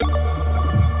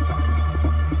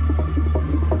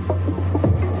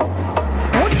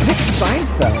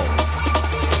Seinfeld.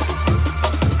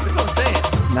 That's what I'm saying.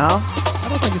 No? I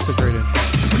don't think it's a great intro.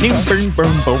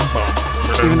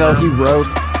 Even though he wrote,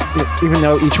 even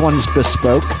though each one's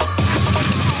bespoke.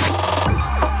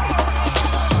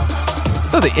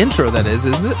 So the intro, that is,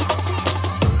 isn't it?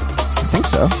 I think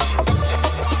so.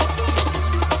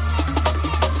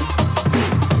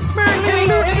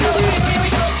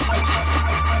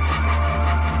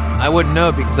 I wouldn't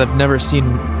know because I've never seen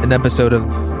an episode of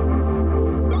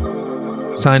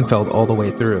Seinfeld all the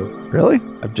way through. Really?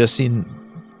 I've just seen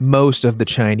most of the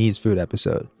Chinese food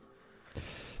episode.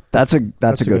 That's a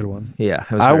good one. Yeah,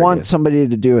 it was I very want good. somebody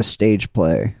to do a stage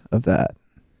play of that.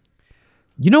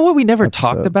 You know what we never episode.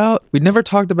 talked about? We never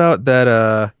talked about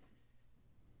that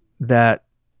that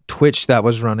Twitch that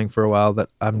was running for a while that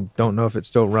I don't know if it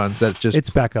still runs. That just It's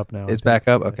back up now. It's back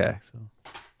up? I Okay. think so.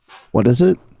 What is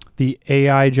it? The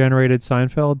AI generated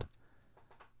Seinfeld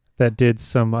that did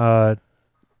some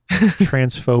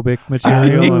transphobic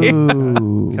material.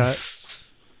 Ooh. Cut.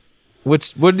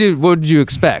 what did you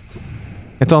expect?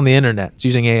 It's on the internet. It's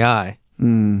using AI.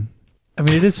 Mm. I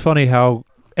mean, it is funny how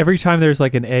every time there's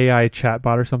like an AI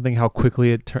chatbot or something, how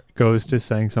quickly it goes to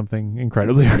saying something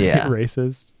incredibly Yeah.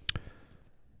 racist.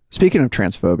 Speaking of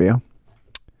transphobia,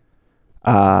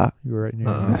 You were right near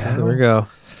There we go.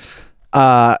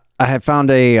 I have found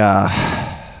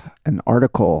an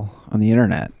article on the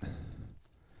internet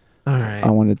All right. I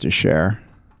wanted to share.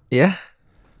 Yeah.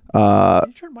 Can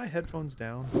you turn my headphones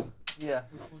down? Yeah.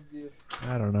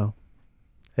 I don't know.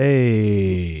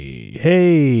 Hey.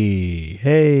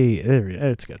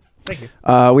 It's good. Thank you.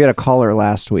 We had a caller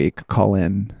last week call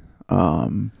in.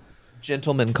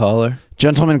 Gentleman caller.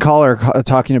 Gentleman caller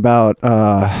talking about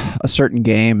a certain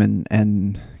game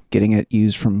and getting it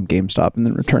used from GameStop and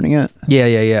then returning it.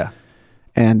 Yeah.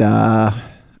 And I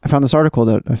found this article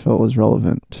that I felt was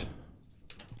relevant.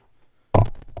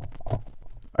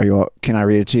 Can I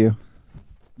read it to you?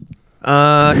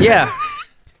 Yeah.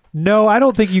 No, I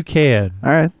don't think you can.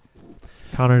 All right.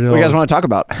 Connor, What do you guys want to talk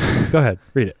about? Go ahead.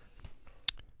 Read it.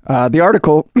 The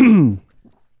article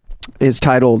is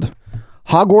titled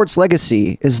Hogwarts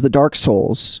Legacy is the Dark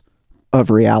Souls of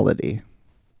Reality.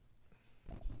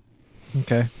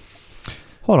 Okay.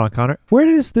 Hold on, Connor. Where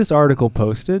is this article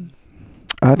posted?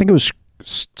 I think it was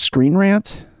Screen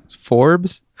Rant.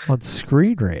 Forbes. On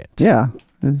Screen Rant. Yeah.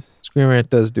 Screen Rant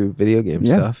does do video game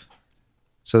Yeah. stuff.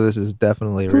 So this is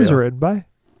definitely Who's it real. written by?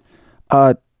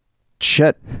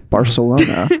 Chet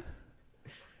Barcelona.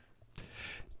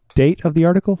 Date of the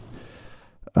article?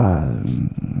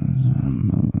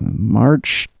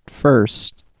 March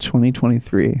 1st,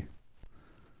 2023.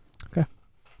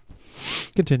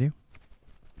 Continue.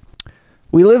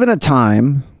 We live in a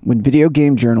time when video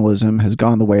game journalism has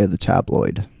gone the way of the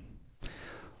tabloid.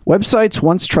 Websites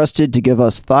once trusted to give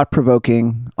us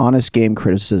thought-provoking, honest game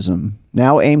criticism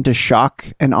now aim to shock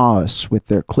and awe us with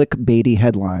their clickbaity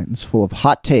headlines full of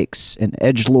hot takes and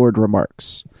edgelord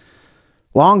remarks.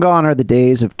 Long gone are the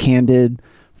days of candid,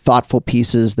 thoughtful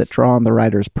pieces that draw on the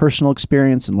writer's personal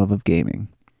experience and love of gaming.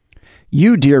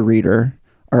 You, dear reader,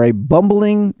 are a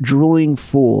bumbling, drooling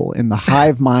fool in the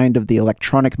hive mind of the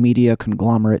electronic media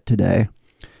conglomerate today.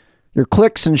 Your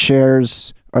clicks and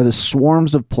shares are the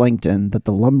swarms of plankton that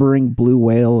the lumbering blue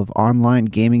whale of online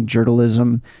gaming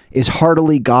journalism is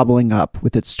heartily gobbling up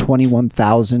with its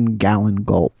 21,000-gallon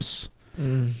gulps.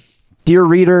 Dear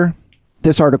reader,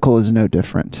 this article is no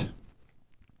different.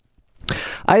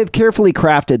 I have carefully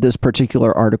crafted this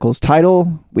particular article's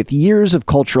title with years of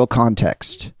cultural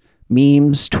context,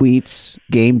 memes, tweets,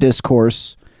 game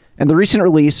discourse, and the recent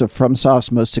release of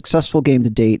FromSoft's most successful game to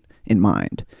date in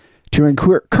mind, to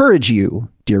encourage you,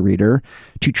 dear reader,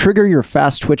 to trigger your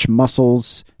fast twitch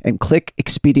muscles and click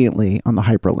expediently on the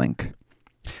hyperlink.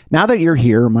 Now that you're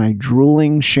here, my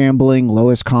drooling, shambling,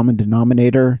 lowest common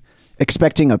denominator,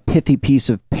 expecting a pithy piece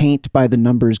of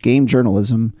paint-by-the-numbers game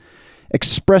journalism,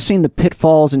 expressing the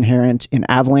pitfalls inherent in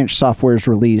Avalanche Software's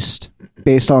release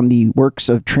based on the works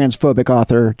of transphobic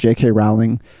author J.K.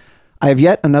 Rowling, I have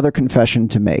yet another confession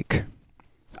to make.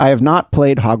 I have not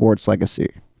played Hogwarts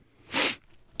Legacy.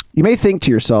 You may think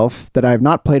to yourself that I have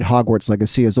not played Hogwarts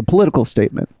Legacy as a political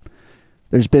statement.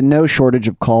 There's been no shortage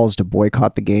of calls to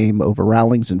boycott the game over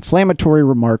Rowling's inflammatory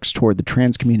remarks toward the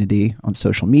trans community on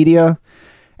social media.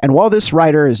 And while this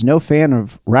writer is no fan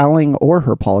of Rowling or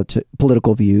her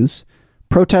political views,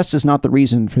 protest is not the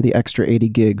reason for the extra 80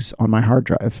 gigs on my hard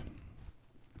drive.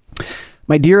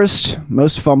 My dearest,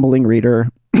 most fumbling reader,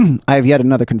 I have yet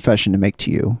another confession to make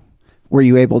to you. Were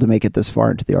you able to make it this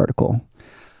far into the article?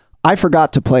 I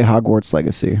forgot to play Hogwarts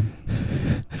Legacy.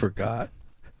 Forgot.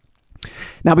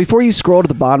 Now, before you scroll to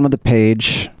the bottom of the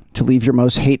page, to leave your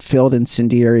most hate-filled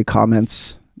incendiary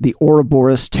comments, the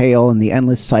Ouroboros tale and the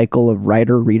endless cycle of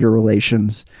writer-reader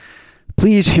relations,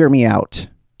 please hear me out,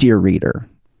 dear reader.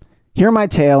 Hear my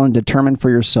tale and determine for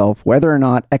yourself whether or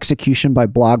not execution by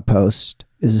blog post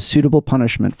is a suitable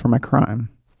punishment for my crime.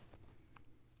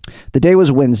 The day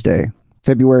was Wednesday,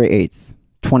 February 8th,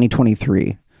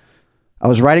 2023. I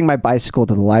was riding my bicycle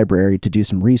to the library to do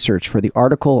some research for the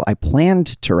article I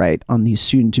planned to write on the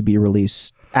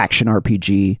soon-to-be-released action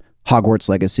RPG Hogwarts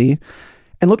Legacy,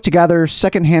 and looked to gather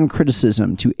secondhand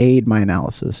criticism to aid my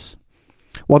analysis.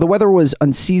 While the weather was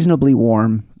unseasonably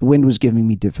warm, the wind was giving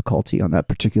me difficulty on that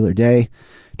particular day,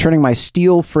 turning my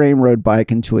steel frame road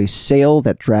bike into a sail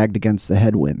that dragged against the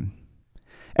headwind.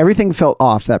 Everything felt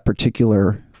off that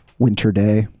particular winter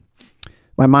day.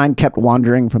 My mind kept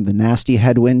wandering from the nasty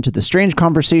headwind to the strange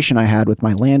conversation I had with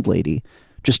my landlady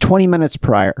just 20 minutes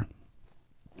prior.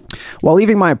 While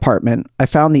leaving my apartment, I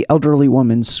found the elderly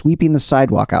woman sweeping the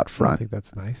sidewalk out I front think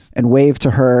that's nice. and waved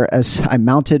to her as I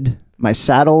mounted my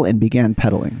saddle and began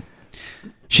pedaling.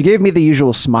 She gave me the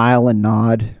usual smile and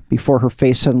nod before her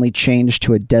face suddenly changed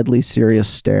to a deadly serious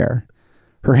stare.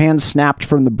 Her hand snapped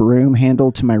from the broom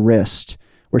handle to my wrist,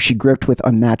 where she gripped with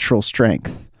unnatural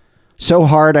strength. So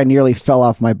hard I nearly fell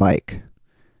off my bike.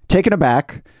 Taken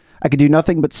aback, I could do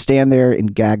nothing but stand there in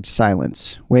gagged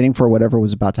silence, waiting for whatever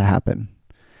was about to happen.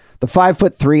 The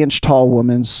 5'3" tall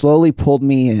woman slowly pulled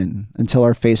me in until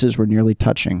our faces were nearly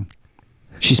touching.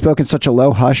 She spoke in such a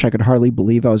low hush I could hardly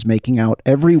believe I was making out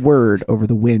every word over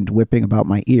the wind whipping about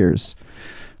my ears.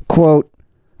 Quote,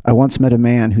 I once met a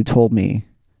man who told me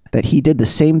that he did the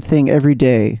same thing every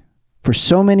day for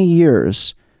so many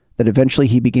years that eventually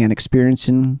he began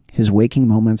experiencing his waking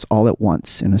moments all at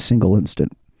once in a single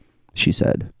instant, she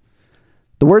said.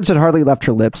 The words had hardly left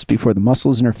her lips before the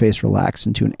muscles in her face relaxed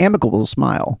into an amicable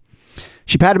smile.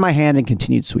 She patted my hand and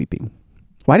continued sweeping.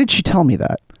 Why did she tell me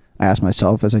that? I asked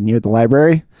myself as I neared the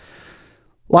library.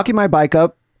 Locking my bike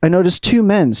up, I noticed two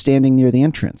men standing near the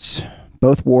entrance.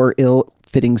 Both wore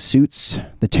ill-fitting suits,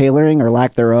 the tailoring or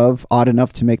lack thereof odd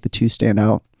enough to make the two stand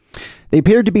out. They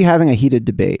appeared to be having a heated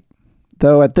debate,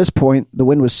 though at this point the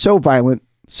wind was so violent,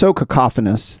 so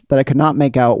cacophonous, that I could not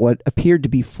make out what appeared to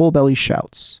be full-belly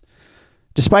shouts.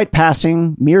 Despite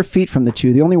passing mere feet from the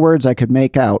two, the only words I could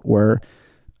make out were,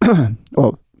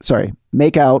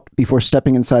 make out before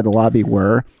stepping inside the lobby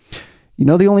were, you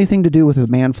know the only thing to do with a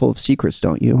man full of secrets,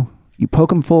 don't you? You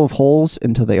poke him full of holes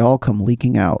until they all come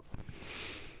leaking out.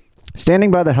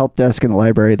 Standing by the help desk in the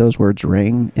library, those words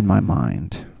rang in my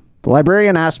mind. The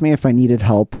librarian asked me if I needed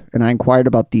help, and I inquired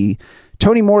about the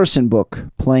Toni Morrison book,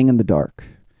 Playing in the Dark.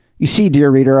 You see,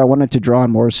 dear reader, I wanted to draw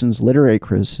on Morrison's literary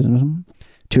criticism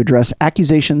to address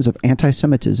accusations of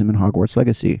anti-Semitism in Hogwarts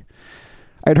Legacy.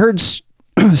 I'd heard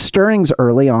stirrings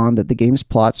early on that the game's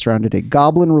plot surrounded a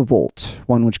goblin revolt,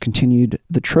 one which continued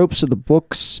the tropes of the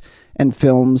books and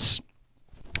films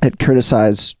had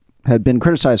been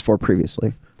criticized for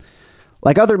previously.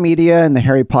 Like other media in the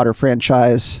Harry Potter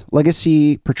franchise,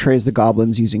 Legacy portrays the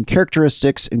goblins using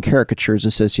characteristics and caricatures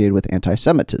associated with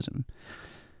anti-Semitism.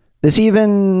 This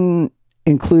even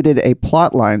included a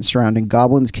plot line surrounding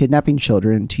goblins kidnapping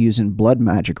children to use in blood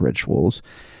magic rituals,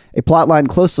 a plotline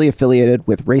closely affiliated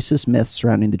with racist myths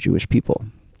surrounding the Jewish people.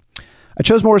 I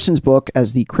chose Morrison's book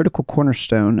as the critical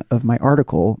cornerstone of my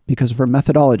article because of her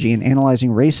methodology in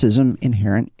analyzing racism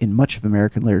inherent in much of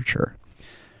American literature.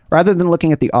 Rather than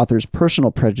looking at the author's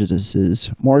personal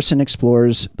prejudices, Morrison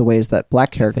explores the ways that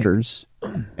black characters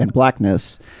and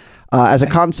blackness as a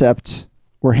concept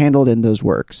were handled in those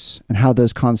works and how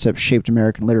those concepts shaped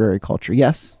American literary culture.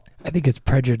 Yes? I think it's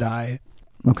prejudice.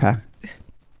 Okay.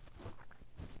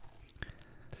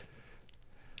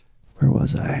 Where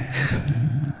was I?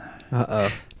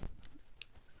 Uh-oh.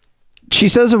 She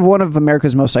says of one of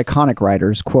America's most iconic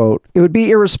writers, quote, it would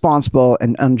be irresponsible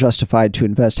and unjustified to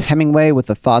invest Hemingway with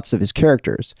the thoughts of his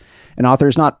characters. An author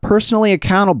is not personally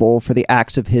accountable for the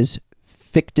acts of his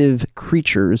fictive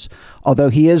creatures, although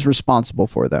he is responsible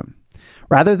for them.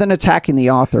 Rather than attacking the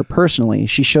author personally,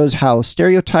 she shows how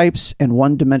stereotypes and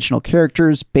one-dimensional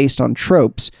characters based on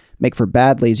tropes make for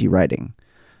bad, lazy writing.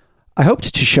 I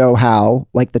hoped to show how,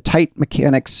 like the tight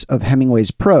mechanics of Hemingway's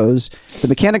prose, the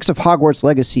mechanics of Hogwarts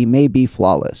Legacy may be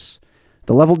flawless.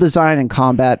 The level design and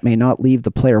combat may not leave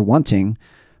the player wanting,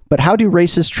 but how do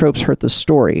racist tropes hurt the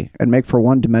story and make for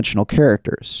one-dimensional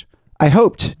characters? I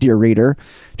hoped, dear reader,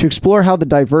 to explore how the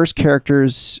diverse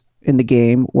characters in the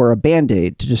game were a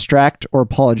band-aid to distract or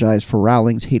apologize for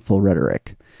Rowling's hateful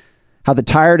rhetoric. How the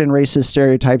tired and racist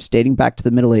stereotypes dating back to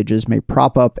the Middle Ages may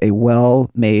prop up a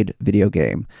well-made video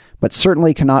game, but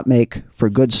certainly cannot make for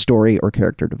good story or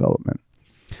character development.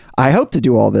 I hoped to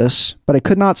do all this, but I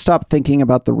could not stop thinking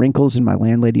about the wrinkles in my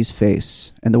landlady's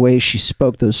face and the way she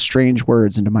spoke those strange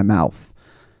words into my mouth.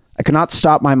 I could not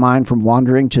stop my mind from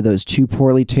wandering to those two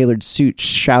poorly tailored suits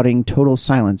shouting total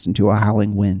silence into a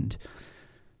howling wind.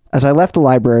 As I left the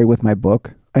library with my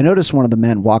book, I noticed one of the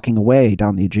men walking away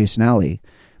down the adjacent alley,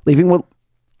 leaving what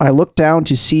I looked down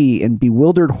to see in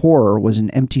bewildered horror was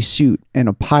an empty suit and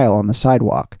a pile on the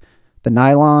sidewalk, the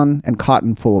nylon and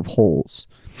cotton full of holes.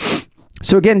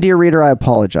 So again, dear reader, I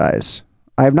apologize.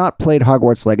 I have not played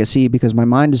Hogwarts Legacy because my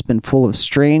mind has been full of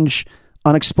strange,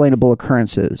 unexplainable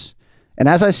occurrences. And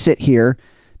as I sit here,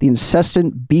 the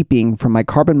incessant beeping from my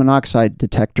carbon monoxide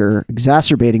detector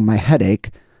exacerbating my headache,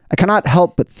 I cannot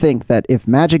help but think that if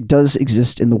magic does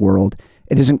exist in the world,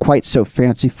 it isn't quite so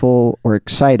fanciful or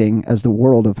exciting as the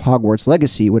world of Hogwarts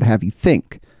Legacy would have you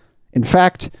think. In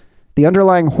fact, the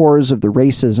underlying horrors of the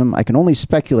racism I can only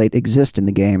speculate exist in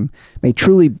the game may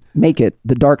truly make it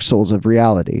the Dark Souls of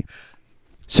reality.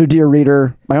 So, dear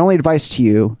reader, my only advice to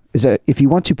you is that if you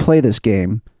want to play this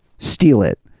game, steal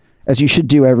it, as you should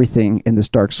do everything in this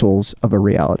Dark Souls of a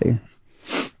reality.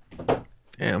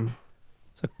 Damn.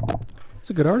 It's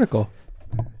a good article.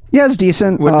 Yeah, it's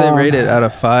decent. What did they rate it out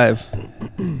of 5?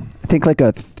 I think like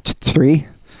a 3.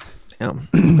 Damn.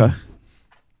 Okay.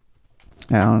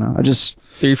 I don't know. I just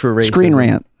 3 for racism. Screen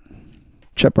Rant.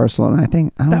 Chet Barcelona, I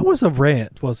think. I don't That was a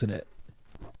rant, wasn't it?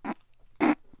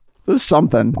 It was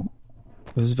something.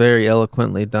 It was very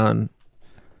eloquently done.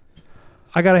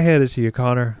 I gotta hand it to you,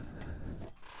 Connor.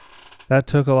 That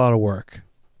took a lot of work,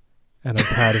 and I'm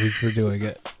proud of you for doing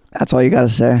it. That's all you got to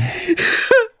say.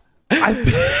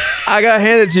 I gotta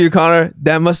hand it to you, Connor.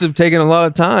 That must have taken a lot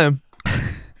of time.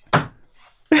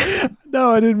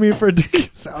 No, I didn't mean for it to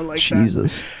sound like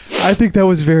Jesus. that. I think that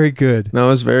was very good. No, it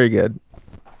was very good.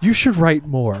 You should write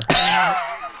more.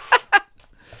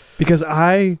 Because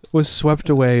I was swept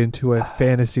away into a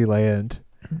fantasy land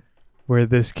where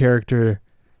this character,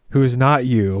 who's not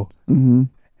you, Mm-hmm.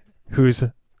 who's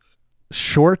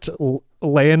short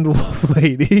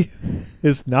landlady,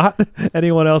 is not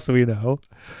anyone else we know.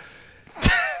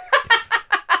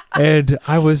 And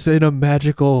I was in a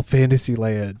magical fantasy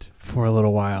land for a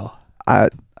little while. I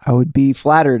would be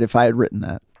flattered if I had written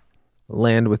that.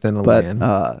 Land within a But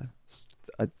land.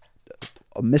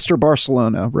 Mr.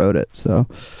 Barcelona wrote it, so.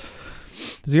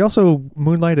 Does he also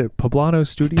moonlight at Poblano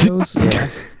Studios? Yeah.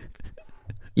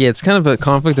 Yeah, it's kind of a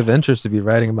conflict of interest to be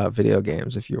writing about video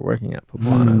games if you're working at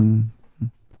Poblano.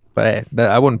 But hey,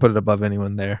 I wouldn't put it above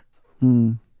anyone there.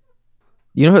 Mm.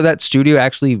 You know that studio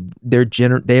actually they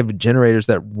have generators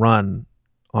that run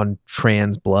on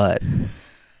trans blood,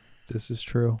 This is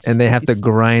true. and they have to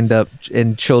grind up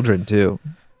in children too.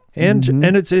 And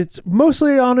and it's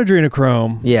mostly on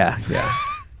adrenochrome. Yeah.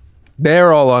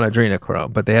 They're all on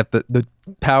adrenochrome, but they have the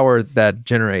power that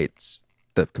generates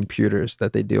the computers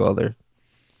that they do all their.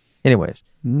 Anyways,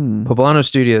 Poblano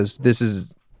Studios. This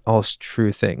is all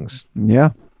true things. Yeah.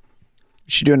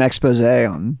 You should do an expose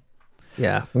on.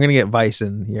 Yeah, I'm gonna get Vice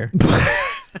in here.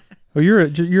 Oh, you're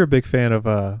a big fan of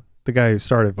the guy who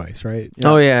started Vice, right?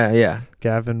 Oh yeah.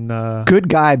 Gavin. Good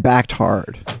guy backed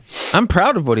hard. I'm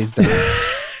proud of what he's done.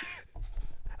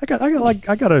 I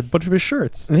got a bunch of his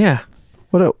shirts. Yeah,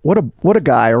 What a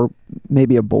guy, or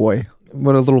maybe a boy.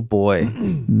 what a little boy.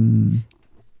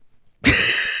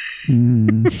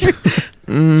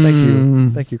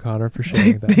 Thank you, Connor, for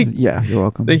sharing that. Yeah, you're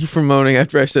welcome. Thank you for moaning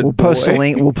after I said We'll post boy. a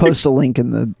link. We'll post a link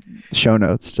in the show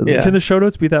notes to the. Yeah. Can the show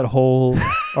notes be that whole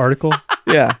article?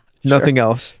 Yeah, nothing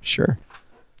else. Sure.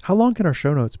 How long can our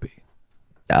show notes be?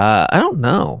 I don't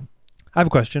know. I have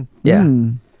a question. Yeah,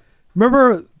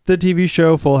 Remember the TV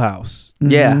show Full House?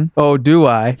 yeah. Oh, do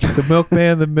I? The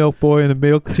milkman, the milk boy, and the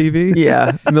milk TV?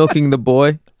 Yeah, milking the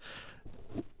boy.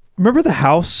 Remember the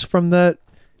house from that?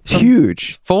 It's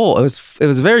huge. Full. It was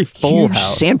a very full Huge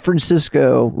house. San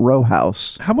Francisco row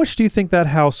house. How much do you think that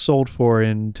house sold for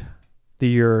in the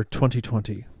year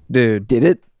 2020? Dude, Did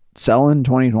it sell in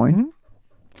 2020?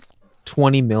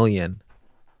 20 million.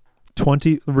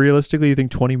 20? Realistically, you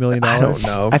think $20 million? I don't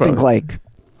know. I think like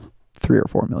 3 or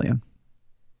 4 million.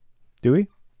 Do we?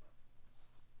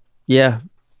 Yeah,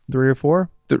 3 or 4?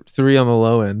 3 on the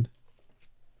low end.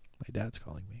 My dad's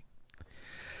calling me.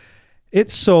 It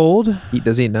sold.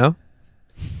 Does he know?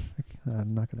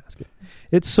 I'm not going to ask it.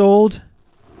 It sold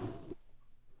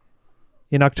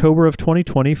in October of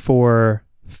 2020 for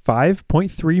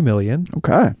 $5.3 million.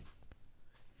 Okay.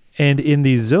 And in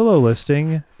the Zillow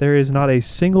listing, there is not a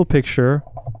single picture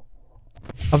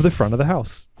of the front of the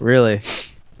house. Really?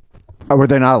 Oh, were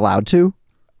they not allowed to?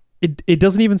 It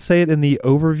doesn't even say it in the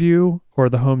overview or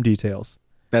the home details.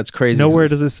 That's crazy. Nowhere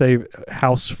does it say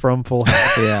house from Full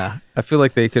House. Yeah, I feel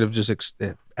like they could have just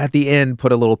at the end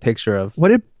put a little picture of. What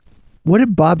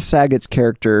did Bob Saget's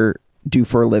character do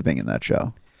for a living in that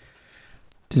show?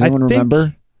 Does anyone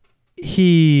remember?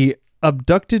 He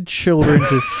abducted children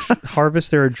to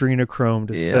harvest their adrenochrome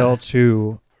to sell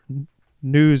to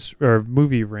news or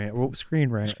movie rant, Screen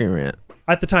Rant. Screen Rant.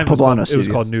 At the time, it was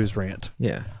called News Rant.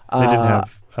 Yeah, they didn't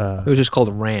have. It was just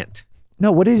called Rant.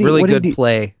 No, what did he? Really what good did he,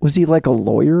 play. Was he like a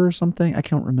lawyer or something? I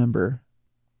can't remember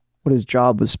what his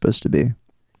job was supposed to be.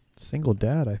 Single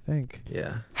dad, I think.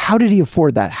 Yeah. How did he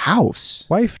afford that house?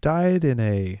 Wife died in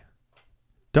a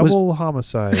double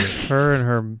homicide. Her and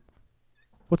her.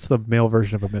 What's the male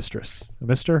version of a mistress? A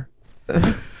mister?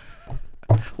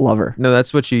 Lover. No,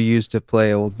 that's what you use to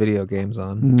play old video games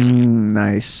on.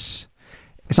 Nice.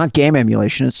 It's not game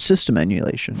emulation; it's system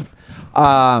emulation.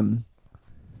 Because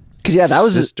that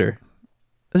was Sister.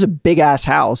 It was a big ass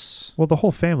house. Well, the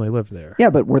whole family lived there. Yeah,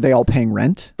 but were they all paying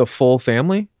rent? The full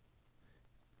family?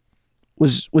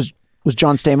 Was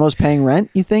John Stamos paying rent,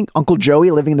 you think? Uncle Joey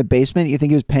living in the basement, you think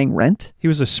he was paying rent? He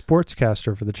was a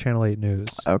sportscaster for the Channel 8 News.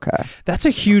 Okay. That's a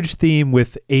huge theme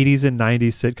with 80s and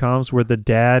 90s sitcoms where the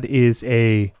dad is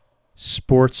a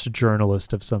sports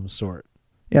journalist of some sort.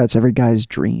 Yeah, it's every guy's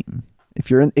dream. If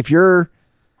it's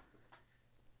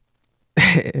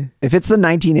the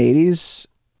 1980s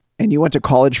and you went to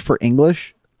college for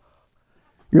English,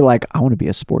 you're like, I want to be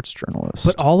a sports journalist.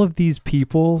 But all of these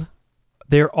people,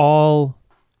 they're all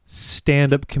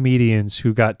stand-up comedians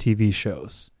who got TV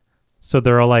shows. So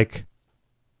they're all like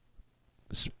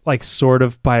sort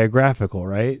of biographical,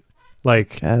 right?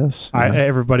 Like, Yes.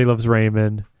 Everybody Loves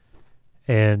Raymond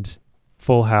and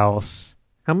Full House.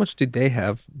 How much did they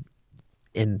have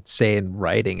in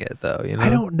writing it, though? You know, I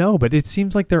don't know, but it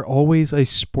seems like they're always a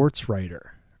sports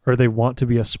writer, or they want to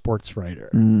be a sports writer.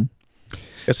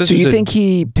 So you think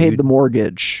he paid the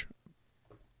mortgage,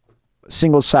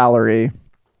 single salary,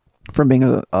 from being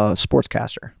a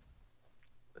sportscaster?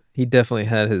 He definitely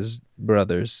had his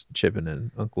brothers chipping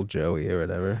in, Uncle Joey or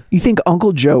whatever. You think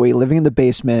Uncle Joey living in the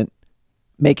basement,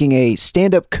 making a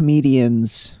stand-up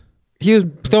comedian's... He was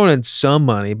throwing in some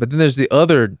money, but then there's the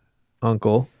other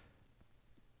uncle.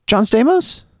 John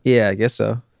Stamos? Yeah, I guess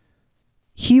so.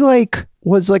 He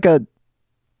was like a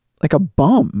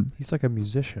bum. He's like a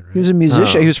musician, right? He was a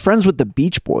musician. Oh. He was friends with the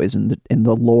Beach Boys in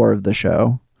the lore of the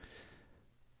show.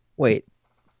 Wait.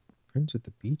 Friends with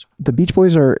the Beach Boys? The Beach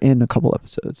Boys are in a couple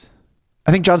episodes.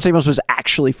 I think John Stamos was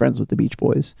actually friends with the Beach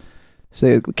Boys.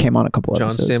 So they came on a couple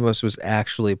episodes. John Stamos was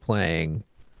actually playing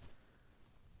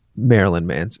Marilyn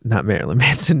Manson. Not Marilyn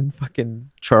Manson.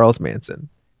 Fucking Charles Manson.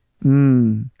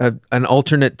 An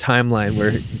alternate timeline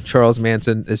where Charles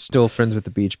Manson is still friends with the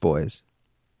Beach Boys.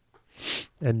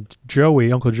 And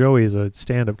Uncle Joey is a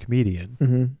stand-up comedian.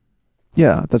 Mm-hmm.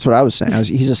 Yeah, that's what I was saying.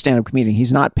 He's a stand-up comedian.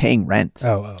 He's not paying rent.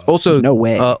 Also, There's no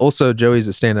way. Also, Joey's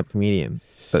a stand-up comedian.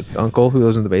 The uncle who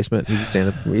lives in the basement, he's a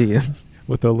stand-up comedian.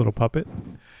 With the little puppet?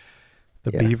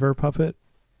 The Yeah. beaver puppet?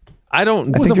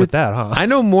 What's up with that, huh? I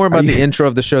know more about the intro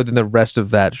of the show than the rest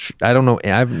of that. I don't know. I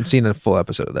haven't seen a full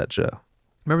episode of that show.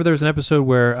 Remember there was an episode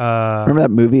where Remember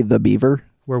that movie, The Beaver?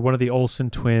 where one of the Olsen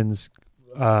twins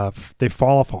they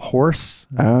fall off a horse.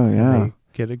 Oh, yeah.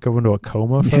 They go into a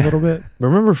coma for a little bit.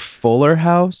 Remember Fuller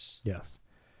House? Yes.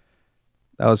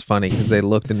 That was funny because they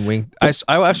looked and winked. I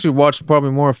actually watched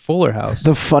probably more of Fuller House.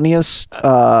 The funniest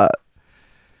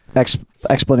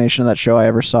explanation of that show I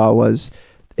ever saw was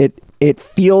it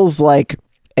feels like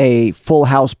a Full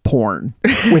House porn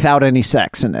without any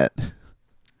sex in it.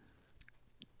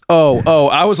 Oh,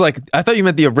 I was like, I thought you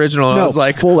meant the original. And No, I was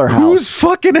like, Fuller House. who's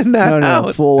fucking in that house?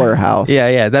 No, Fuller House.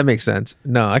 Yeah, that makes sense.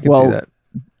 No, I can see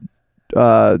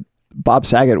that. Bob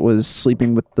Saget was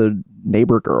sleeping with the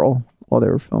neighbor girl while they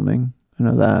were filming. I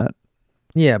know that.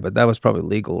 Yeah, but that was probably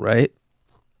legal, right?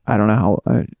 I don't know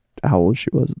how old she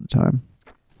was at the time.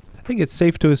 I think it's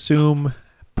safe to assume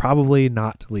probably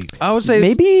not legal. I would say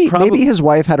Maybe his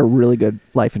wife had a really good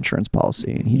life insurance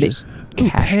policy and he just Who,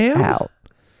 cashed Pam? out.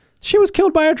 She was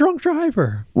killed by a drunk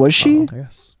driver. Was she?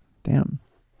 Yes. Damn.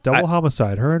 Double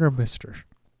homicide, her and her mister.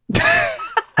 I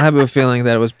have a feeling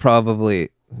that it was probably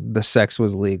the sex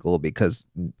was legal because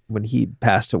when he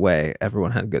passed away, everyone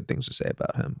had good things to say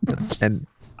about him. And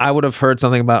I would have heard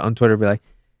something about on Twitter, be like,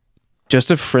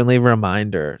 just a friendly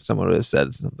reminder. Someone would have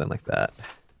said something like that.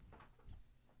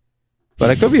 But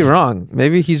I could be wrong.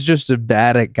 Maybe he's just a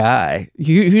bad guy.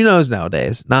 Who knows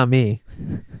nowadays? Not me.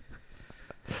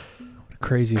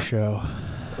 Crazy show.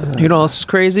 You know what else is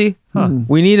crazy? Huh.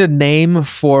 We need a name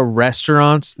for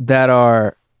restaurants that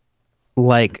are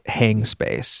like hang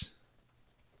space.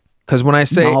 Because when I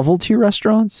say Novelty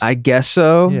restaurants? I guess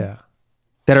so. Yeah.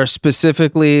 that are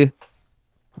specifically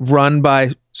run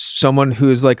by someone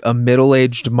who is like a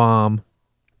middle-aged mom,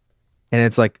 and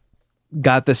it's like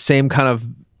got the same kind of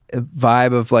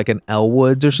vibe of like an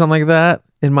Elwoods or something like that.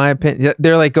 In my opinion,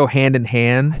 they're like go hand in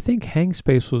hand. I think Hang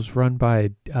Space was run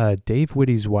by Dave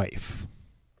Whitty's wife.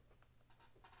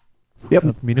 Yep.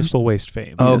 Of Municipal Waste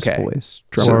fame. Okay. Municipal Waste.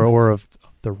 Or of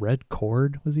the Red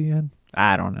Cord, was he in?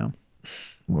 I don't know.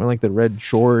 More like the Red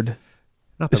Shord.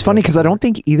 Not the It's funny Red because I Cord. don't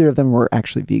think either of them were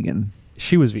actually vegan.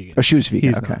 She was vegan. Oh, she was vegan.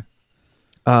 He's Okay.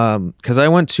 Because I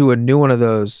went to a new one of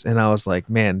those and I was like,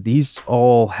 man, these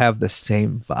all have the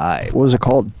same vibe. What was it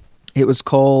called? It was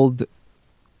called,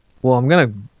 well, I'm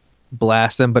gonna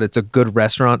blast them, but it's a good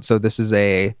restaurant. So this is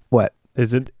a what?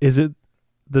 Is it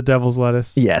the Devil's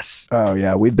Lettuce? Yes. Oh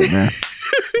yeah, we've been there.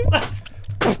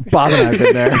 Bob and I've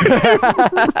been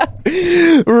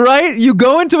there. Right? You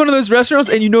go into one of those restaurants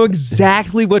and you know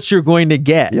exactly what you're going to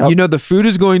get. Yep. You know the food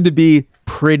is going to be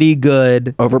pretty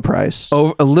good,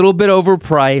 Overpriced. a little bit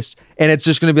overpriced, and it's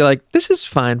just going to be like, this is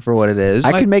fine for what it is.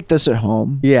 I could make this at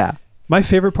home. Yeah. My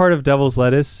favorite part of Devil's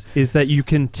Lettuce is that you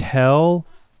can tell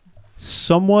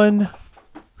someone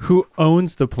who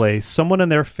owns the place, someone in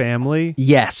their family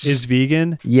Yes. is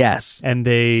vegan, Yes. and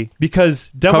because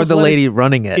Probably Devil's the Lettuce lady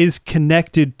running it. is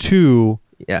connected to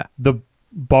Yeah. the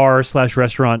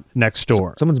bar/restaurant next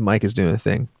door. Someone's mic is doing a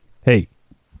thing. Hey,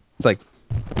 It's like,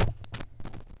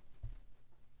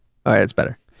 all right, it's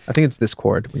better. I think it's this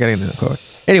cord. We gotta get into the cord.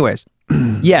 Anyways,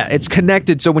 yeah, it's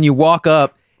connected. So when you walk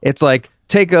up, it's like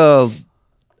take a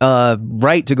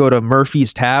right to go to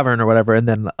Murphy's Tavern or whatever, and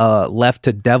then left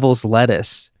to Devil's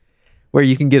Lettuce, where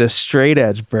you can get a straight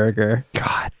edge burger.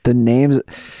 God, the names.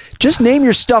 Just name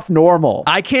your stuff normal.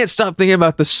 I can't stop thinking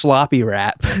about the sloppy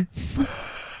wrap.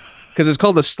 Because it's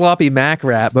called the sloppy mac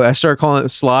wrap, but I started calling it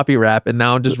sloppy wrap, and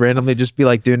now I'm just randomly just be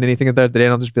like doing anything at the day,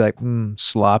 and I'll just be like,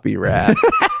 sloppy wrap.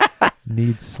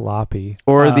 need sloppy.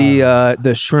 Or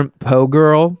the shrimp po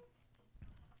girl,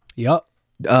 Yup.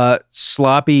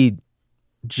 sloppy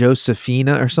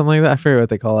Josephina or something like that. I forget what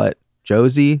they call it.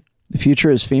 Josie. The future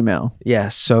is female.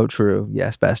 Yes, so true.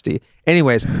 Yes, bestie.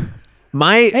 Anyways,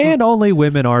 my And only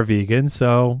women are vegan,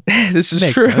 so this is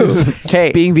makes true. sense.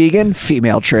 Hey, Being vegan,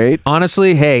 female trait.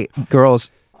 honestly, hey,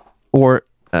 girls or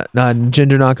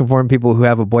gender nonconforming people who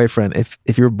have a boyfriend, if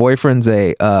your boyfriend's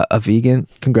a vegan,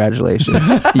 congratulations,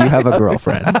 you have a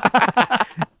girlfriend.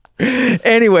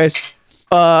 Anyways,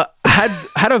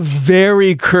 had a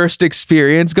very cursed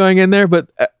experience going in there, but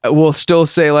we'll still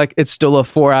say like it's still a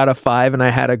 4 out of 5, and I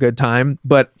had a good time.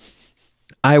 But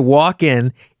I walk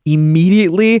in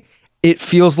immediately. It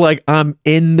feels like I'm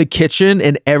in the kitchen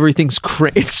and everything's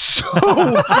it's so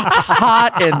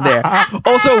hot in there.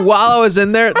 Also, while I was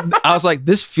in there, I was like,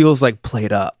 this feels like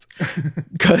played up.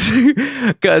 Cause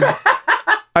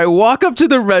I walk up to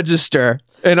the register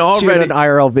and So you had already an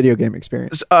IRL video game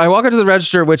experience. I walk up to the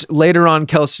register, which later on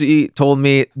Kelsey told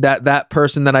me that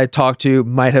person that I talked to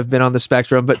might have been on the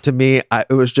spectrum, but to me,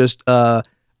 it was just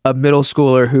a middle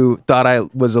schooler who thought I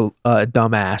was a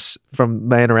dumbass from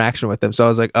my interaction with them. So I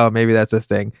was like, oh, maybe that's a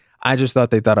thing. I just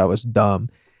thought they thought I was dumb.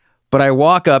 But I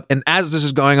walk up, and as this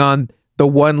is going on, the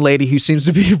one lady who seems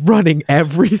to be running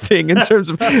everything in terms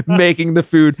of making the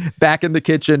food back in the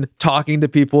kitchen, talking to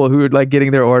people who are like getting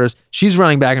their orders, she's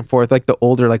running back and forth like the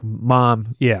older like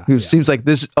mom, Yeah, who yeah. seems like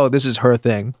this is her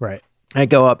thing. right. I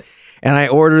go up and I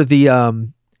order the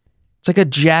it's like a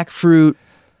jackfruit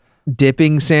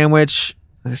dipping sandwich.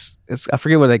 I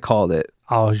forget what they called it.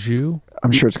 Au jus.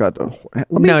 I'm sure it's got.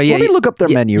 Let me No, yeah, look up their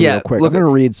menu yeah, real quick. look I'm going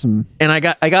to read some. And I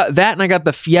got that, and I got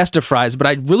the Fiesta fries, but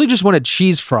I really just wanted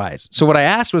cheese fries. So what I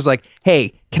asked was like,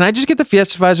 hey, can I just get the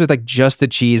Fiesta fries with like just the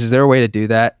cheese? Is there a way to do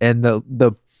that? And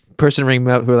the person ringing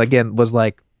me up, who again was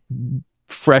like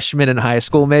freshman in high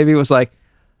school, maybe, was like,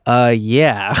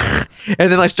 yeah.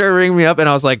 And then like started ringing me up, and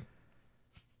I was like,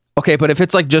 okay, but if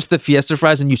it's like just the Fiesta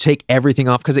fries and you take everything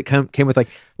off, because it came with like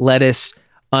lettuce,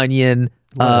 onion,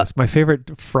 Lettuce, my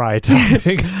favorite fry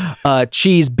topping.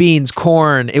 cheese, beans,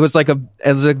 corn. It was like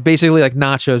basically like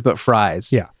nachos but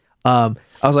fries. Yeah. I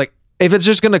was like, if it's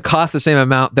just gonna cost the same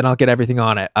amount, then I'll get everything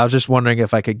on it. I was just wondering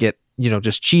if I could get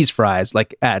just cheese fries,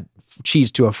 like add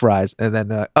cheese to a fries, and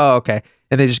then oh okay,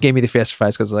 and they just gave me the Fiesta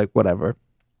fries because like whatever.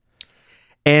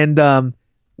 And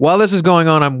while this is going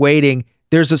on, I'm waiting.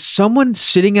 There's someone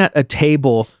sitting at a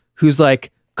table who's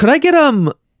like, could I get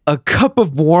a cup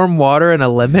of warm water and a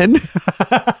lemon?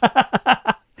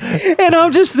 And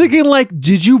I'm just thinking, like,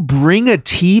 did you bring a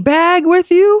tea bag with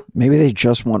you? Maybe they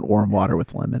just want warm water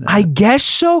with lemon in it. I guess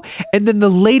so. And then the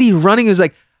lady running is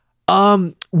like,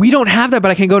 we don't have that,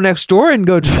 but I can go next door and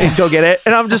go get it.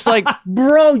 And I'm just like,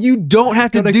 bro, you don't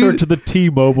have to Go next door to the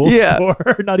T-Mobile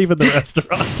store, not even the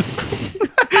restaurant.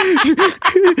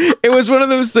 It was one of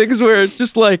those things where it's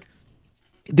just like,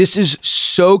 this is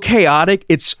so chaotic.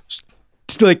 It's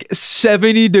like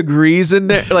 70 degrees in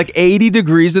there, like 80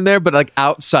 degrees in there, but like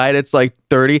outside it's like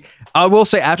 30. I will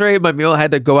say, after I ate my meal, I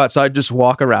had to go outside, just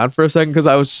walk around for a second because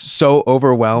I was so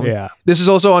overwhelmed. Yeah. This is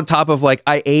also on top of like,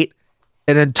 I ate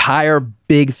an entire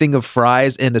big thing of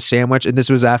fries and a sandwich. And this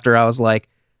was after I was like,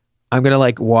 I'm going to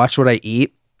like watch what I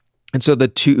eat. And so the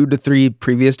 2 to 3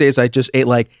 previous days, I just ate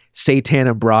like seitan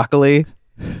and broccoli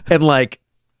and like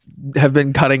have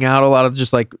been cutting out a lot of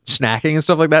just like snacking and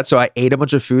stuff like that. So I ate a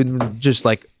bunch of food and just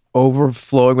like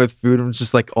overflowing with food and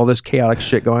just like all this chaotic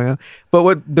shit going on. But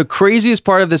what the craziest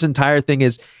part of this entire thing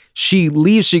is, she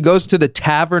leaves, she goes to the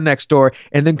tavern next door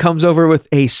and then comes over with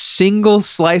a single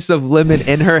slice of lemon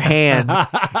in her hand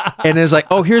and is like,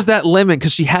 oh, here's that lemon,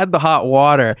 because she had the hot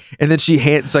water. And then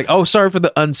it's like, oh, sorry for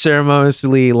the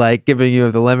unceremoniously like giving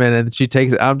you the lemon. And she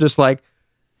takes it. I'm just like,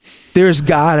 there's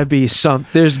gotta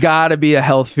be a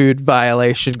health food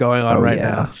violation going on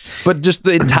now. But just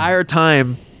the entire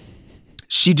time,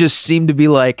 she just seemed to be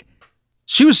like,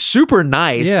 she was super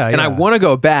nice. And I want to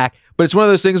go back. But it's one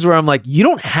of those things where I'm like, you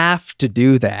don't have to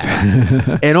do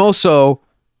that. And also,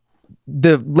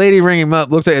 the lady ringing him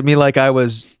up looked at me like I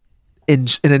was an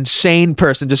insane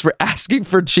person just for asking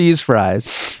for cheese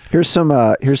fries. Here's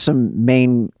some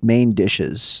main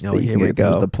dishes. Oh, that you here can we get.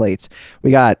 go. There's the plates.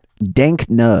 We got dank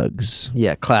nugs.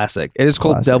 Yeah, classic. It is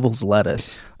called Classic. devil's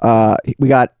lettuce. We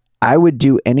got I would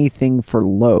do anything for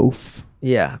loaf.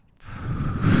 Yeah.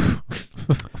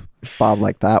 Bob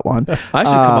liked that one. I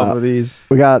should come up with these.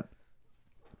 We got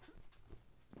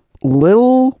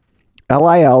Little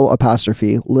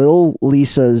Little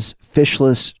Lisa's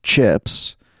fishless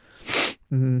chips,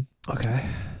 Okay.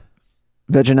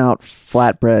 Vegging Out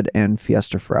flatbread, and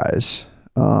Fiesta fries.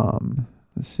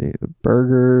 Let's see, the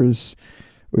burgers.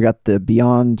 We got the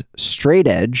Beyond Straight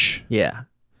Edge, Yeah.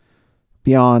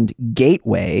 Beyond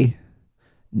Gateway,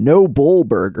 No Bull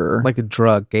Burger, Like a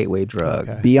drug, gateway drug.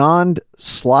 Okay. Beyond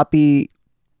Sloppy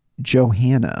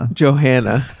Johanna.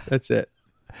 Johanna. That's it.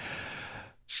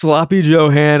 Sloppy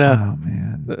Johanna. Oh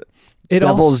man, It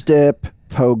Devil's Dip,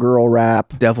 Po Girl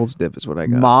Wrap, Devil's dip is what I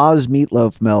got. Ma's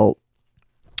Meatloaf Melt,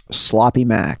 Sloppy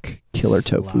Mac, Killer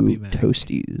Sloppy Tofu Mac.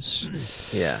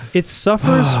 Toasties. Yeah. It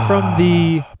suffers from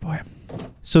the.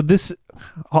 So this,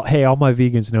 hey, all my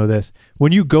vegans know this.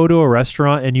 When you go to a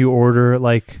restaurant and you order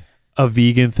like a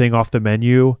vegan thing off the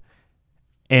menu,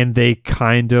 and they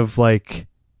kind of like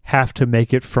have to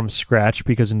make it from scratch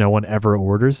because no one ever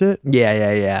orders it.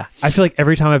 Yeah. I feel like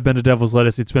every time I've been to Devil's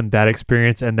Lettuce, it's been that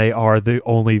experience, and they are the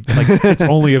only like it's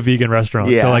only a vegan restaurant.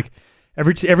 Yeah. So like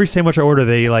every sandwich I order,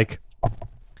 they like.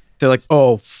 They're like,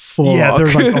 oh, fuck. Yeah,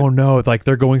 they're like, oh no, like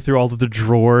they're going through all of the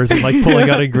drawers and like pulling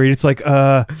out ingredients. Like,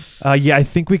 yeah, I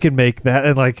think we can make that,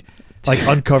 and like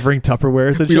uncovering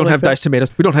Tupperwares. And We shit don't like have that. diced tomatoes.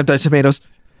 We don't have diced tomatoes.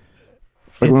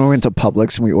 Like when we went to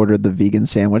Publix and we ordered the vegan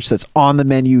sandwich that's on the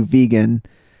menu vegan,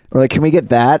 we're like, can we get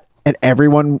that? And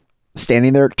everyone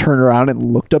standing there turned around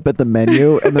and looked up at the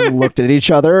menu and then looked at each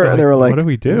other. And they were like, what do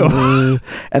we do?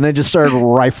 and then just started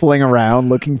rifling around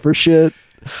looking for shit.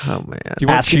 Oh, man. Do you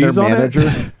want Asking cheese their on manager.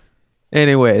 it?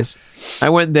 Anyways, I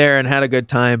went there and had a good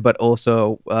time, but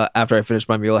also after I finished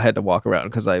my meal, I had to walk around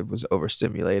because I was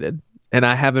overstimulated. And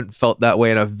I haven't felt that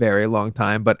way in a very long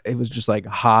time, but it was just like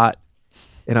hot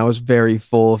and I was very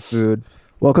full of food.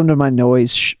 Welcome to my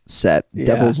noise set, Yeah.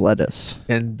 Devil's Lettuce.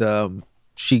 And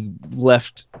she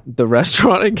left the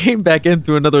restaurant and came back in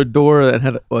through another door that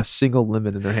had a single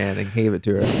lemon in her hand and gave it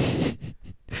to her.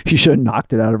 She should have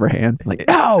knocked it out of her hand. Like,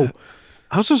 no!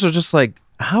 I was also just like,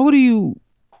 how do you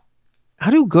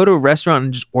go to a restaurant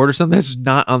and just order something that's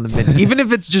not on the menu? Even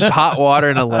if it's just hot water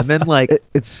and a lemon, like...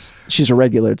 She's a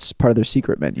regular. It's part of their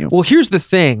secret menu. Well, here's the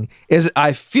thing, is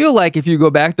I feel like if you go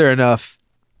back there enough,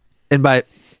 and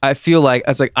I feel like,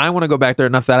 it's like, I want to go back there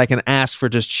enough that I can ask for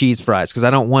just cheese fries, because I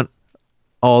don't want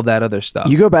all that other stuff.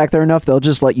 You go back there enough, they'll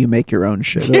just let you make your own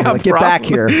shit. They're Yeah, like, get back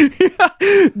here.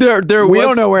 There We was,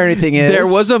 don't know where anything is. There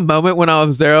was a moment when I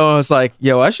was there and I was like,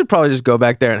 yo, I should probably just go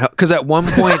back there and help. Because at one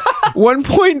point,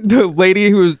 the lady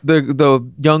who was the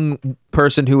young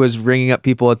person who was ringing up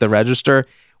people at the register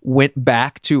went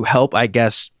back to help, I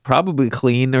guess, probably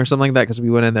clean or something like that, because we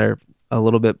went in there a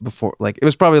little bit before, like, it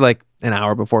was probably like an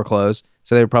hour before close.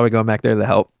 So they were probably going back there to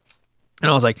help. And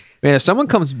I was like, man, if someone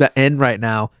comes in right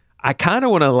now, I kind of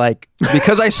want to, like,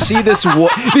 because I see this woman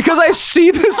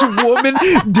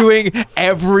doing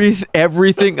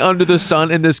everything under the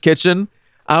sun in this kitchen.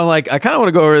 I'm like, I kind of want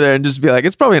to go over there and just be like,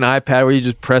 it's probably an iPad where you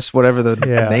just press whatever the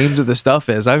names of the stuff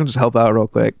is. I can just help out real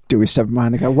quick. Do we step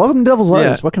behind the guy? Welcome to Devil's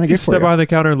Lettuce. What can I You get for step you? behind the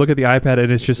counter and look at the iPad, and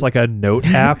it's just like a note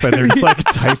app, and they're just like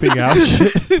typing out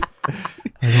shit. Like,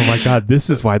 oh my god, this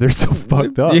is why they're so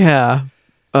fucked up. Yeah.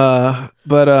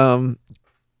 But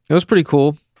it was pretty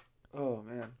cool. Oh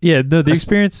man. Yeah, the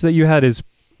experience that you had is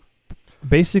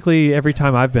basically every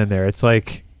time I've been there, it's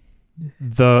like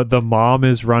the mom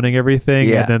is running everything,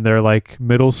 Yeah. and then their like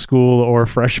middle school or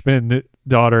freshman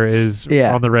daughter is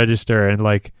on the register and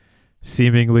like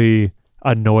seemingly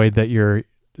annoyed that you're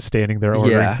standing there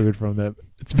ordering food from them.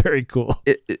 It's very cool.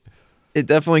 It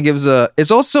definitely gives it's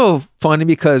also funny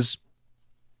because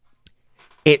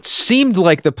it seemed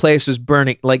like the place was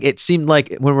burning. Like it seemed like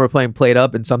when we were playing Played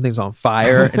Up and something's on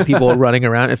fire and people were running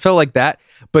around. It felt like that.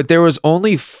 But there was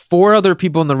only 4 other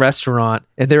people in the restaurant,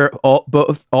 and they were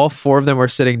all 4 of them were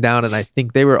sitting down, and I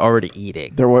think they were already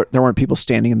eating. There weren't people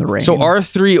standing in the rain. So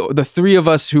the 3 of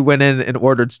us who went in and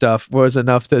ordered stuff was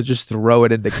enough to just throw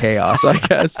it into chaos, I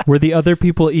guess. Were the other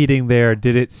people eating there?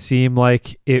 Did it seem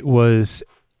like it was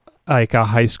like a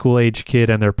high school age kid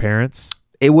and their parents?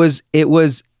 It was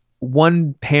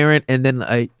one parent and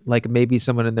then like maybe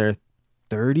someone in their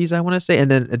 30s, I want to say, and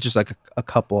then just like a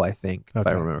couple, I think, if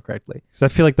I remember correctly. Because I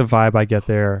feel like the vibe I get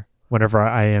there whenever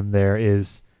I am there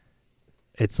is,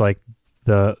 it's like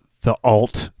the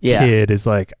alt kid is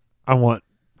like, I want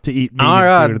to eat meat. All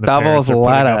right, food, and the Devil's parents are putting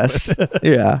up Lettuce. with it.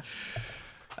 Yeah,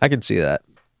 I can see that.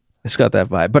 It's got that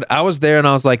vibe. But I was there and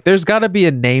I was like, there's got to be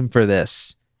a name for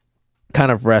this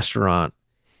kind of restaurant.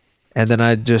 And then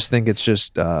I just think it's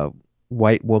just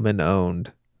white woman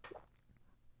owned.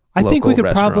 I think we could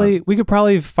restaurant.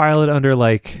 probably file it under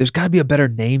like There's got to be a better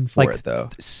name for like it though.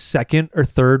 Second or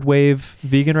third wave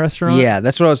vegan restaurant. Yeah,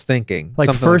 that's what I was thinking. Like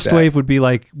Something first that. wave would be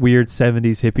like weird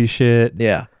 70s hippie shit.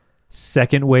 Yeah.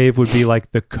 Second wave would be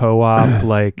like the co-op,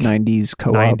 like 90s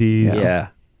co-op. 90s. Yeah.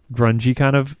 grungy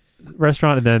kind of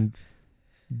restaurant, and then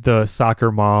the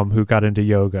soccer mom who got into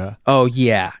yoga Oh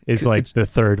yeah. is like the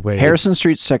third wave. Harrison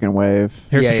Street's second wave.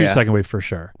 Harrison Yeah, Street yeah. second wave for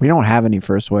sure. We don't have any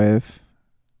first wave.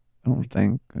 I don't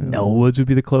think. Elwoods would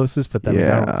be the closest, but then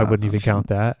Yeah. I wouldn't even count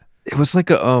that. It was like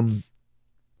a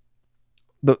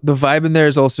the vibe in there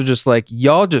is also just like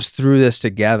y'all just threw this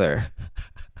together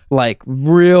like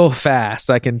real fast.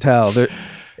 I can tell.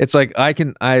 It's like I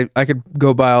could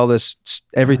go buy all this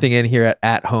everything in here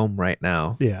at home right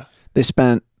now. Yeah. They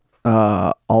spent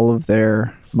all of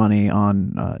their money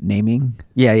on naming.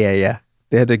 Yeah.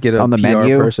 They had to get On the PR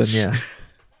menu? person. Yeah.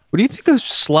 What do you think of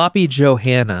Sloppy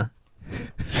Johanna?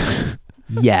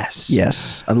 Yes.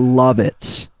 Yes, I love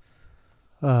it.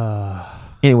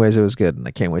 Anyways, it was good, and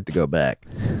I can't wait to go back.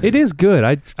 It is good.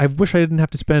 I wish I didn't have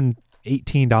to spend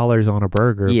 $18 on a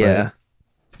burger. Yeah. But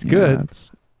it's good.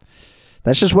 Yeah,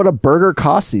 that's just what a burger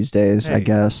costs these days, I Hey.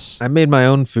 guess. I made my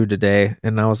own food today,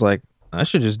 and I was like, I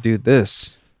should just do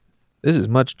this. This is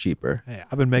much cheaper. Hey,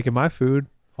 I've been making my food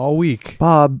all week.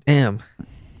 Bob, Damn.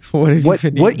 What have what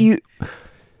you been what eating? you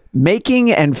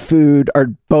making and food are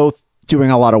both doing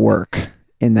a lot of work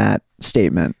in that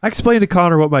statement. I explained to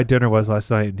Connor what my dinner was last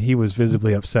night, and he was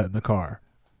visibly upset in the car.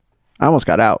 I almost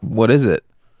got out. What is it?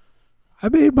 I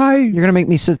made my. You're gonna make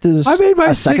me sit through this I made my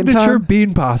a second signature time?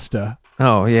 bean pasta.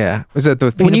 Oh yeah. Was that the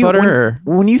When peanut you- butter?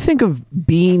 When you think of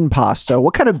bean pasta,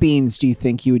 what kind of beans do you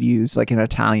think you would use, like an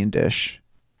Italian dish?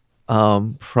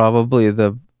 Probably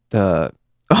the.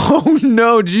 Oh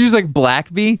no! Did you use like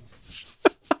black beans?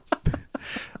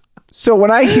 So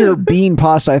when I hear bean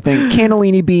pasta, I think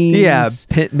cannellini beans. Yeah,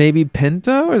 maybe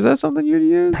pinto. Or is that something you'd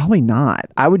use? Probably not.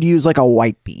 I would use like a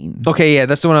white bean. Okay, yeah,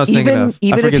 that's the one I was thinking of. I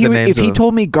Even if forget the names if he of them.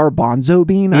 told me garbanzo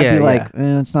bean, I'd Yeah, be like,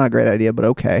 it's not a great idea, but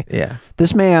okay. Yeah.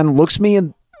 This man looks me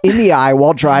in the eye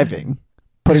while driving,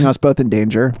 putting us both in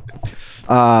danger,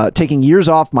 taking years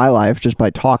off my life just by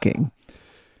talking.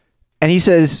 And he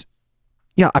says,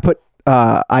 "Yeah, I put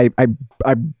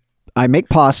I make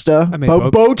pasta, I make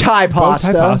bow tie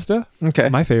pasta, Bow tie pasta. Okay.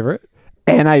 My favorite.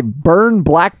 and I burn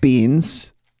black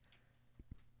beans."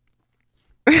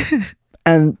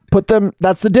 And put them.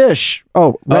 That's the dish.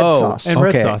 Oh, red sauce. And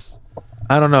Okay. red sauce.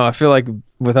 I don't know. I feel like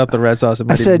without the red sauce, it I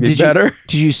might said, even be better.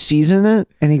 Did you season it?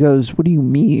 And he goes, "What do you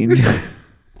mean?"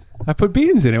 I put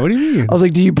beans in it. What do you mean? I was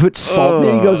like, "Do you put salt in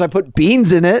it?" He goes, "I put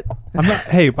beans in it." I'm not.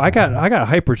 Hey, I got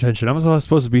hypertension. I'm not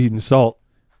supposed to be eating salt.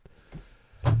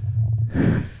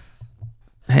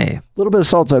 Hey, A little bit of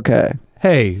salt's okay,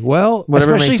 Hey, well,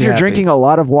 whatever especially makes if you you're happy. drinking a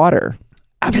lot of water.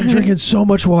 I've been drinking so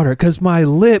much water because my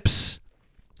lips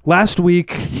last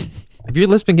week Have your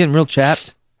lips been getting real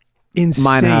chapped? insane.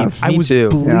 Mine have. I Me was too.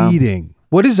 bleeding.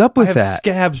 What is up I with have that?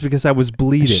 scabs because I was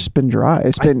bleeding. It's just been dry.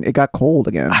 It got cold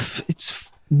again.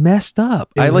 It's messed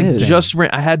up. It I like is. just ran.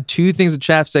 I had 2 things of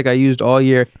chapstick I used all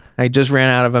year. I just ran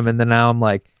out of them, and then now I'm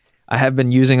like, I have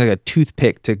been using like a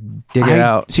toothpick to dig it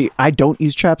out. See, I don't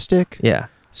use chapstick. Yeah.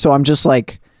 So I'm just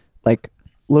like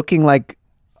looking like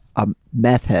a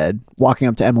meth head, walking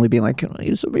up to Emily being like, "Can I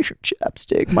use some of your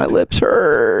chapstick? My lips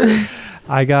hurt."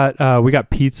 We got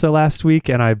pizza last week,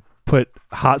 and I put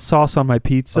hot sauce on my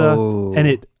pizza, Oh. and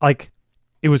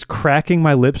it was cracking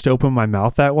my lips to open my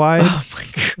mouth that wide. Oh my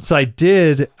God. So I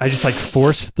just like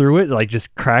forced through it, like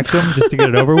just cracked them just to get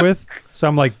it over with. So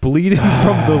I'm like bleeding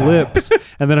from the lips,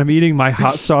 and then I'm eating my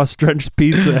hot sauce drenched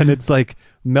pizza, and it's like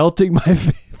melting my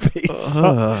face.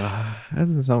 That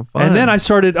doesn't sound fun. And then I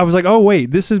was like, oh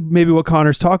wait, this is maybe what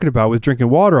Connor's talking about with drinking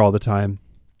water all the time.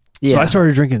 yeah, So I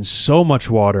started drinking so much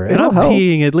water, and It'll I'm help.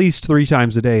 peeing at least 3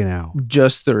 times a day now.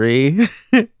 just 3.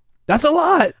 That's a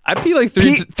lot. I pee like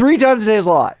 3. 3 times a day is a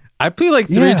lot. I pee like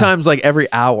 3 Yeah. times like every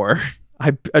hour.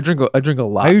 I drink a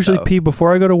lot. I usually though. pee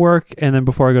before I go to work and then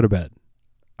before I go to bed.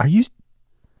 Are you?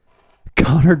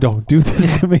 Connor, don't do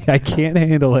this to me. I can't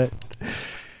handle it.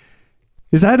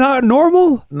 Is that not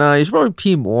normal? No, you should probably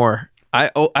pee more. I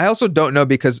also don't know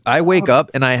because I wake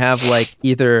up and I have like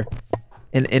either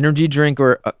an energy drink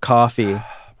or a coffee,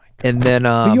 and then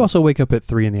But you also wake up at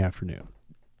 3 in the afternoon.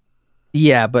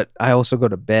 yeah, but I also go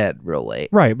to bed real late.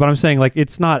 Right, but I'm saying like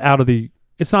it's not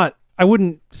I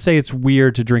wouldn't say it's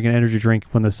weird to drink an energy drink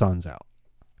when the sun's out.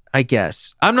 I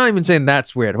guess I'm not even saying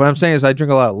that's weird. What I'm saying is I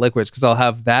drink a lot of liquids because I'll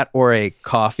have that or a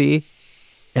coffee,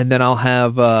 and then I'll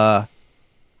have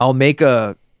I'll make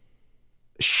a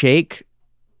shake,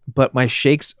 but my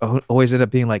shakes always end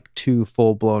up being like 2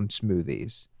 full-blown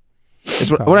smoothies.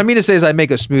 Okay. What I mean to say is I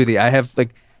make a smoothie. I have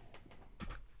like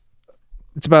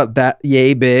it's about that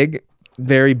yay big,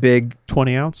 very big.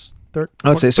 20 ounce? I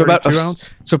would say so about 32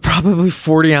 ounce? so probably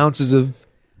 40 ounces of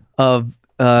a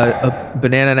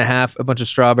banana and a half, a bunch of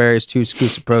strawberries, 2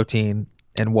 scoops of protein,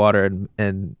 and water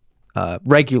and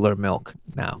regular milk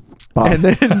now. Bob.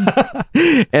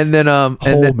 And then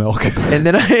Whole milk. and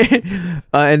then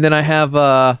I have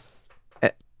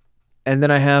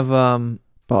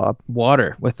Bob.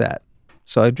 water with that.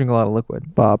 So I drink a lot of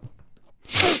liquid. Bob.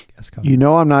 Yes, Connor. You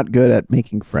know I'm not good at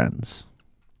making friends.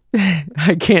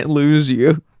 I can't lose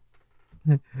you.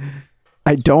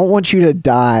 I don't want you to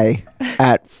die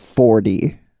at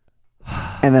 40,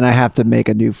 and then I have to make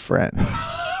a new friend.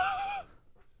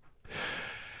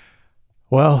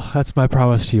 Well, that's my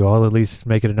promise to you. I'll at least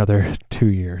make it another 2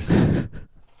 years.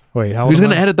 Wait, how old Who's am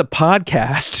going to I? edit the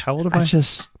podcast? How old am I I?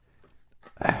 just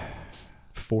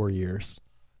 4 years.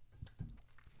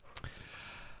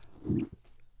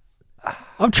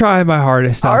 I'm trying my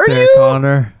hardest out Are there, you?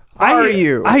 Connor. Are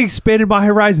you? I expanded my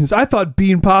horizons. I thought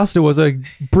bean pasta was a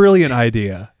brilliant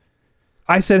idea.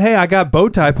 I said, hey, I got bow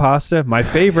tie pasta, my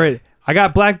favorite. I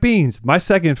got black beans, my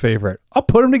second favorite. I'll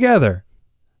put them together.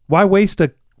 Why waste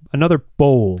another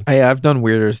bowl? Hey, I've done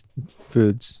weirder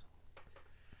foods.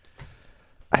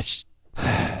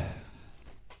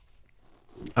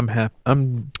 I'm happy.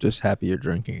 I'm just happy you're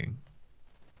drinking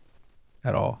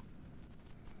at all.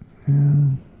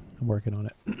 I'm working on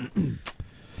it.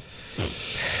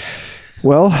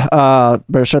 Well,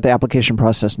 better start the application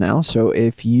process now. So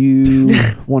if you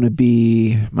want to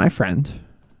be my friend,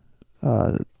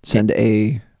 send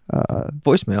a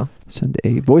Voicemail.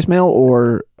 voicemail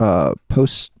or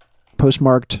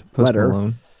postmarked Post letter.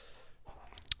 Malone.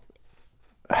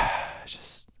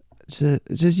 Just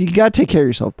you gotta take care of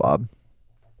yourself, Bob.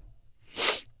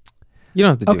 You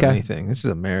don't have to do Okay. anything. This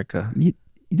is America. You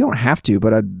don't have to,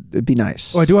 but it'd be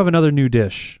nice. Oh, I do have another new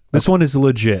dish. This one is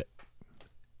legit.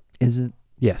 Is it?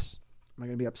 Yes. Am I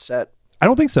gonna be upset? I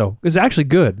don't think so. It's actually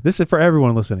good. This is for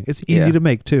everyone listening. It's easy Yeah. to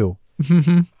make too.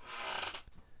 You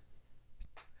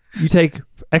take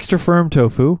extra firm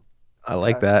tofu, I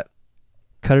like that.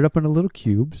 cut it up into little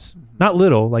cubes. Not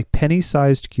little, like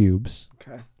penny-sized cubes.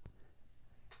 Okay.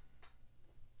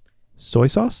 Soy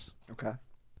sauce, Okay.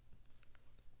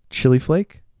 chili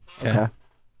flake, Okay.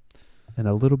 and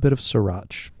a little bit of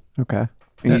sriracha. Okay.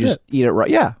 And That's you just eat it right.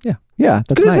 Yeah. Yeah. Yeah.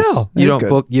 That's Good as nice. hell. That is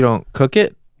good. You don't cook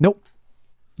it.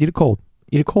 Eat it cold.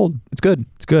 Eat it cold. It's good.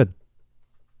 It's good.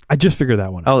 I just figured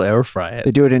that one out. I'll air fry They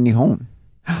it. do it in your home.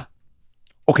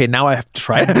 Okay, now I have to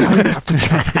try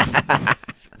it.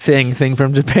 thing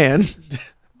from Japan.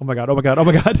 Oh my god, oh my god, oh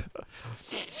my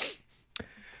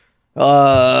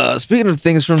god. Speaking of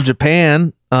things from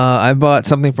Japan, I bought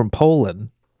something from Poland.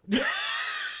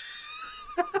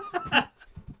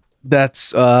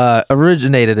 That's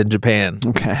originated in Japan.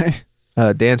 Okay.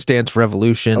 Dance Dance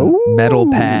Revolution metal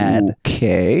pad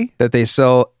Okay. that they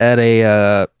sell at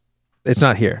a. It's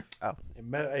not here.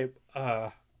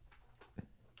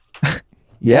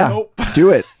 Yeah. Nope. Do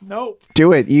it. Nope.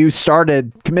 Do it. You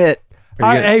started. Commit.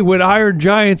 Hey, when Iron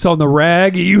Giant's on the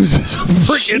rag, he uses a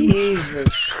freaking.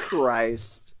 Jesus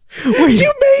Christ. Wait,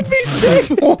 you made me say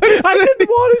it. I didn't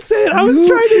want to say it. I was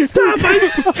trying to stop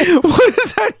myself. What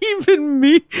does that even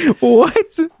mean?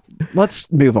 What?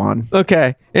 Let's move on.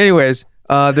 Okay. Anyways,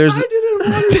 there's. I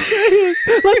didn't want to say it.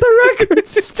 Let the record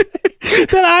say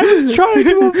that I was trying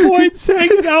to avoid saying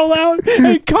it out loud,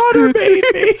 and Connor made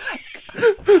me.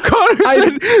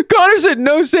 Connor said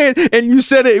no, say it, and you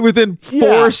said it within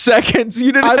 4 seconds.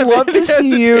 You didn't. I'd have love any to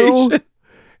see you hesitation.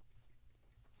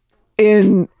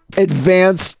 in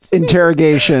advanced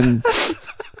interrogation.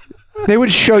 They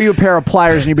would show you a pair of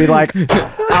pliers and you'd be like,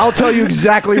 I'll tell you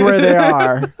exactly where they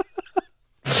are.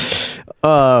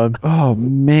 Oh,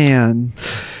 man.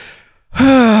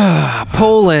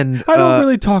 Poland. I don't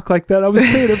really talk like that. I was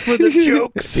saying it for the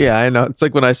jokes. Yeah, I know. It's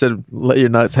like when I said, let your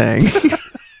nuts hang.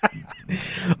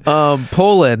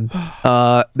 Poland.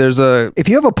 There's a. If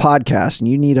you have a podcast and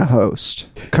you need a host,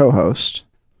 co-host,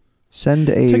 send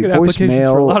a Taking applications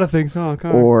for a lot voicemail of things.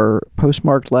 or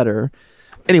postmarked letter.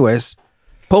 Anyways,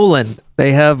 Poland.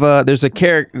 They have. There's a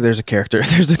character. There's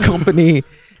a company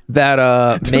that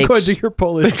Don't makes. go into your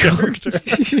Polish character.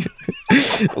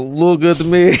 Look at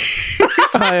me.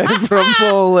 I am from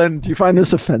Poland. Do you find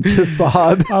this offensive,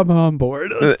 Bob? I'm on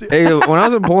board. Hey, when I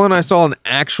was in Poland, I saw an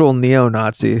actual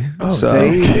neo-Nazi. So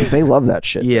They love that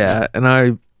shit. yeah, and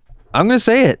I'm gonna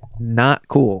say it. Not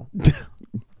cool.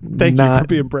 Thank you for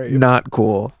being brave. Not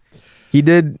cool. He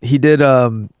did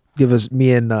give us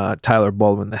me and Tyler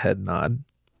Baldwin the head nod,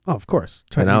 Oh, of course.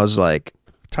 and I was like,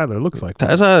 Tyler looks like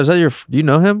is that your? Do you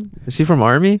know him? Is he from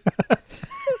Army?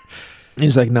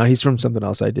 He's like, no, he's from something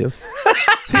else I do.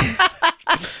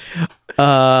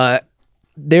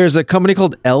 There's a company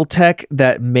called L-Tech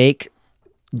that make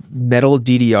metal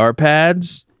DDR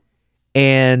pads,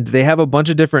 and they have a bunch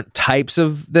of different types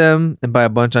of them. And by a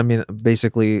bunch, I mean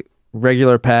basically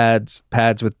regular pads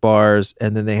with bars,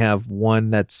 and then they have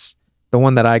one that's the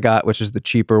one that I got, which is the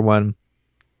cheaper one.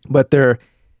 But they're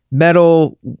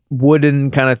metal,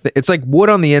 wooden kind of thing. It's like wood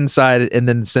on the inside and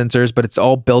then sensors, but it's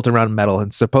all built around metal.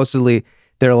 And supposedly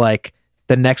they're like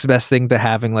the next best thing to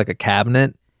having like a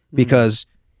cabinet, because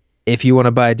if you want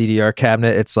to buy a DDR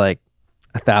cabinet, it's like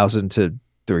 $1,000 to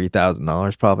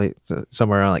 $3,000 probably, so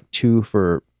somewhere around like $2,000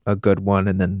 for a good one,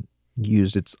 and then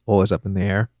used it's always up in the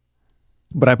air.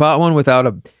 But I bought one without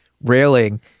a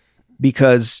railing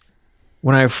because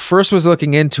when I first was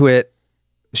looking into it,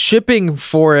 shipping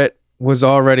for it was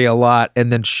already a lot,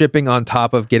 and then shipping on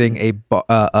top of getting a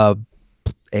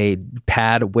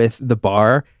pad with the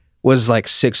bar was like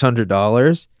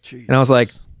 $600. And I was like,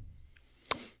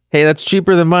 hey, that's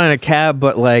cheaper than buying a cab,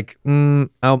 but like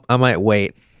I might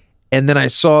wait. And then I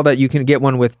saw that you can get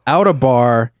one without a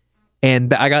bar,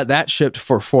 and I got that shipped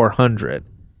for $400.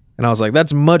 And I was like,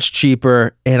 that's much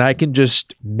cheaper, and I can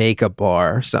just make a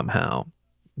bar somehow.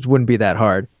 It wouldn't be that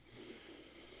hard.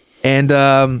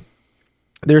 And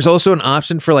there's also an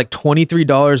option for like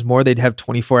 $23 more. They'd have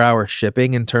 24-hour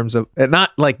shipping in terms of, not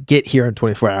like get here in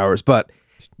 24 hours, but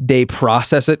they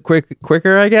process it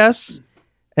quicker, I guess.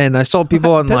 And I saw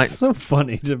people online. That's so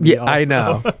funny to me. Yeah, I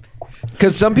know.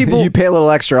 Because some people, You pay a little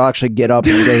extra, I'll actually get up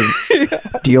and go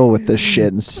deal with this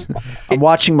shit. I'm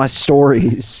watching my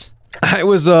stories. I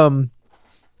was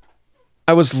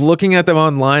looking at them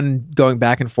online and going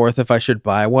back and forth if I should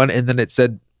buy one, and then it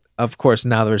said, of course,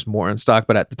 now there's more in stock,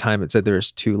 but at the time it said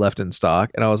there's 2 left in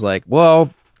stock, and I was like, well,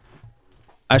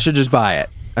 I should just buy it.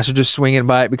 I should just swing and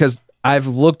buy it, because I've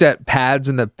looked at pads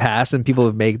in the past and people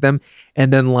have made them,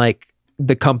 and then like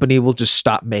the company will just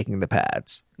stop making the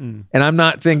pads. And I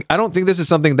don't think this is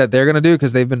something that they're gonna do,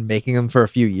 because they've been making them for a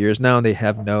few years now, and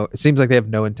it seems like they have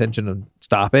no intention of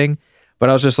stopping. But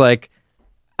I was just like,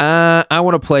 I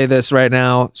want to play this right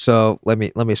now, so let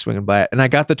me swing and buy it. And I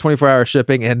got the 24-hour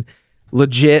shipping, and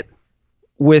legit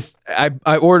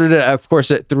I ordered it, of course,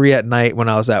 at 3 at night when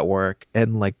I was at work,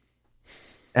 and like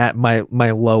at my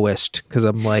lowest, because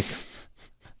I'm like,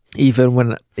 even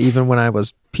when I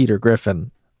was Peter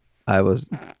Griffin, I was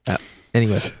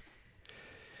anyways.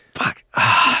 Fuck.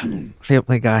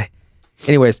 Family Guy.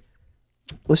 Anyways.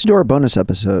 Listen to our bonus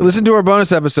episode.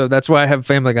 That's why I have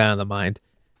Family Guy on the mind.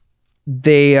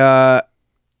 They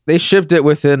shipped it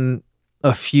within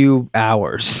a few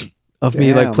hours of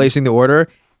me like placing the order,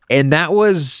 and that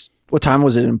was, What time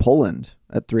was it in Poland?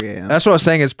 At 3 a.m. that's what I was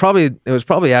saying. It was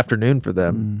probably afternoon for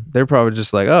them. They're probably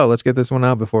just like, oh, let's get this one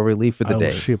out before we leave for the day.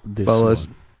 Ship this Fellas,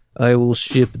 one. I will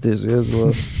ship this as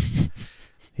well.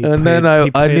 He And paid- then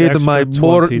he I paid need extra my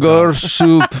 $20. burger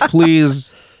soup,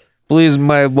 please. Please,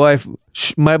 my wife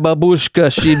My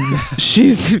babushka,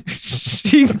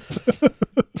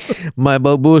 my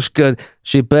babushka,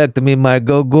 she packed me my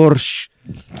gogorsh.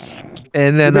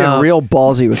 And then You're being real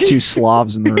ballsy with two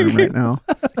Slavs in the room right now.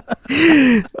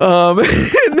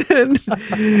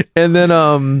 and then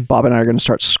Bob and I are going to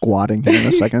start squatting here in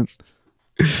a second.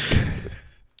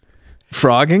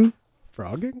 frogging.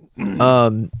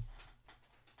 And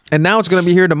now it's going to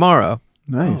be here tomorrow.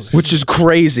 Nice. Which is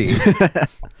crazy.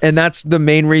 And that's the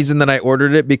main reason that I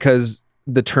ordered it, because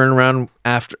the turnaround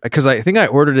after, because I think I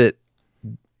ordered it,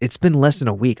 it's been less than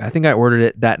a week. I think I ordered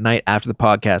it that night after the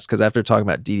podcast, because after talking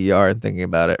about DDR and thinking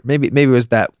about it, maybe it was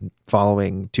that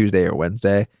following Tuesday or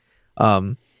Wednesday.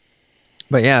 But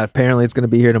yeah, apparently it's going to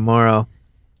be here tomorrow,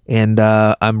 and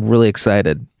I'm really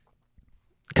excited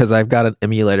because I've got an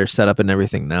emulator set up and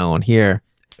everything now on here,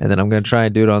 and then I'm going to try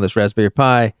and do it on this Raspberry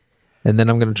Pi, and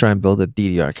then I'm going to try and build a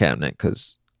DDR cabinet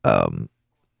because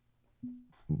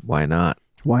why not?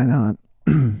 Why not?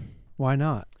 Why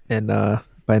not? And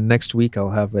by next week, I'll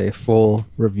have a full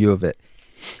review of it.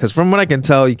 Because from what I can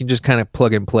tell, you can just kind of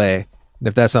plug and play. And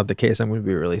if that's not the case, I'm going to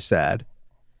be really sad.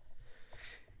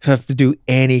 If I have to do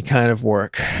any kind of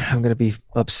work, I'm going to be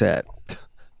upset.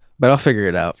 But I'll figure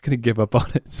it out. It's gonna give up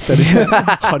on it, spending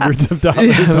hundreds of dollars.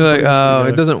 Yeah, I'll be like, oh,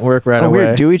 it doesn't work right away.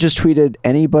 Weird. Dewey just tweeted,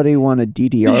 anybody want a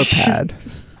DDR pad?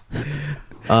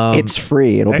 It's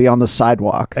free. It'll be on the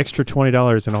sidewalk. Extra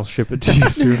 $20 and I'll ship it to you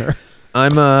sooner.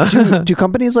 I'm Do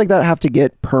companies like that have to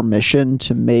get permission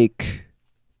to make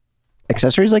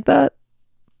accessories like that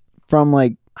from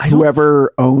like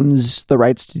whoever owns the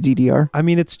rights to DDR? I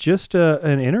mean, it's just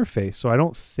an interface, so I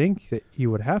don't think that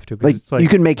you would have to. 'Cause Like, it's like you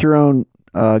can make your own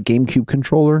GameCube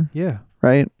controller, yeah,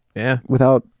 right? yeah.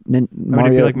 Without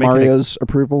Mario's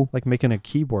approval. like making a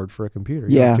keyboard for a computer.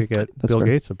 Yeah, You have to get that's Bill fair.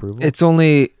 Gates approval. It's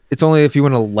only if you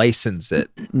want to license it,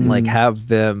 like have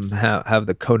them have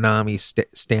the Konami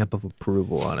stamp of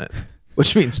approval on it,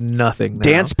 which means nothing now.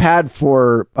 Dance pad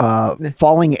for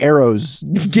Falling Arrows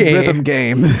rhythm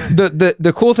game.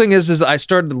 The cool thing is I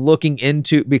started looking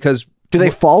into, because Do they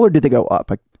fall or do they go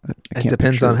up? I it can't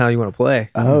depends picture on it. how you want to play.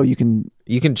 Oh, you can.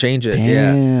 You can change it.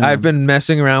 Damn. Yeah, I've been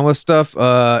messing around with stuff.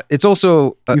 It's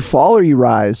also You fall or you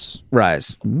rise?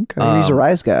 Rise. Okay, he's a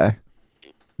rise guy.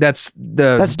 That's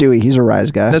That's Dewey. He's a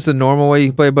rise guy. that's the normal way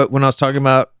you play. But when I was talking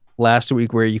about last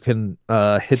week, where you can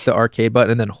hit the arcade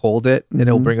button and then hold it, and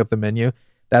it'll bring up the menu.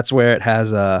 That's where it has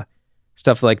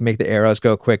stuff like make the arrows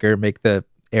go quicker, make the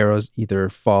arrows either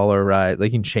fall or rise.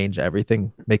 Like you can change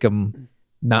everything, make them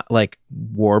not like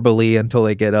warbly until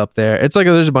they get up there. It's like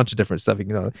there's a bunch of different stuff you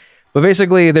can do. But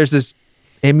basically, there's this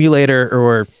emulator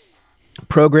or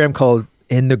program called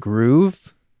In the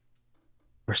Groove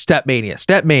or Stepmania.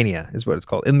 Stepmania is what it's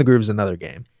called. In the Groove is another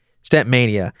game.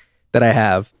 Stepmania that I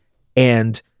have,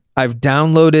 and I've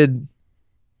downloaded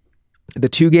the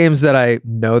two games that I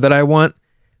know that I want.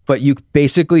 But you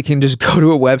basically can just go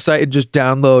to a website and just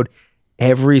download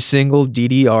every single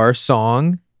DDR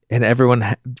song,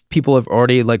 and people have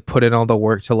already like put in all the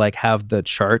work to like have the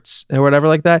charts or whatever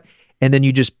like that, and then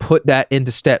you just put that into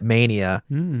Stepmania.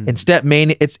 And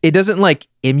Stepmania, it doesn't like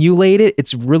emulate it.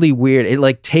 It's really weird. It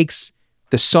like takes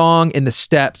the song and the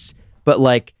steps, but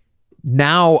like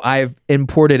now I've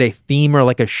imported a theme or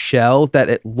like a shell that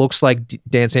it looks like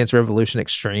Dance Dance Revolution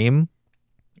Extreme,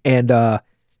 and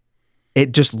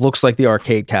it just looks like the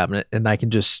arcade cabinet, and I can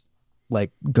just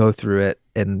like go through it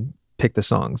and pick the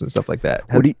songs and stuff like that.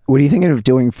 What are you thinking of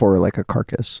doing for like a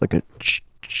carcass, like a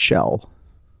shell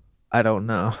I don't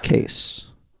know. case?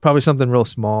 Probably something real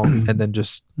small, and then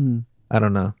just I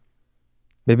don't know.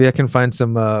 Maybe I can find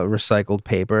some recycled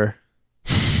paper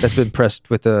that's been pressed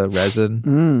with a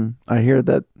resin. I hear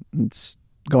that it's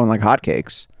going like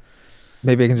hotcakes.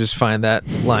 Maybe I can just find that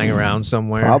lying around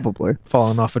somewhere. Probably.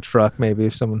 Falling off a truck, maybe,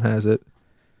 if someone has it.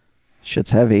 Shit's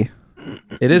heavy.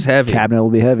 It is heavy. Cabinet will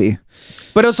be heavy.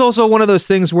 But it's also one of those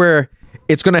things where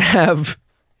it's going to have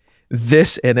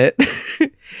this in it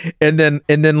and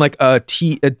then like a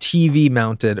TV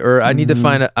mounted, or I need to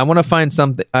find I want to find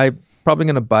something. I'm probably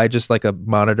going to buy just like a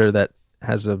monitor that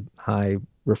has a high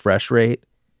refresh rate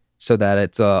so that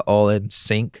it's all in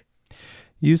sync.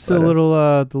 Use the little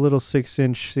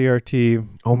 6-inch CRT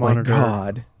Oh monitor. my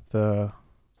God. The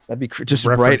That'd be just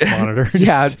reference right. monitor.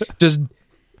 Yeah, just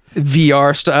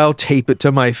VR style, tape it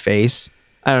to my face.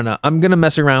 I don't know. I'm gonna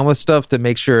mess around with stuff to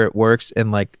make sure it works,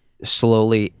 and like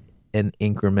slowly in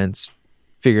increments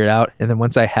figure it out. And then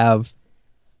once I have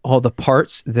all the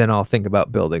parts, then I'll think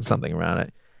about building something around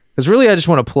it. Because really, I just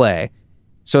want to play.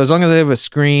 So as long as I have a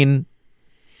screen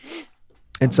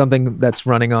and something that's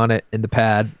running on it in the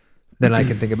pad, then I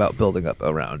can think about building up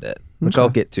around it, which I'll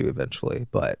get to eventually.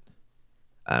 But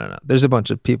I don't know. There's a bunch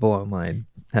of people online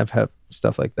have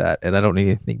stuff like that, and I don't need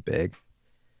anything big.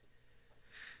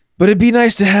 But it'd be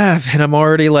nice to have, and I'm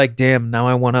already like, damn. Now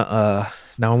I want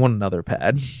another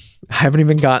pad. I haven't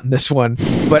even gotten this one,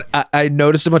 but I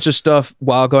noticed a bunch of stuff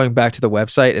while going back to the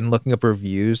website and looking up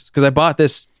reviews because I bought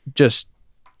this just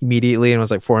immediately and it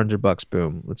was like $400.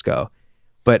 Boom, let's go.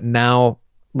 But now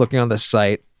looking on the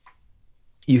site,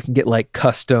 you can get like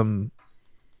custom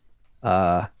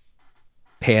panels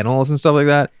and stuff like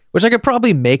that, which I could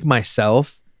probably make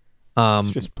myself.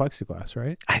 It's just plexiglass,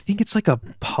 right? I think it's like a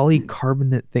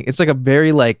polycarbonate thing. It's like a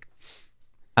very like,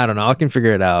 I don't know. I can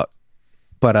figure it out.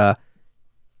 But I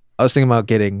was thinking about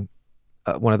getting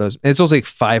one of those. It's also like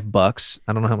 $5.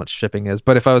 I don't know how much shipping is,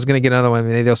 but if I was going to get another one,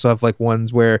 they also have like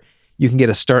ones where you can get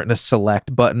a start and a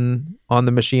select button on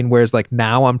the machine. Whereas like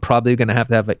now I'm probably going to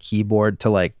have a keyboard to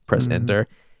like press enter.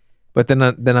 But then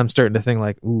I'm starting to think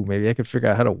like, ooh, maybe I could figure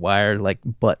out how to wire like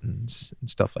buttons and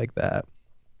stuff like that.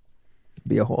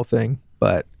 Be a whole thing.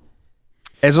 But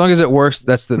as long as it works,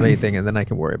 that's the main thing. And then I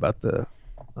can worry about the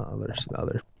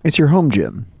other. It's your home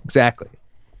gym. Exactly.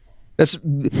 That's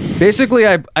basically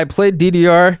I played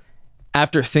DDR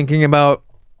after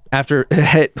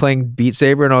playing Beat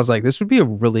Saber, and I was like, this would be a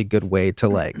really good way to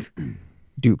like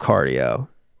do cardio.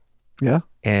 Yeah.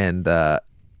 And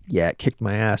it kicked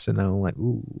my ass, and now I'm like,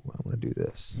 ooh, I want to do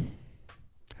this.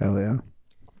 Hell yeah.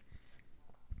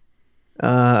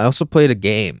 I also played a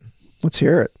game. Let's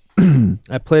hear it.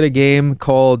 I played a game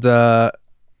called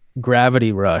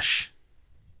Gravity Rush.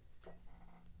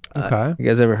 Okay. You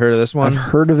guys ever heard of this one? I've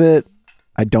heard of it.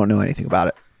 I don't know anything about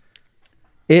it.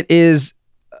 It is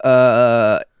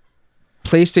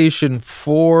PlayStation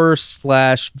 4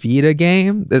 / Vita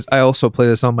game. I also play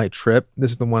this on my trip.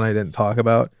 This is the one I didn't talk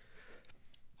about.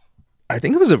 I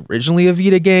think it was originally a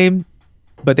Vita game,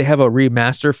 but they have a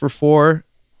remaster for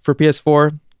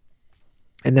PS4.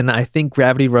 And then I think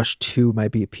Gravity Rush 2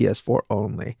 might be a PS4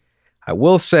 only. I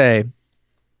will say,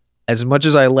 as much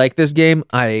as I like this game,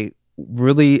 I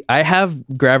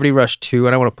have Gravity Rush 2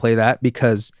 and I want to play that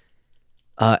because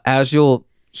as you'll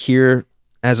hear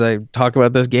as I talk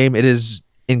about this game, it is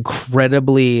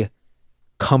incredibly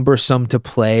cumbersome to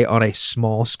play on a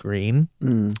small screen.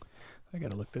 I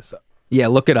gotta look this up. Yeah,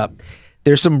 look it up.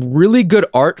 There's some really good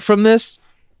art from this.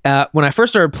 When I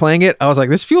first started playing it, I was like,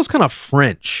 this feels kind of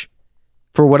French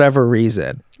for whatever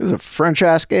reason. It was a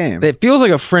French-ass game. It feels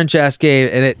like a French-ass game,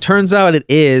 and it turns out it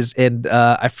is, and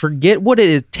I forget what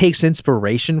it takes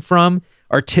inspiration from.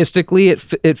 Artistically,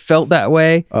 it felt that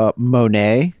way.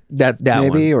 Monet, that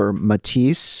maybe, one. or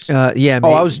Matisse. Yeah. Maybe.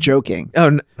 Oh, I was joking. Oh,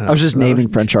 no, I was just naming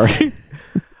French art.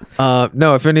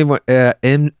 No, if anyone,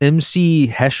 MC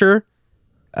Hescher,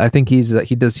 I think he's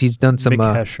done some.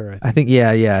 Mick Hescher, I think.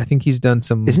 I think he's done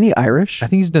some. Isn't he Irish? I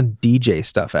think he's done DJ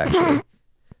stuff actually.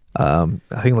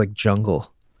 I think like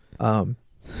Jungle.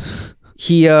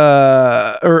 He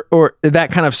or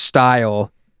that kind of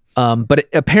style. But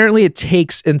apparently it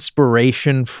takes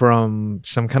inspiration from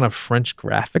some kind of French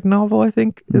graphic novel, I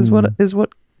think is what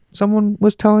someone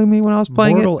was telling me when I was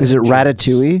playing it. Is it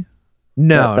Ratatouille?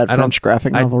 No, that French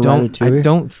graphic novel Ratatouille? I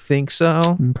don't think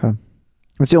so. Okay.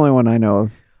 That's the only one I know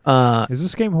of. Is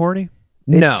this game horny?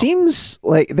 No. It seems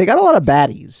like they got a lot of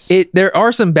baddies. There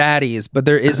are some baddies, but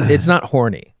it's not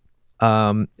horny.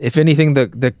 If anything,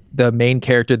 the main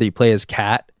character that you play as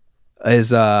Cat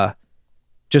is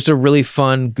just a really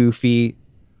fun, goofy,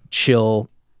 chill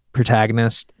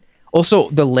protagonist. Also,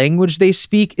 the language they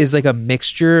speak is like a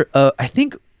mixture of, I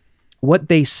think what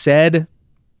they said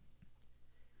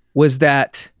was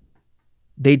that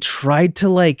they tried to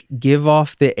like give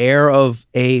off the air of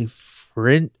a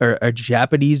French or a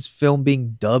Japanese film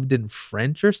being dubbed in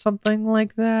French or something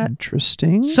like that.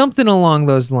 Interesting. Something along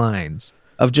those lines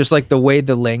of just like the way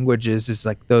the language is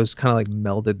like those kind of like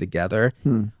melded together.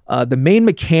 The main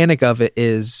mechanic of it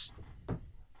is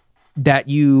that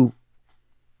you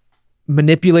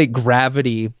manipulate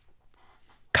gravity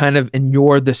kind of and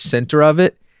you're the center of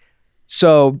it.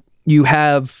 So you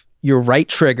have your right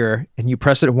trigger and you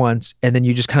press it once and then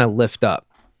you just kind of lift up.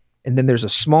 And then there's a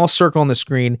small circle on the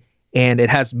screen and it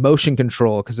has motion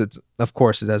control because it's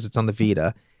on the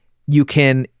Vita. You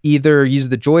can either use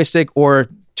the joystick or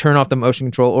turn off the motion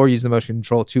control or use the motion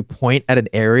control to point at an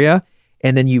area.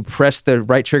 And then you press the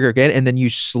right trigger again and then you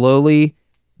slowly,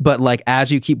 but like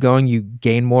as you keep going, you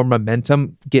gain more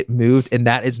momentum, get moved. And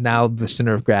that is now the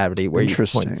center of gravity where you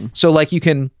point. So like you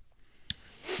can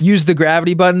use the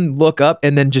gravity button, look up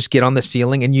and then just get on the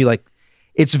ceiling and you like,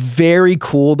 it's very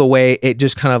cool the way it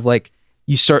just kind of like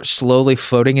you start slowly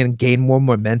floating and gain more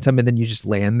momentum and then you just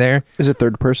land there. Is it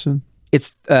third person? It's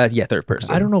third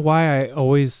person. I don't know why I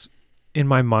always in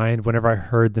my mind, whenever I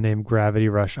heard the name Gravity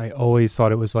Rush, I always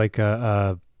thought it was like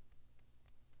a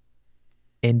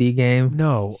Indie game.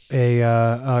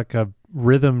 like a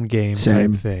rhythm game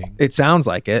Same. type thing. It sounds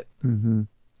like it. Mm-hmm.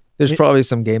 There's probably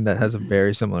some game that has a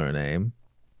very similar name.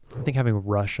 I think having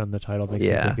Rush on the title makes me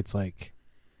Yeah. think it's like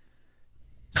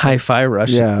Hi-Fi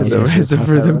Rush Yeah, is yeah, a Hi-Fi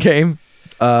rhythm Rush. game.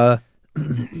 But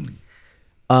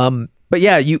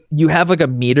yeah, you have like a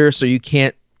meter, so you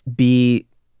can't be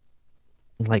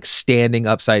like standing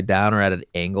upside down or at an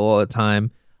angle all the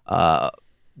time.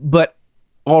 But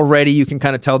already you can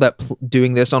kind of tell that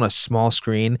doing this on a small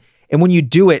screen, and when you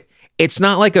do it, it's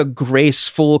not like a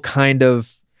graceful kind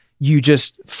of you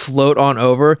just float on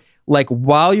over. Like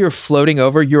while you're floating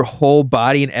over, your whole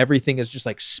body and everything is just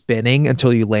like spinning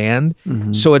until you land.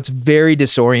 Mm-hmm. So it's very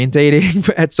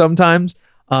disorientating at sometimes.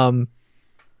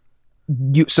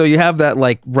 You have that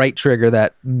like right trigger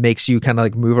that makes you kind of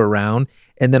like move around,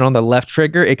 and then on the left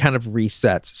trigger it kind of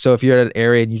resets. So if you're at an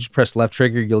area and you just press left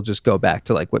trigger, you'll just go back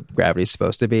to like what gravity is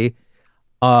supposed to be.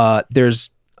 There's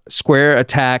square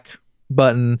attack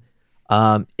button.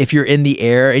 If you're in the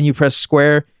air and you press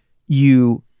square,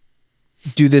 you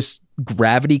do this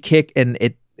gravity kick, and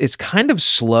it's kind of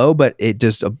slow, but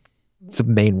it's the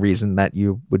main reason that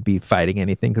you would be fighting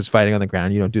anything, because fighting on the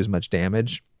ground you don't do as much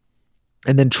damage.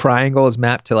 And then triangle is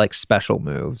mapped to like special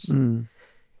moves.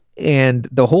 And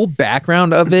the whole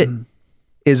background of it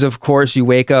is, of course, you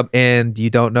wake up and you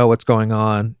don't know what's going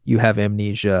on. You have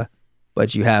amnesia,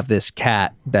 but you have this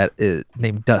cat that is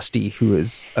named Dusty who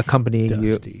is accompanying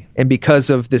you. And because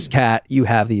of this cat, you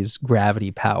have these gravity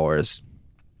powers.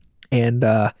 And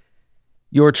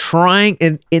you're trying,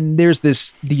 and there's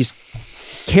these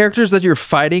characters that you're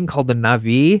fighting called the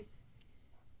Navi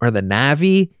or the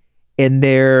Navi, and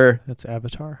that's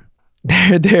Avatar.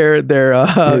 they're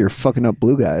Yeah, you're fucking up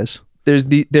blue guys. there's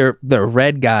they're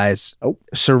red guys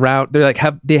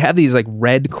they have these like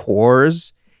red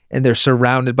cores, and they're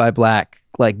surrounded by black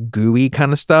like gooey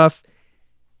kind of stuff.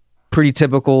 Pretty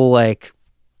typical like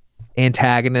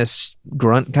antagonist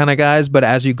grunt kind of guys, but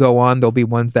as you go on, there'll be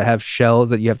ones that have shells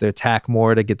that you have to attack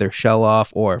more to get their shell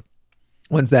off, or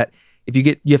ones that if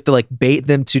you have to like bait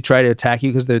them to try to attack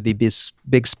you because they're these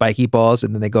big spiky balls,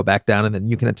 and then they go back down, and then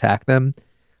you can attack them.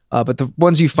 But the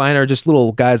ones you find are just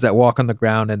little guys that walk on the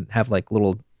ground and have like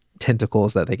little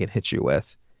tentacles that they can hit you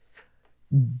with.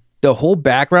 The whole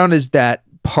background is that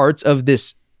parts of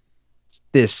this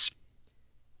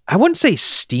I wouldn't say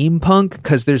steampunk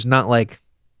because there's not like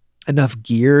enough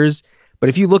gears, but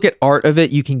if you look at art of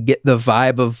it, you can get the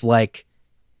vibe of like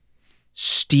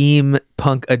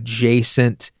steampunk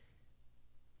adjacent,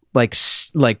 like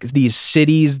these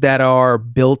cities that are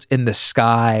built in the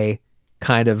sky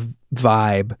kind of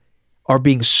vibe are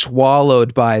being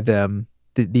swallowed by them,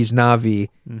 these Navi,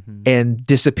 and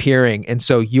disappearing. And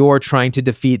so you're trying to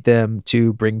defeat them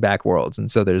to bring back worlds. And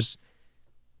so there's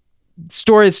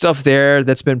story stuff there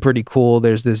that's been pretty cool.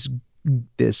 There's this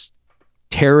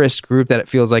terrorist group that it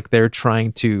feels like they're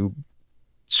trying to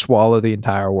swallow the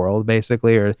entire world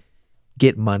basically, or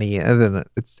get money. And then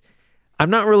I'm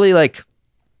not really like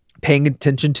paying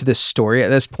attention to the story at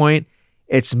this point.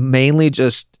 It's mainly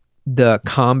just the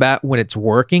combat when it's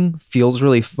working feels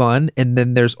really fun. And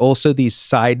then there's also these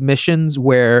side missions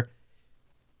where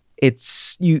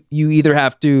it's you either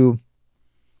have to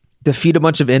defeat a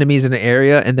bunch of enemies in an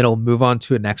area and then it'll move on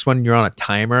to a next one, and you're on a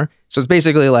timer. So it's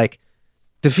basically like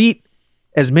defeat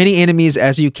as many enemies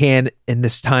as you can in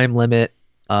this time limit,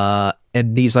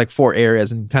 and these like 4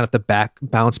 areas, and you kind of have to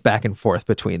bounce back and forth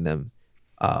between them.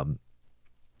 And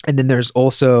then there's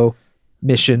also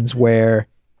missions where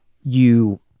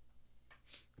you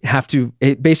have to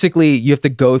you have to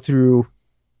go through,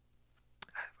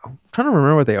 I'm trying to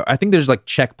remember what they are. I think there's like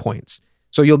checkpoints.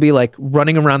 So you'll be like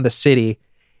running around the city,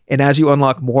 and as you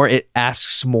unlock more, it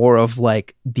asks more of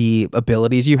like the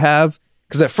abilities you have.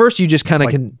 Because at first you just kind of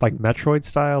can like Metroid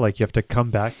style, like you have to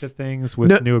come back to things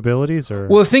with new abilities, or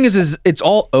well, the thing is it's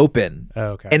all open.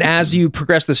 Oh, okay. And as you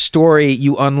progress the story,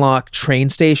 you unlock train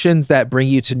stations that bring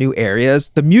you to new areas.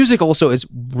 The music also is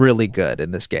really good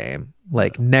in this game,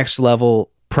 like next level.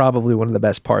 Probably one of the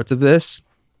best parts of this,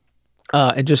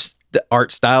 and just the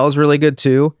art style is really good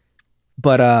too.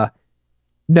 But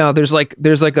no, there's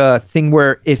like a thing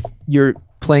where if you're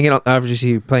playing it on, obviously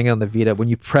you're playing it on the Vita, when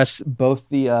you press both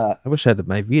the I wish I had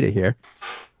my Vita here.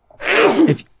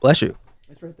 Bless you.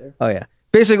 It's right there. Oh yeah.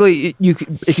 Basically,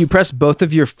 if you press both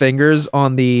of your fingers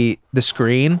on the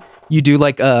screen, you do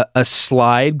like a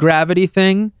slide gravity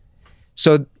thing.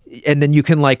 So, and then you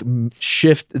can like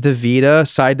shift the Vita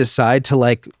side to side to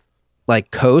like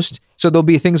coast. So there'll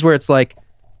be things where it's like,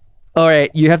 all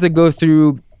right, you have to go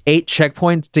through 8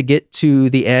 checkpoints to get to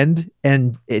the end,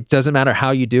 and it doesn't matter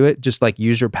how you do it, just like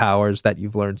use your powers that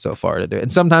you've learned so far to do it.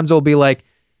 And sometimes it'll be like,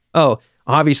 oh,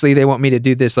 obviously they want me to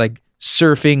do this like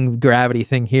surfing gravity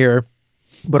thing here,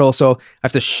 but also I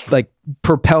have to like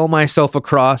propel myself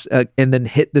across and then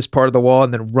hit this part of the wall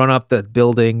and then run up the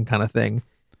building kind of thing,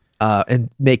 and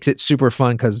makes it super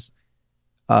fun because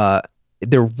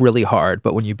they're really hard,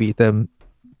 but when you beat them,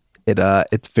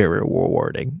 it's very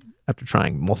rewarding after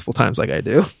trying multiple times like I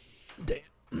do.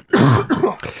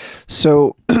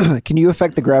 So, can you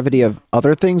affect the gravity of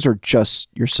other things or just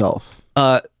yourself?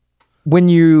 When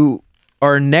you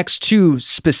are next to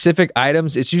specific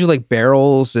items, it's usually like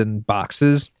barrels and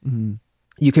boxes. Mm-hmm.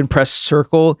 You can press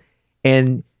circle,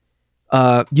 and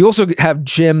you also have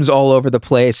gems all over the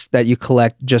place that you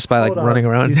collect just by like running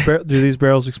around. Do these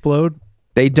barrels explode?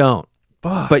 They don't.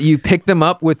 Fuck. But you pick them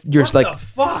up with your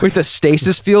with the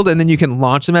stasis field, and then you can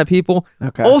launch them at people.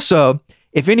 Okay. Also,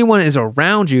 if anyone is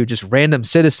around you, just random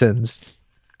citizens,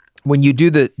 when you do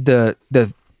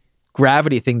the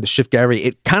gravity thing to shift gravity,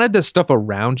 it kind of does stuff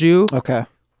around you. Okay.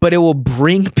 But it will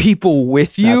bring people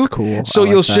with you. That's cool. So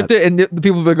you'll shift it, and the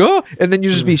people will be like, oh, and then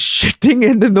you just be shifting,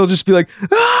 and then they'll just be like,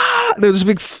 ah, they'll just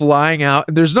be flying out.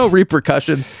 And there's no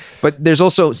repercussions. But there's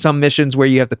also some missions where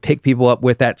you have to pick people up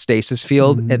with that stasis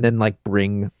field and then like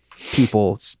bring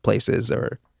people places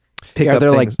or pick up Are there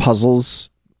things. like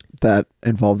puzzles that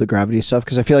involve the gravity stuff?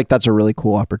 Because I feel like that's a really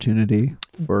cool opportunity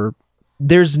for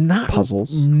There's not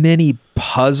puzzles. many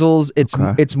puzzles. It's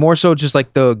Okay. it's more so just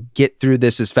like the get through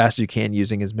this as fast as you can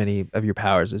using as many of your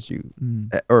powers as you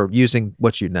or using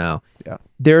what you know. Yeah.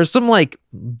 There's some like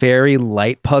very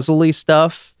light puzzly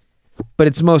stuff, but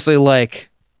it's mostly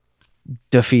like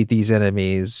defeat these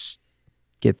enemies,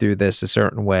 get through this a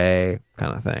certain way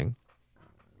kind of thing.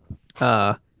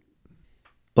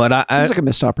 But I Seems like a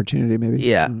missed opportunity, maybe.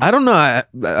 yeah, I don't know.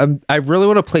 I really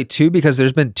want to play 2 because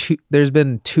there's been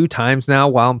two times now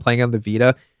while I'm playing on the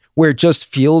Vita where it just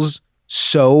feels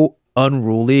so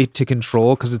unruly to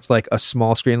control because it's like a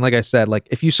small screen. Like I said, like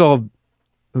if you saw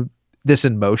this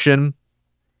in motion,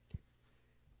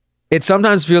 it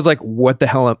sometimes feels like what the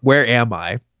hell? Where am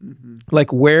I?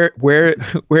 Like where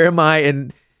am I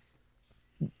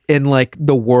in like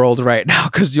the world right now?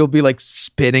 Because you'll be like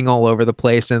spinning all over the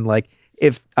place and like.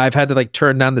 If I've had to like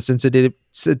turn down the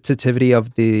sensitivity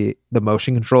of the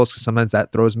motion controls because sometimes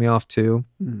that throws me off too.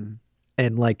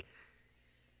 And like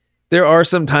there are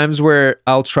some times where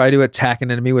I'll try to attack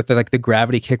an enemy with the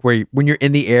gravity kick where when you're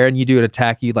in the air and you do an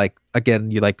attack, you like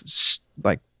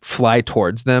fly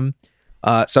towards them.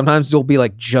 Sometimes you'll be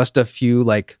like just a few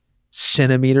like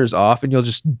centimeters off and you'll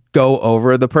just go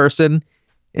over the person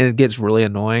and it gets really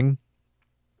annoying.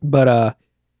 But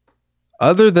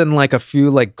other than like a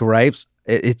few like gripes,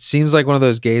 it seems like one of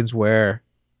those games where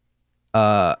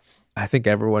I think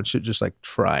everyone should just like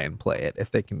try and play it if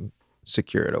they can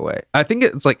secure it away. I think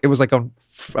it was like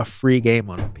a free game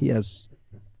on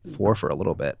PS4 for a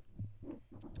little bit.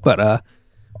 But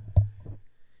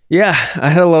yeah, I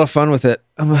had a lot of fun with it.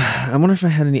 I wonder if I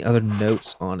had any other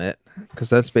notes on it because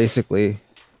that's basically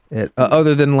it.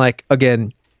 Other than like,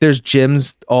 again, there's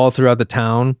gyms all throughout the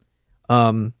town.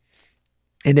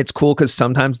 And it's cool because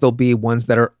sometimes there'll be ones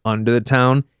that are under the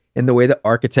town, and the way the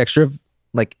architecture of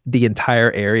like the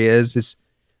entire area is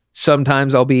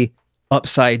sometimes I'll be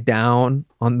upside down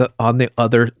on the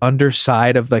other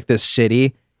underside of like this city.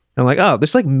 And I'm like, oh,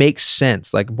 this like makes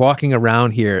sense. Like walking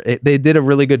around here, they did a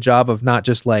really good job of not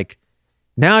just like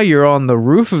now you're on the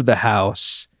roof of the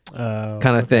house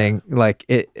kind of thing, like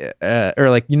it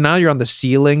or like now you're on the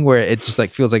ceiling where it just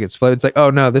like feels like it's floating. It's like, oh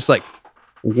no, this like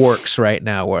works right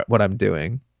now what I'm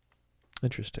doing.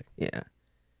 Interesting. Yeah.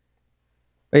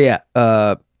 But yeah,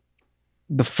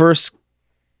 the first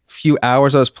few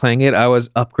hours I was playing it, I was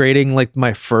upgrading like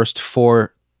my first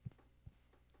 4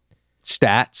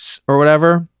 stats or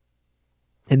whatever.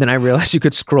 And then I realized you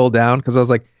could scroll down because I was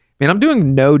like, man, I'm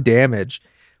doing no damage,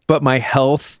 but my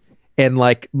health and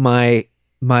like my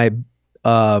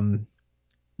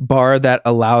bar that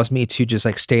allows me to just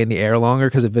like stay in the air longer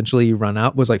because eventually you run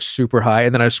out was like super high.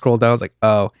 And then I scrolled down, I was like,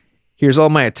 oh, here's all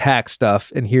my attack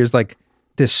stuff, and here's like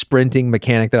this sprinting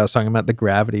mechanic that I was talking about, the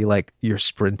gravity, like you're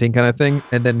sprinting kind of thing.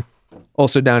 And then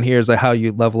also down here is like how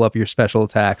you level up your special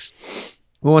attacks.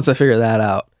 But once I figured that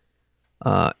out,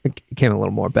 it came a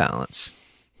little more balanced.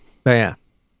 But yeah,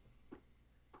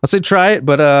 I'll say try it,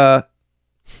 but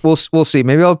we'll see.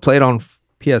 Maybe I'll play it on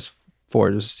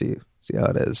PS4 just to see how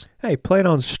it is. Hey, play it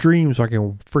on stream so I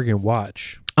can freaking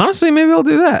watch. Honestly, maybe I'll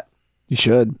do that. You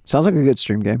should. Sounds like a good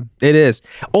stream game. It is.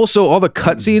 Also, all the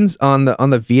cutscenes on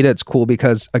the Vita, it's cool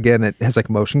because again, it has like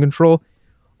motion control.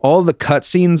 All the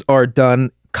cutscenes are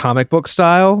done comic book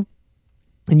style,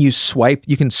 and you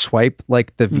can swipe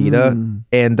like the Vita,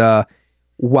 and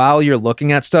while you're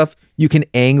looking at stuff, you can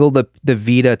angle the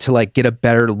Vita to like get a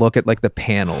better look at like the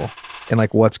panel and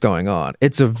like what's going on.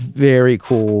 It's a very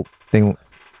cool thing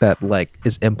that like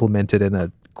is implemented in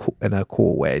a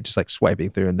cool way, just like swiping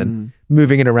through and then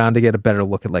moving it around to get a better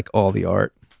look at like all the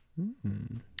art.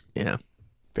 Yeah,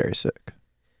 Very sick.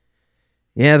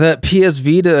 yeah, that PS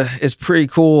Vita is pretty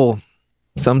cool.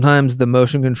 Sometimes the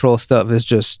motion control stuff is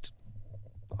just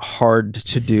hard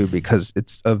to do because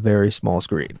it's a very small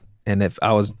screen. And if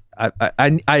I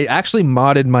actually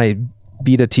modded my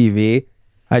Vita TV.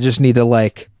 I just need to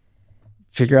like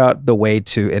figure out the way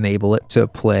to enable it to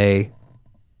play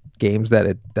games that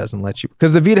it doesn't let you,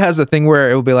 because the Vita has a thing where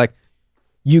it will be like,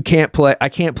 I can't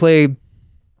play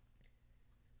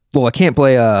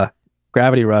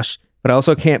Gravity Rush, but I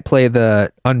also can't play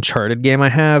the Uncharted game I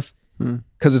have,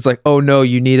 because it's like, oh no,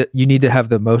 you need to have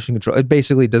the motion control. It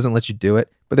basically doesn't let you do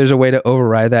it, but there's a way to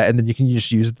override that, and then you can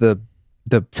just use the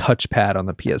touchpad on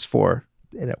the PS4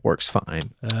 and it works fine.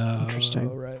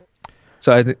 Interesting. Right.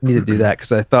 So I need to do that,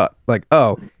 because I thought like,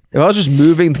 oh, if I was just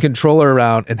moving the controller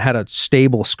around and had a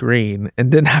stable screen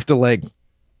and didn't have to like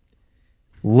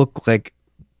look like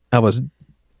I was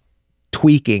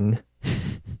tweaking,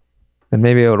 then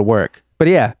maybe it would work. But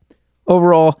yeah,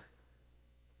 overall,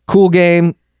 cool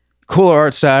game, cooler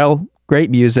art style, great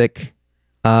music.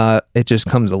 It just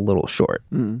comes a little short,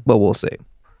 but we'll see.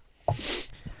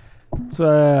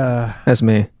 So That's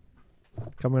me.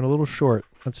 coming a little short.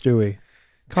 That's Dewey.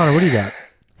 Connor, what do you got?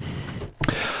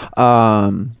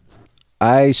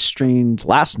 I streamed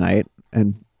last night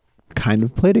and kind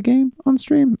of played a game on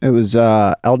stream. It was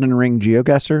Elden Ring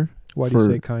GeoGuessr. Why do you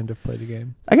say kind of played a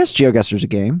game? I guess GeoGuessr's a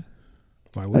game.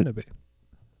 Why wouldn't it be?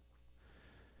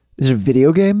 Is it a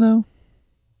video game though?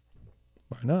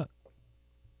 Why not?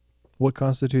 What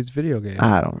constitutes video game?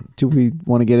 I don't. Do we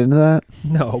want to get into that?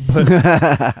 No, but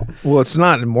Well, it's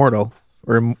not immortal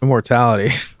or immortality.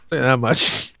 I'll tell you that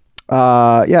much.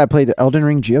 Yeah, I played Elden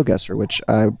Ring GeoGuessr, which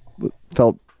I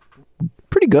felt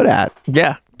pretty good at.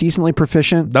 Yeah, Decently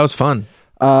proficient. that was fun.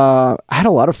 I had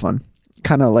a lot of fun.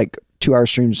 Kind of like 2-hour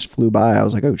streams flew by. I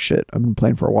was like, oh shit, I've been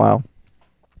playing for a while.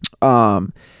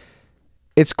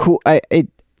 It's cool.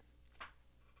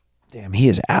 Damn, he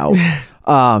is out.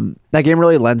 That game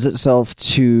really lends itself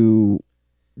to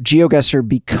GeoGuessr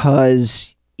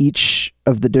because each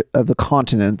of the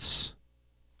continents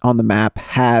on the map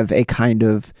have a kind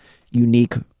of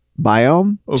unique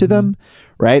biome to them,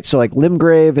 right? So like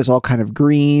Limgrave is all kind of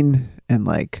green and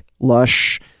like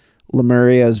lush.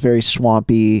 Lemuria is very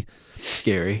swampy.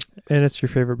 Scary. and it's your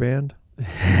favorite band?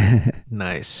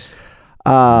 Nice.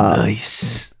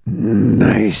 Nice.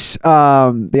 The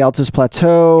Altus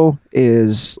Plateau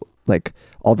is like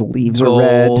all the leaves are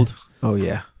red. Gold. Oh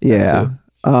yeah. Yeah.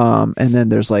 That And then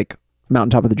there's like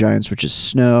Mountaintop of the Giants, which is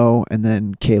snow, and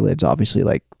then Kalid's obviously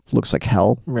like looks like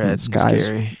hell. Red. The sky's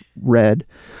Scary. red.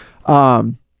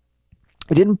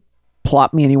 It didn't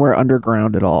plop me anywhere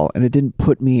underground at all, and it didn't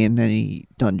put me in any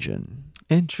dungeon.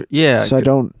 Yeah. So I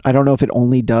don't know if it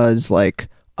only does like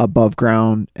above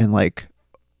ground and like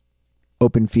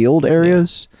open field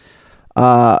areas.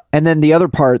 And then the other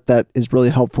part that is really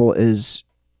helpful is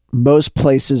most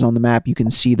places on the map you can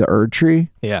see the Erd tree.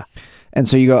 Yeah. And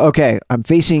so you go, okay, I'm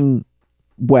facing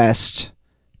west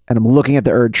and I'm looking at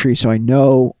the Erd tree, so I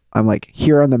know I'm like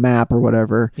here on the map or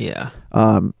whatever. Yeah.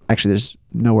 Actually there's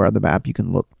nowhere on the map you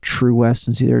can look true west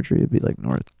and see the Erd tree. It'd be like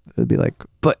north. It'd be like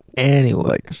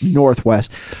Anyway. northwest.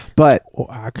 But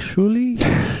Actually,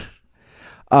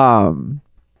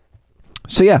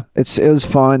 so yeah, it was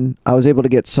fun. I was able to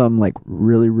get some like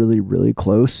really, really, really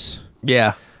close.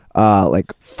 Yeah.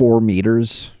 Like 4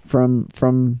 meters from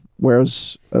where I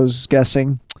was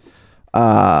guessing. So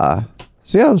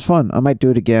yeah, it was fun. I might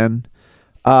do it again.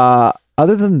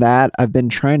 Other than that, I've been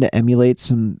trying to emulate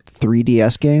some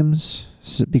 3DS games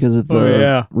because of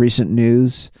the recent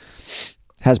news.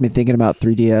 Has me thinking about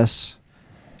 3DS,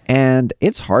 and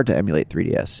it's hard to emulate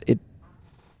 3DS. It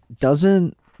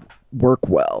doesn't work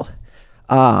well.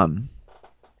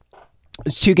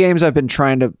 It's 2 games I've been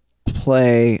trying to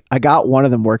play. I got one of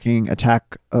them working,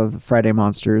 Attack of Friday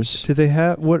Monsters. do they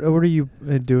have what are you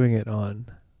doing it on?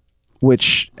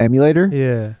 Which emulator?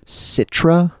 Yeah.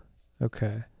 Citra.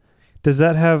 Okay. Does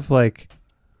that have like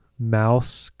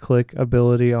mouse click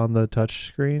ability on the touch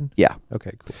screen? Yeah.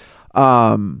 Okay, cool.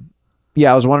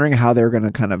 Yeah, I was wondering how they were going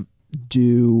to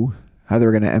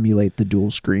emulate the dual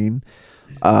screen.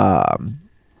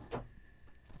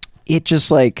 It just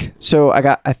like, so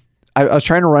I was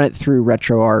trying to run it through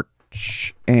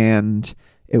RetroArch and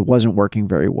it wasn't working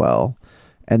very well.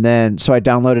 And then, so I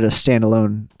downloaded a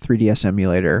standalone 3DS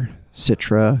emulator,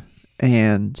 Citra,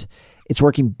 and it's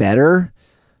working better.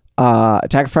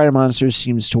 Attack of Friday Monsters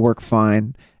seems to work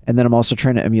fine. And then I'm also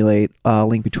trying to emulate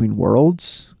Link Between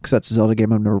Worlds, because that's a Zelda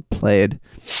game I've never played.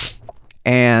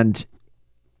 And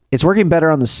it's working better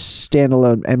on the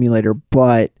standalone emulator,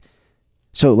 but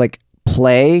so like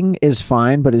playing is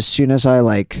fine, but as soon as I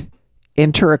like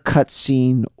enter a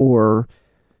cutscene or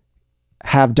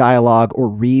have dialogue or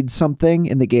read something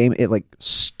in the game, it like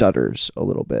stutters a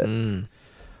little bit.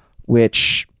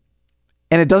 Which,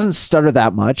 and it doesn't stutter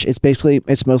that much. It's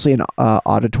mostly an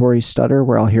auditory stutter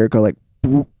where I'll hear it go like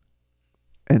boop,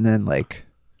 and then like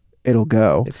it'll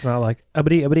go. It's not like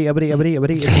uppity.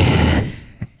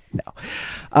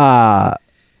 No.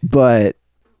 But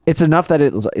it's enough that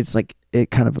it's like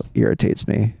it kind of irritates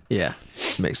me. Yeah,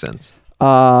 makes sense.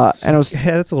 And it was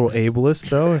Yeah, that's a little ableist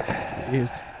though.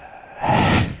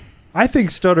 I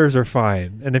think stutters are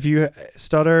fine, and if you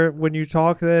stutter when you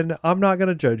talk, then I'm not going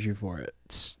to judge you for it.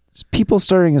 people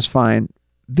stuttering is fine.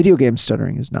 Video game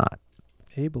stuttering is not.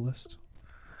 Ableist.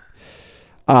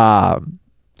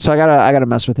 So I gotta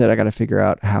mess with it. I gotta figure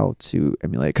out how to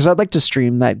emulate it, because I'd like to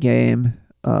stream that game.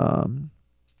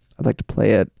 I'd like to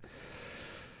play it.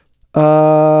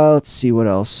 Let's see what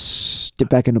else. Dip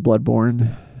back into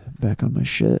Bloodborne. Back on my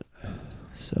shit.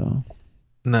 So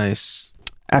Nice.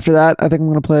 after that, I think I'm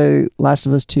gonna play Last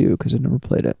of Us 2 because I've never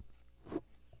played it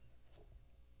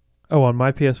Oh, on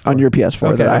my PS4. on your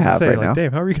PS4 Okay, that I was have saying, right now.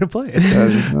 Damn, how are you gonna play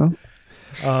it?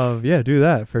 Well, Yeah, do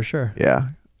that for sure. yeah.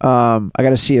 I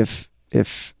gotta see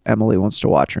if Emily wants to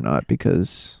watch or not,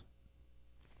 because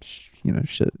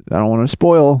shit, I don't want to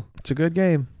spoil. It's a good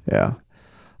game. Yeah.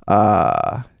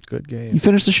 Good game. You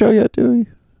finished the show yet, Dewey?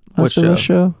 What Last of Us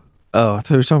show? Oh, I thought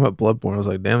you were talking about Bloodborne. I was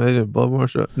like, damn, they did a Bloodborne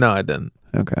show. No, I didn't.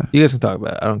 Okay. You guys can talk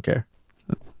about it. I don't care.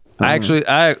 I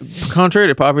contrary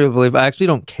to popular belief, I actually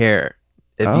don't care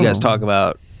if you guys Oh. talk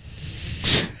about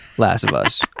Last of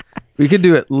Us. We could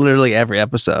do it literally every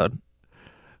episode.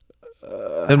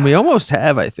 And we almost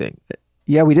have, I think.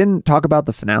 Yeah, we didn't talk about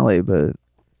the finale, but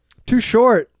Too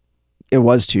short. it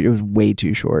was way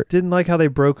too short. Didn't like how they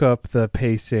broke up the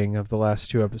pacing of the last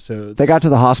two episodes. They got to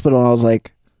the hospital and I was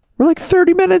like, we're like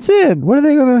 30 minutes in. What are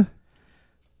they gonna?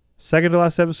 second to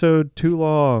last episode too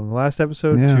long. Last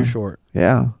episode Yeah. too short.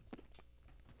 Yeah.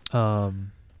 I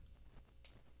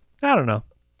don't know.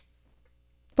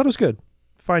 Thought it was good.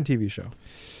 Fine TV show.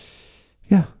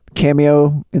 Yeah.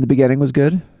 Cameo in the beginning was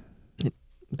good.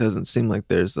 It doesn't seem like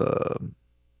there's a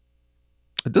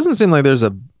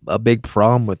big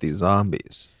problem with these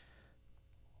zombies.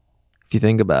 If you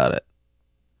think about it.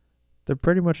 They're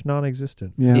pretty much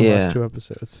non-existent. Yeah. The Yeah. last two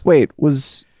episodes. Wait,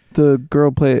 was the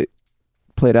girl played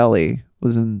Ellie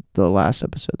was in the last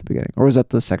episode at the beginning, or was that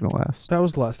the second to last? That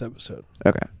was the last episode.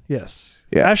 Okay. Yes.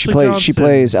 Yeah. Ashley she Johnson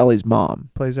plays Ellie's mom.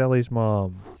 plays Ellie's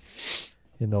mom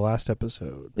in the last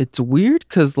episode. It's weird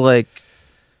because, like,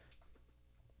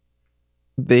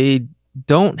 they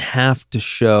don't have to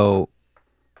show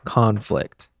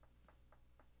conflict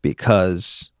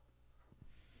because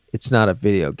it's not a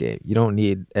video game. You don't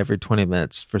need every 20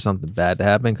 minutes for something bad to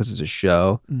happen because it's a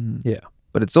show. Yeah.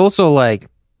 But it's also like,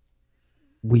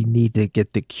 we need to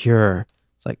get the cure.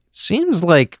 It's like, it seems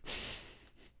like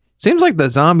the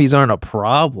zombies aren't a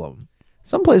problem.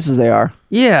 Some places they are.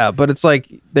 Yeah, but it's like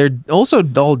they're also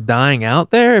all dying out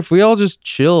there. If we all just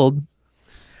chilled,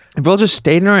 if we all just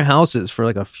stayed in our houses for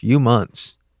like a few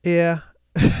months. Yeah.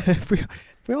 if we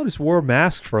all just wore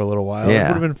masks for a little while, it Yeah.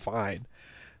 would have been fine.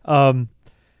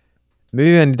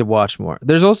 Maybe I need to watch more.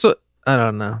 There's also, I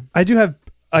don't know. I do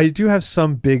have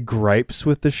some big gripes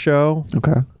with the show.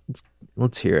 Okay.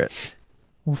 Let's hear it.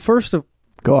 Well, first of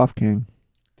Go off, King.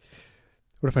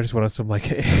 what if I just went on some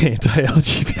like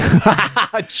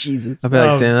anti-LGBT? Jesus. I'll be like,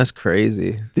 Um, damn, that's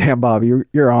crazy. Damn, Bob,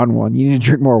 you're on one. You need to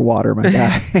drink more water, my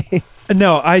guy.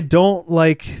 No, I don't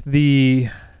like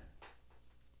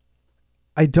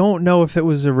I don't know if it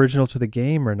was original to the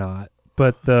game or not,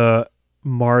 but the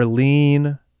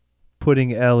Marlene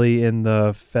putting Ellie in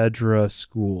the Fedra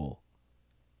school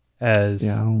as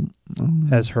Yeah, I don't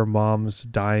as her mom's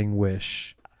dying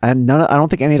wish. and I don't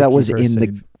think any of To that was keep her in the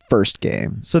safe. first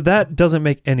game. So that doesn't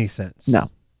make any sense. No.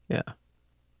 Yeah.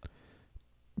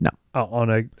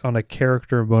 On a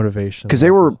character motivation. Because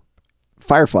they were level.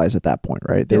 Fireflies at that point,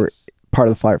 right? They were Yes. part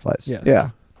of the Fireflies. Yes. Yeah.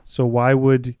 So why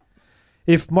would,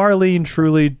 if Marlene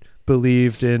truly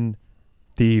believed in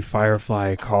the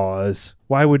Firefly cause,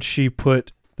 why would she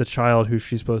put the child who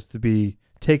she's supposed to be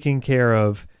taking care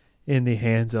of in the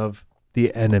hands of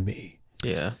the enemy?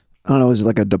 Yeah. I don't know. Was it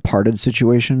like a Departed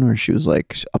situation where she was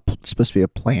like supposed to be a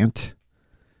plant?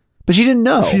 But she didn't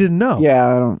know. She didn't know. Yeah,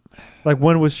 I don't. Like,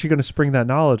 when was she going to spring that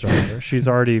knowledge on her? She's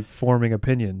already forming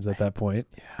opinions at that point.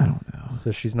 Yeah, I don't know.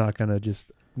 So she's not going to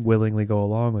just willingly go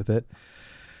along with it.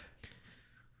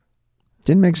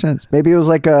 Didn't make sense. Maybe it was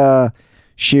like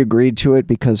she agreed to it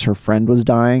because her friend was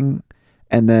dying,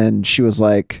 and then she was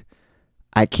like,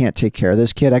 I can't take care of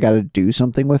this kid. I got to do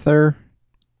something with her.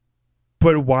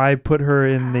 But why put her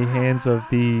in the hands of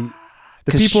the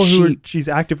 'Cause people who she's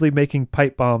actively making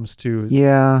pipe bombs to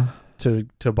Yeah. to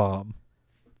bomb?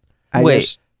 I Wait.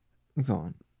 guess, Go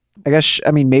on.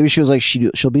 I mean, maybe she was like,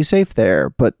 she'll be safe there,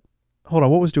 but Hold on,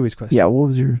 what was Dewey's question? yeah, what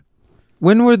was your...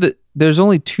 When were there's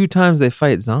only 2 times they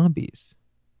fight zombies.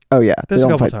 Oh yeah, There's they a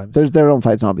don't couple fight, times. They don't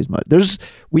fight zombies much.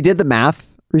 We did the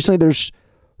math recently. There's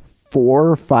 4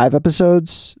 or 5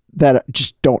 episodes that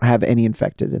just don't have any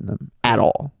infected in them at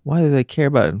all. Why do they care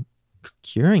about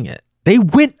curing it? They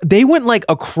went like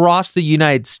across the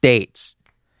United States,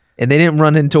 and they didn't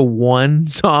run into one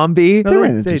zombie. They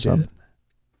ran into some. did.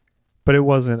 But it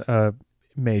wasn't a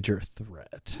major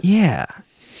threat. Yeah.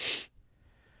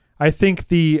 I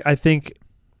think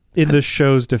in the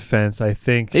show's defense, I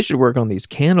think They should work on these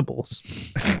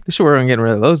cannibals. They should work on getting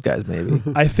rid of those guys, maybe.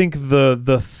 I think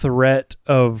the threat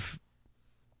of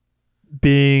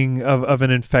being of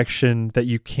an infection that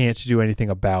you can't do anything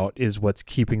about is what's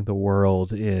keeping the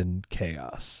world in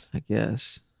chaos. I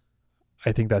guess.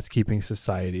 I think that's keeping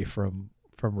society from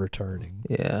returning.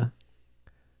 Yeah.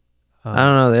 I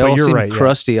don't know. They but all you're seem right, yeah.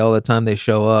 crusty all the time they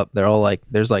show up. They're all like,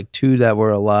 there's like 2 that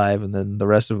were alive, and then the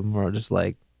rest of them are just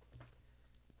like,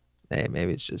 hey,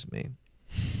 maybe it's just me.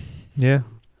 Yeah.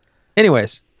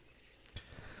 Anyways,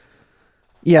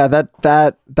 Yeah,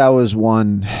 that was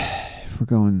one. If we're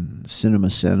going cinema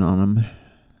sin on them,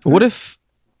 what if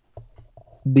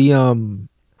the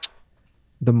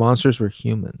monsters were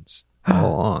humans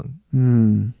all along,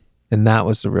 and that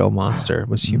was the real monster,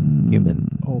 was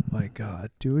human? Oh my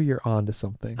God, Dewey, you're on to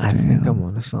something. I think I'm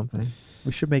onto something.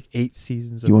 We should make 8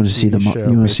 seasons. Of You want want to see the show you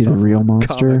want to based see the off real a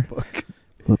monster? comic book.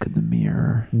 Look in the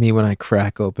mirror. Me when I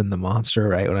crack open the monster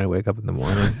right when I wake up in the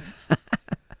morning.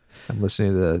 I'm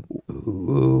listening to the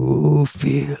 "Ooh,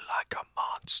 feel like a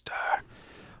monster."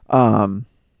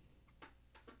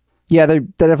 Yeah, they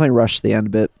definitely rushed the end a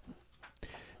bit.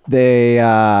 They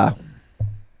I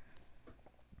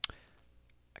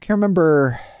can't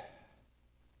remember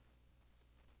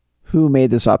who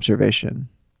made this observation.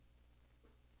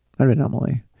 Might have been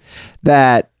Emily.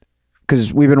 That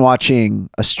because we've been watching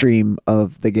a stream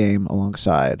of the game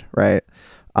alongside, right?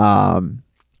 And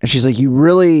she's like, you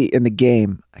really, in the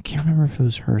game, I can't remember if it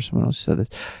was her or someone else said this.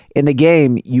 In the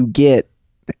game, you get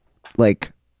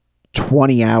like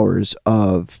 20 hours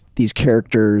of these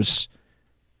characters,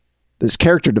 this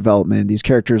character development, these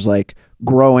characters like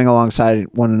growing alongside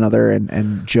one another,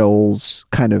 and Joel's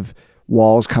kind of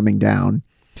walls coming down.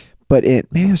 But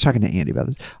maybe I was talking to Andy about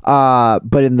this.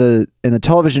 But in the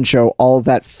television show, all of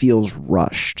that feels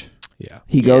rushed. Yeah.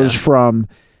 He goes from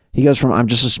I'm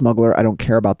just a smuggler, I don't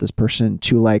care about this person,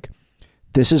 to like,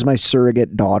 this is my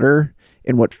surrogate daughter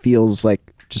in what feels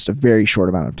like just a very short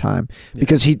amount of time. Yeah.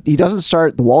 Because he doesn't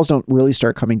start, the walls don't really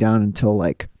start coming down until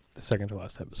like The second to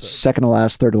last episode. second to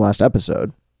last, third to last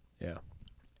episode. Yeah.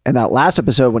 And that last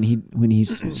episode when he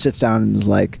sits down and is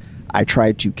like, I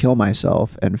tried to kill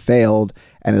myself and failed,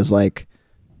 and is like,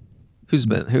 Who's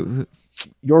been who?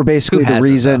 you're basically Who the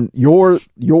hasn't, reason you're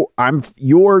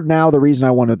now the reason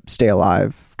I want to stay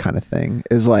alive, kind of thing.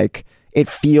 Is like, it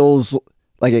feels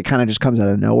like it kind of just comes out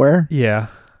of nowhere. Yeah.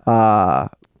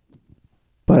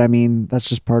 But I mean, that's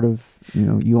just part of,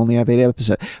 you only have 8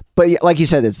 episodes. But like you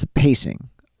said, it's the pacing.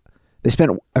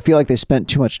 I feel like they spent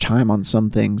too much time on some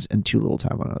things and too little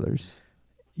time on others.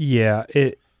 Yeah.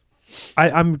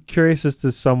 I'm curious as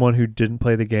to someone who didn't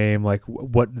play the game, like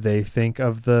what they think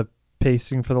of the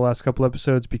pacing for the last couple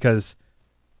episodes, because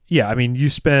yeah, I mean, you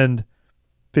spend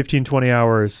 15-20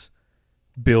 hours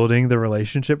building the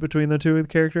relationship between the two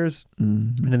characters,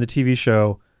 and in the TV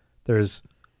show there's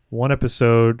one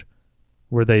episode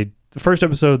where the first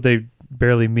episode they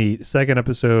barely meet, second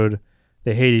episode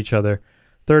they hate each other,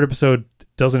 third episode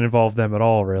doesn't involve them at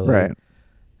all, really, Right.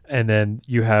 and then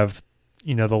you have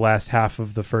the last half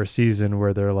of the first season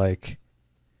where they're like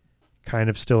kind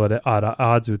of still at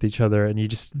odds with each other, and you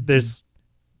just there's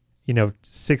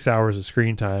 6 hours of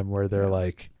screen time where they're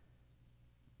like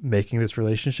making this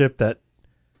relationship that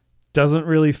doesn't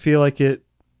really feel like it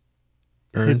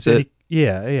Earns hits any- it.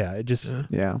 yeah it just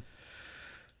Yeah.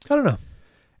 I don't know.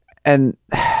 And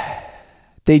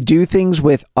they do things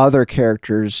with other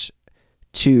characters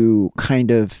to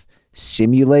kind of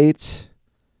simulate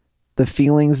the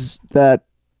feelings that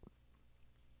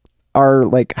are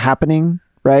like happening,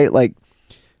 right? Like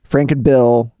Frank and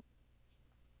Bill,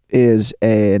 is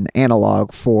an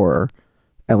analog for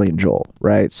Ellie and Joel,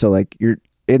 right? So like you're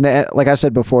in the, like I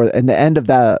said before, in the end of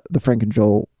the Frank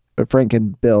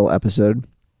and Bill episode,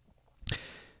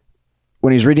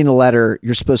 when he's reading the letter,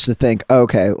 you're supposed to think,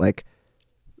 okay, like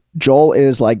Joel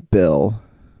is like Bill.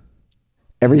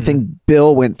 Everything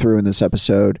Bill went through in this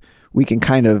episode, we can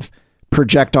kind of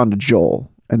project onto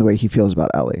Joel and the way he feels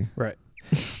about Ellie. Right.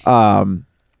 And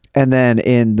then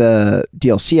in the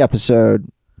DLC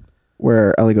episode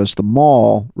where Ellie goes to the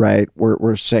mall, right,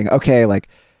 we're saying, okay, like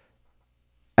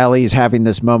Ellie's having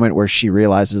this moment where she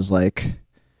realizes like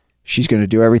she's going to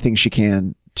do everything she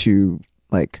can to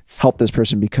like help this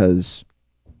person because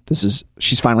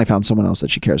she's finally found someone else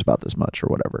that she cares about this much or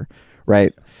whatever,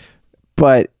 right?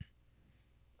 But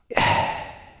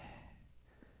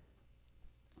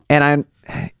and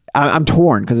I'm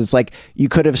torn because it's like you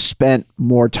could have spent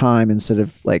more time instead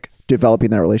of like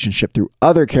developing that relationship through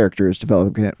other characters,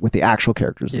 developing it with the actual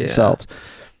characters themselves.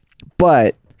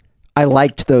 But I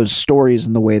liked those stories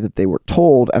and the way that they were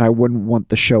told, and I wouldn't want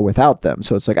the show without them.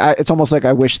 So it's like it's almost like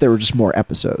I wish there were just more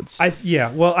episodes.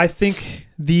 Well, I think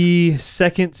the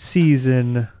second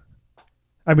season,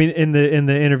 I mean, in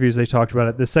the interviews they talked about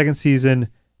it. The second season,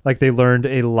 like they learned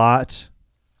a lot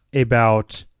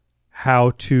about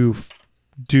how to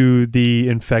do the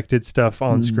infected stuff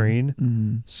on screen.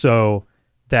 Mm-hmm. So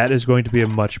that is going to be a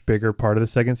much bigger part of the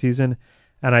second season.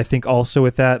 And I think also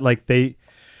with that, like the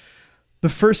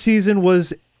first season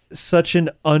was such an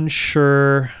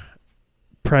unsure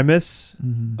premise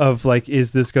of like,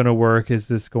 is this going to work? Is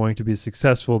this going to be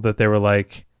successful? That they were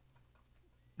like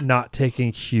not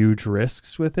taking huge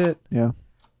risks with it. Yeah.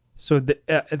 So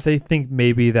they think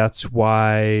maybe that's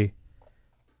why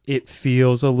it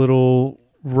feels a little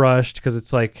rushed, because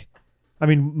it's like, I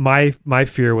mean, my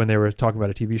fear when they were talking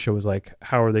about a TV show was like,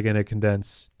 how are they going to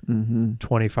condense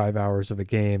 25 hours of a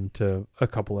game to a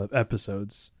couple of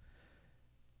episodes?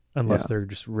 Unless they're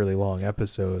just really long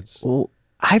episodes. Well,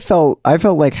 I felt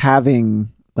like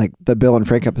having like the Bill and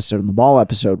Frank episode and the Ball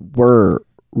episode were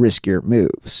riskier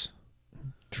moves.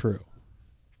 True.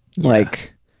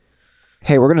 Like,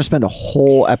 hey, we're going to spend a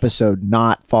whole episode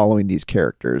not following these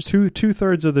characters.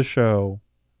 Two-thirds of the show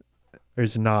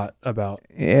is not about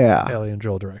Ellie and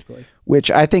Joel directly.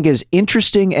 Which I think is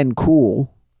interesting and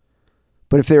cool.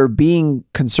 But if they were being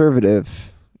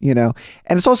conservative, you know,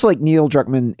 and it's also like Neil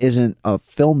Druckmann isn't a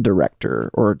film director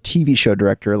or a TV show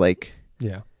director. Like,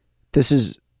 this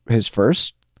is his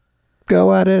first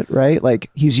go at it, right? Like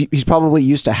he's probably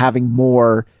used to having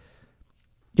more.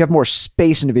 You have more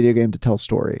space in a video game to tell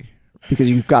story because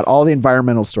you've got all the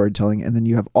environmental storytelling and then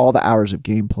you have all the hours of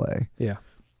gameplay. Yeah.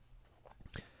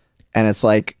 And it's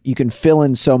like you can fill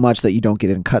in so much that you don't get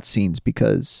in cutscenes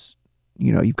because,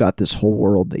 you know, you've got this whole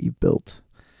world that you've built.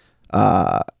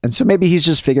 And so maybe he's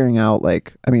just figuring out,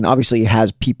 like, I mean, obviously he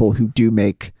has people who do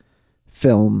make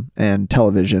film and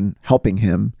television helping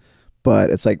him, but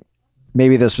it's like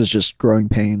maybe this was just growing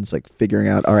pains, like figuring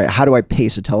out, all right, how do I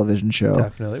pace a television show?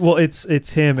 Definitely. Well, it's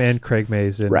him and Craig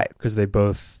Mazin, right? Because they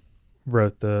both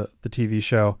wrote the TV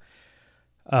show.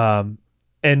 And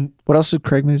what else did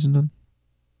Craig Mazin done?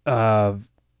 The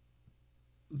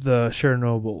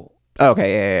Chernobyl.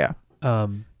 Okay, yeah.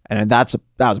 And that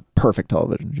was a perfect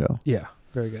television show. Yeah,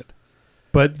 very good.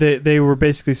 But they were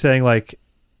basically saying, like,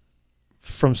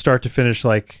 from start to finish,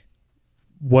 like,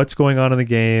 what's going on in the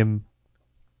game?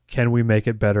 Can we make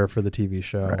it better for the TV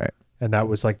show? Right. And that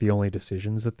was like the only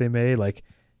decisions that they made. Like,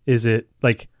 is it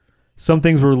like some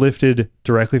things were lifted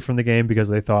directly from the game because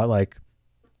they thought like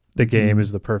the game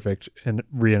is the perfect and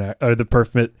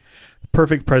the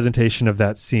perfect presentation of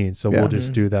that scene. So we'll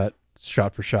just do that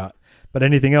shot for shot. But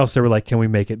anything else, they were like, can we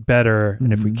make it better?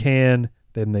 And if we can,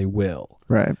 then they will.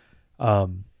 Right.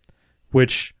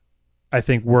 Which I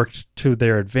think worked to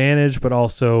their advantage, but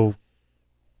also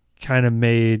kind of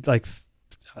made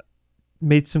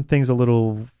some things a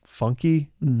little funky,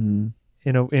 in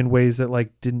ways that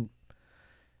like didn't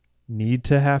need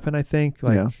to happen. I think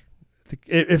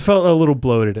it felt a little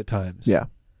bloated at times. Yeah.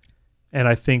 And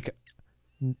I think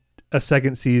a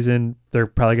second season, they're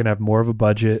probably going to have more of a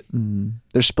budget.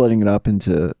 They're splitting it up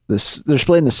into this. They're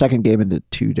splitting the second game into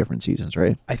 2 different seasons,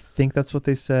 right? I think that's what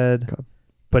they said. Okay.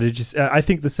 But I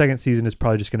think the second season is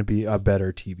probably just going to be a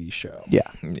better TV show. Yeah,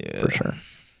 for sure.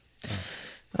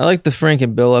 I like the Frank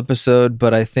and Bill episode,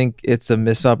 but I think it's a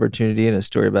missed opportunity in a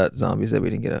story about zombies that we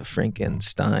didn't get a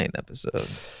Frankenstein episode.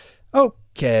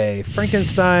 Okay,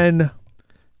 Frankenstein,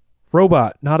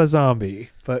 robot, not a zombie.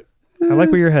 But I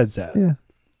like where your head's at. Yeah.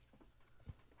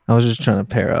 I was just trying to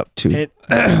pair up two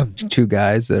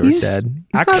guys that were dead.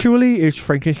 Actually, it's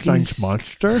Frankenstein's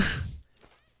monster.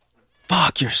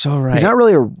 Fuck, you're so right. He's not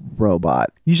really a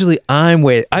robot. Usually I'm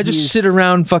waiting. I just He's- sit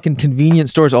around fucking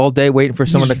convenience stores all day waiting for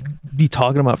someone to be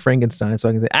talking about Frankenstein so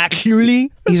I can say,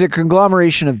 actually. He's a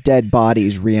conglomeration of dead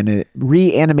bodies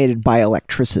reanimated by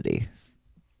electricity.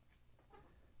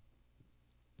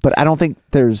 But I don't think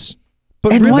there's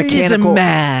But And really, what is a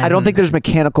man? I don't think there's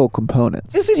mechanical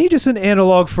components. isn't he just an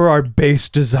analog for our base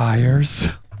desires?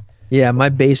 Yeah, my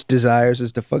base desires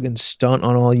is to fucking stunt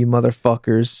on all you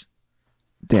motherfuckers.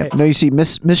 Damn. No, you see,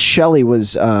 Miss Shelley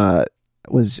was at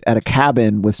a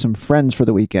cabin with some friends for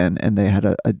the weekend, and they had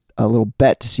a little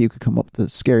bet to see who could come up with the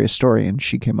scariest story, and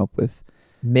she came up with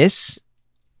Miss?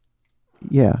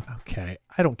 yeah. Okay,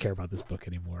 I don't care about this book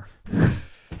anymore.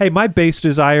 Hey, my base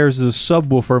desires is a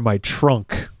subwoofer in my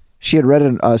trunk. She had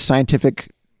read a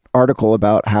scientific article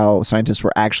about how scientists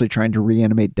were actually trying to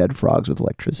reanimate dead frogs with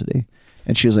electricity,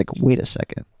 and she was like, "Wait a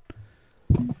second.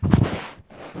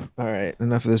 All right,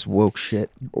 enough of this woke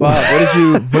shit. Wow,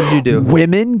 what did you do?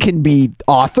 Women can be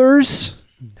authors."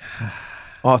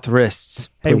 Authorists.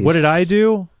 Hey, what please. did I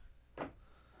do?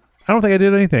 I don't think I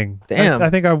did anything. Damn. I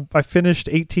think I finished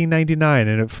 1899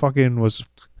 and it fucking was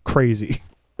crazy.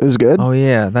 It was good. Oh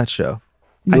yeah, that show.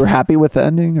 You were happy with the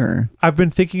ending, or I've been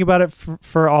thinking about it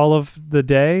for all of the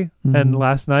day and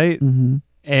last night,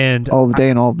 and all of the day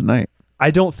and all of the night? I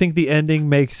don't think the ending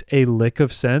makes a lick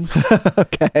of sense,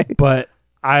 Okay. but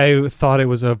I thought it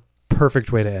was a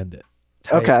perfect way to end it.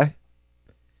 Tight. Okay.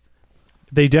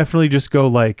 They definitely just go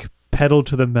like pedal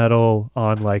to the metal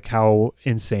on like how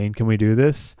insane can we do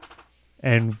this,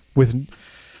 and with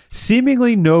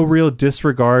seemingly no real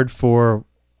disregard for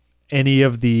any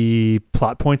of the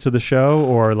plot points of the show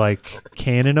or like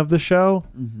canon of the show.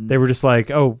 They were just like,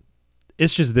 oh,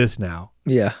 it's just this now.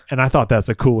 Yeah. And I thought that's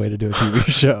a cool way to do a TV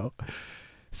show.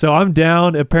 So I'm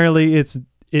down. Apparently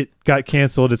it got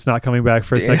canceled. It's not coming back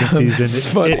for a second Damn, season. that's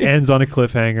funny. It ends on a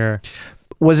cliffhanger.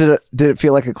 Did it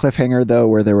feel like a cliffhanger though,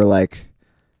 where they were like,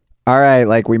 all right,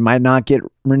 like we might not get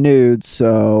renewed,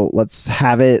 so let's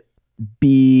have it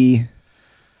be,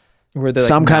 Where they're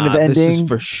Some like, kind of This ending? is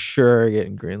for sure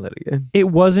getting greenlit again. It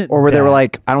wasn't or where they were that.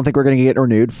 like, I don't think we're going to get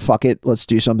renewed. Fuck it. Let's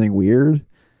do something weird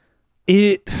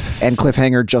it and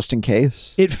cliffhanger just in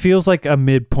case. it feels like a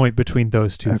midpoint between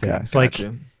those two Okay, things. Like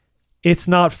Gotcha. it's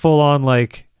not full on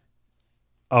like,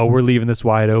 oh, we're leaving this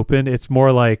wide open. It's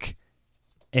more like,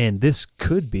 and this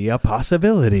could be a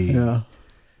possibility. Yeah.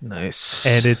 Nice.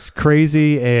 And it's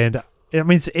crazy. And I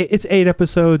mean, it's 8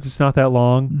 episodes. It's not that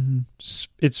long.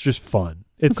 It's just fun.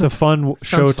 It's a fun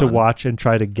show to fun. watch and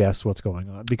try to guess what's going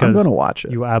on I'm because going to watch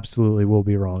it. you absolutely will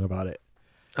be wrong about it.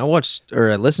 I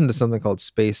listened to something called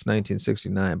Space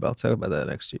 1969, but I'll talk about that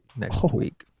next Oh.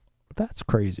 week. That's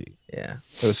crazy. Yeah,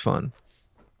 it was fun.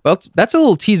 Well, that's a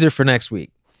little teaser for next week.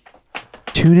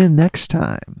 Tune in next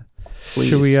time. Please.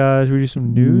 Should we do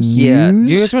some news? Yeah. Do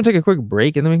News? you guys want to take a quick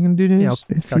break and then we can do news?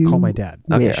 Yeah, If I'll call you my dad.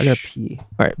 Okay, wish. I gotta pee.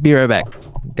 All right, be right back,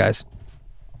 guys.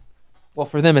 Well,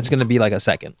 for them, it's gonna be like a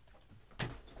second.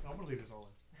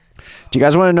 Do you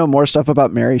guys want to know more stuff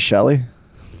about Mary Shelley?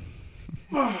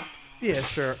 Yeah,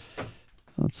 sure.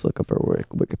 Let's look up her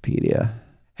Wikipedia.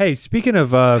 Hey, speaking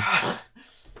of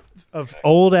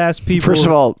old ass people. First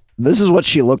of all, this is what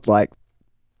she looked like.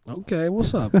 Okay,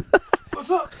 what's up?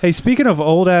 Hey, speaking of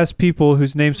old ass people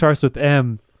whose name starts with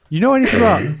M, you know anything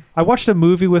about? I watched a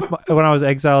movie when I was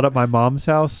exiled at my mom's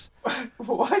house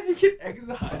Why did you get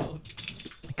exiled?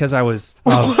 because I was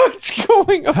What's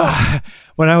going on?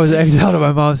 when I was exiled at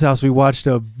my mom's house. We watched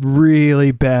a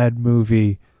really bad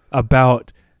movie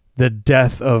about the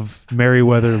death of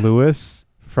Meriwether Lewis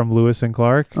from Lewis and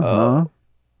Clark. Uh-huh.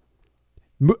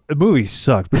 The movie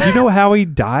sucked, but do you know how he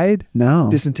died? No.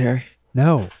 Dysentery.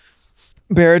 No.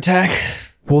 Bear attack.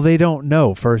 Well, they don't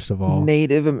know. First of all,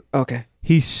 Native. Okay.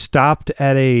 he stopped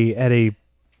at a.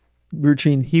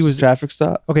 Routine. He was- traffic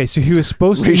stop. Okay, so he was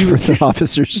supposed to. Reach he for was- the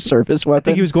officer's service I weapon.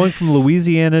 think he was going from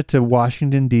Louisiana to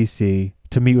Washington D.C.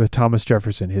 to meet with Thomas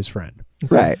Jefferson, his friend.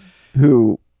 Right.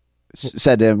 Who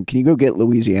said to him, "Can you go get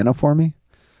Louisiana for me?"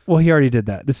 Well, he already did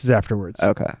that. This is afterwards.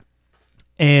 Okay.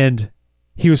 And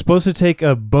he was supposed to take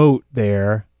a boat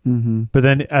there, Mm-hmm. but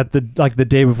then at the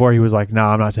day before, he was like,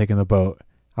 "Nah, I'm not taking the boat.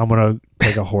 I'm gonna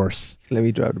take a horse." Let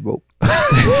me drive the boat.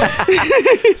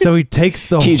 So he takes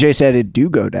the. TJ said it do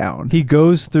go down. He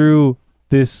goes through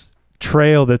this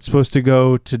trail that's supposed to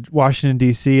go to Washington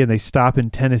D.C. and they stop in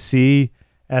Tennessee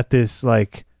at this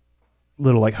like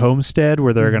little like homestead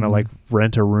where they're gonna like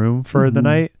rent a room for the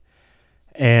night,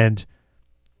 and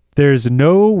there's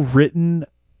no written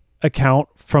account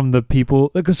from the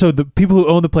people. So the people who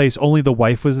own the place, only the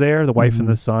wife was there, the wife and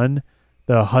the son.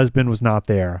 The husband was not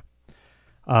there.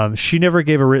 She never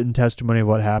gave a written testimony of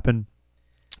what happened,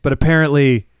 but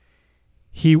apparently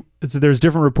there's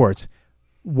different reports.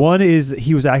 One is that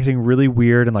he was acting really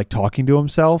weird and like talking to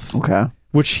himself, Okay.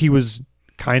 which he was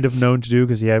kind of known to do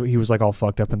because he was like all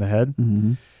fucked up in the head.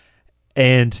 Mm-hmm.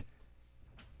 And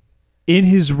in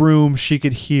his room, she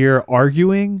could hear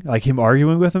him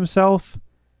arguing with himself,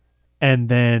 and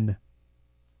then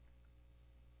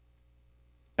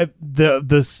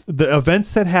the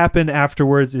events that happen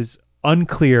afterwards is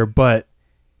unclear, but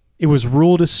it was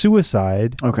ruled a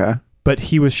suicide. Okay. But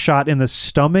he was shot in the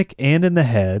stomach and in the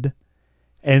head,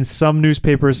 and some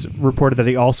newspapers reported that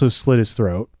he also slit his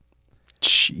throat.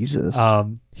 Jesus.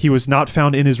 He was not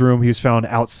found in his room. He was found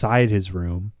outside his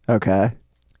room. Okay.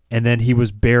 And then he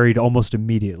was buried almost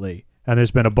immediately. And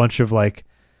there's been a bunch of like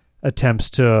attempts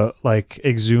to like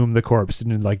exhume the corpse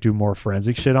and like do more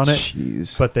forensic shit on it.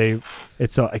 Jeez. But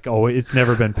it's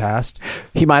never been passed.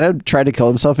 He might have tried to kill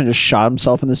himself and just shot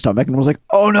himself in the stomach and was like,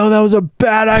 "Oh no, that was a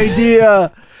bad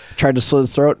idea." Tried to slit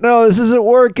his throat. No, this isn't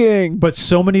working. But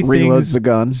so many Reloads things, the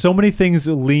gun. so many things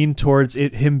lean towards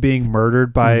him being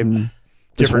murdered by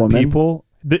different woman. people.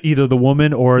 Either the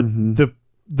woman or the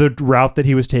route that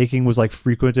he was taking was like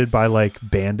frequented by like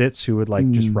bandits who would like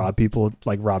just rob people,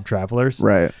 like rob travelers.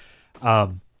 Right.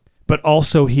 But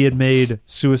also he had made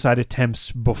suicide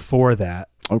attempts before that.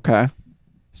 Okay.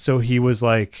 So he was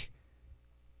like,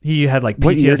 he had like PTSD.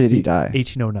 What year did he die?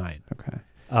 1809. Okay.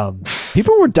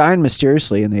 People were dying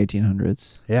mysteriously in the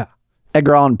 1800s. Yeah.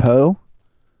 Edgar Allan Poe.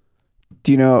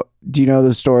 Do you know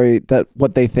the story that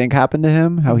what they think happened to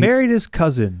him? How he married his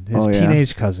cousin, his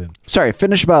teenage cousin. Sorry,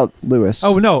 finish about Lewis.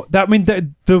 Oh no,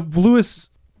 the Lewis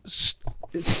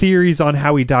theories on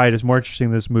how he died is more interesting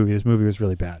than this movie. This movie was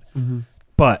really bad.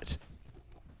 But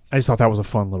I just thought that was a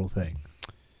fun little thing.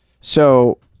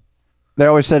 So they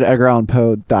always said Edgar Allan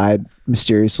Poe died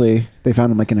mysteriously. They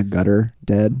found him like in a gutter,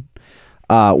 dead,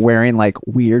 wearing like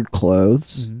weird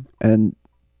clothes, and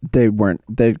they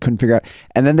couldn't figure out.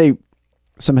 And then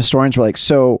some historians were like,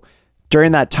 so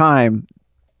during that time,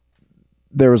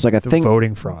 there was like a thing,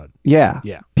 voting fraud. Yeah,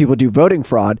 people do voting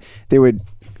fraud. They would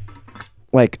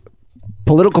like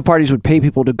political parties would pay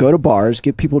people to go to bars,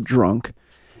 get people drunk,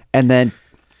 and then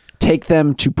take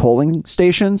them to polling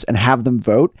stations and have them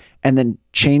vote, and then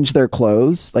change their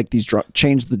clothes, like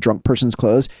change the drunk person's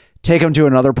clothes, take them to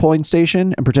another polling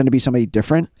station and pretend to be somebody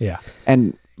different. Yeah.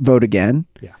 And vote again.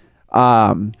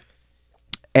 Yeah.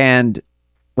 And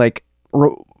like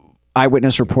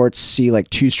eyewitness reports see like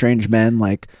two strange men,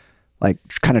 like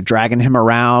kind of dragging him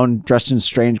around dressed in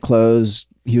strange clothes.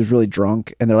 He was really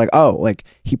drunk, and they're like, oh, like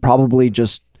he probably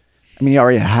he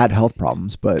already had health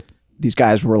problems, but these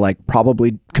guys were like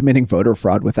probably committing voter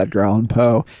fraud with Edgar Allan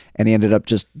Poe, and he ended up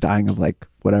just dying of like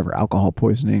whatever, alcohol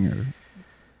poisoning or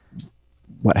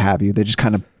what have you. They just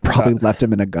kind of probably left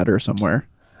him in a gutter somewhere.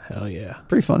 Hell yeah.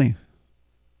 Pretty funny.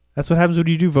 That's what happens when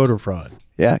you do voter fraud.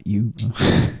 Yeah,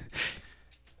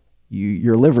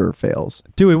 your liver fails.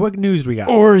 Dewey, what news do we got?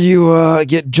 Or you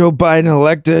get Joe Biden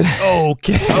elected.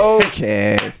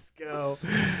 Okay. Let's go.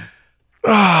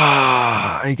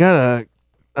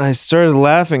 I started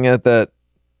laughing at that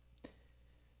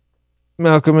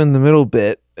Malcolm in the Middle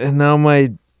bit, and now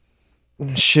my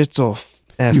shit's all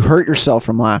effed. You hurt yourself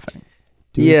from laughing.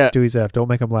 Dewey's F. Don't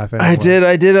make him laugh anymore.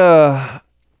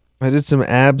 I did some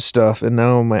ab stuff, and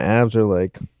now my abs are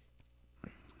like,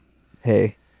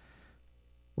 hey,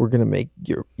 we're gonna make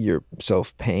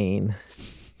yourself pain.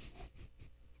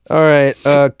 All right,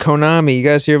 Konami. You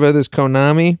guys hear about this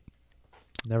Konami?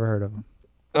 Never heard of him.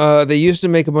 They used to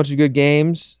make a bunch of good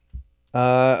games.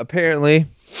 Apparently,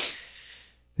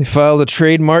 they filed a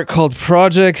trademark called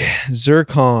Project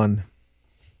Zircon.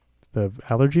 The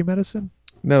allergy medicine?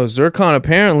 No, Zircon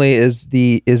apparently is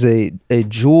a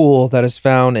jewel that is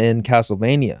found in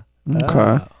Castlevania.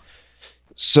 Okay.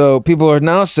 So people are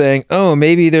now saying, oh,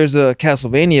 maybe there's a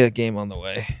Castlevania game on the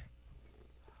way.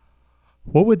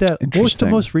 What was the Interesting.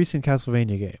 most recent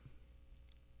Castlevania game?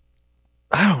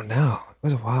 I don't know. It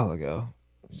was a while ago.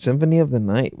 Symphony of the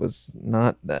Night was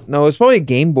not that. No, it was probably a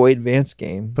Game Boy Advance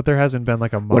game. But there hasn't been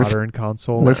like a modern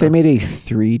console. What if they made a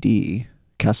 3D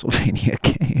Castlevania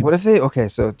game? What if they... Okay,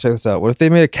 so check this out. What if they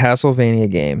made a Castlevania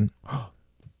game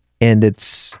and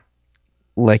it's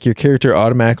like your character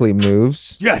automatically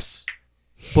moves? Yes!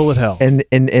 Bullet Hell. And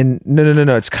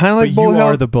no. It's kind of like but Bullet you Hell.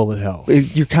 are the Bullet Hell.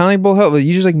 You're kind of like Bullet Hell, but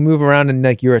you just like move around and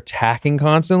like you're attacking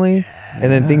constantly, and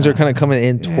then things are kind of coming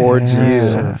in towards You're you.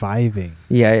 surviving.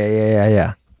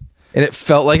 Yeah. And it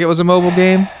felt like it was a mobile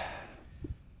game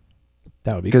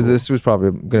That would be because cool. this was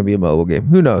probably going to be a mobile game.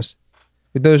 Who knows?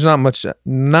 There's not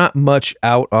much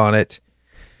out on it,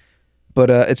 but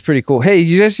it's pretty cool. Hey,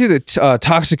 you guys see the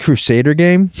Toxic Crusader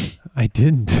game? I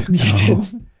didn't. You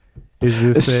did. Is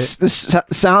this This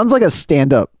sounds like a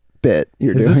stand-up bit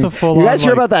you're Is doing. this a full-on, You guys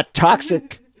hear like- about that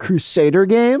Toxic Crusader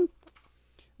game?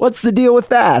 What's the deal with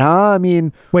that, huh? I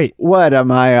mean, wait, what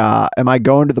am I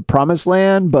going to the promised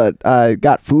land but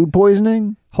got food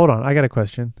poisoning? hold on. I got a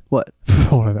question. What?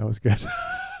 Hold on, that was good.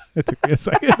 It took me a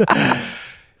second.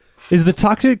 Is the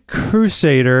Toxic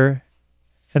Crusader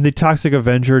and the Toxic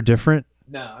Avenger different?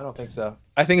 No, I don't think so.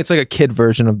 I think it's like a kid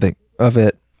version of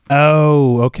it.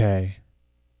 Oh, okay.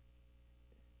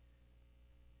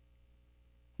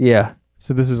 Yeah.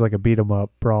 So this is like a beat 'em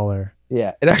up brawler.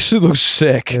 Yeah. It actually looks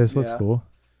sick. Yeah, this looks Yeah. cool.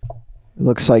 It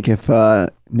looks like if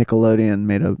Nickelodeon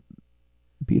made a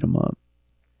beat 'em up.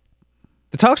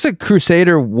 The Toxic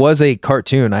Crusader was a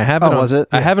cartoon. I have it Oh, on, was it?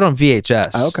 I have it on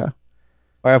VHS. Oh, okay.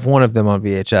 Or I have one of them on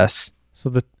VHS.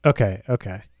 So okay.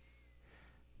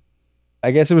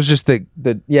 I guess it was just the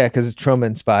because it's Troma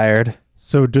inspired.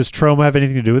 So does Troma have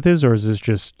anything to do with this, or is this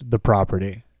just the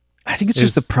property? I think it's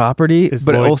Is- just the property, Is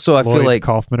but Lloyd- also I feel Lloyd like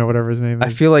Kaufman or whatever his name is. I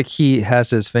feel like he has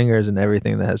his fingers in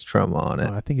everything that has Troma on it.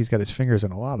 I think he's got his fingers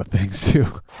in a lot of things too.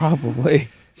 Probably.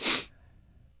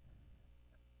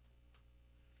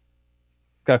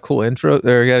 Got a cool intro,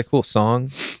 or got a cool song.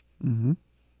 Mm-hmm.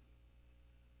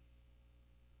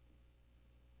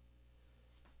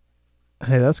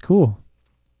 Hey, that's cool.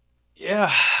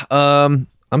 Yeah. I'm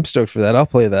stoked for that. I'll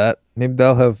play that. Maybe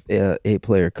they'll have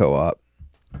 8-player co-op.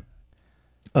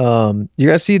 You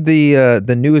guys see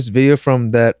the newest video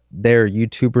from their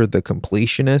YouTuber, The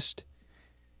Completionist?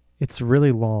 It's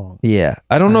really long. Yeah.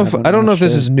 I don't know if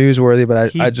this is newsworthy,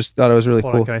 but I just thought it was really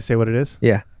Hold on, cool. can I say what it is?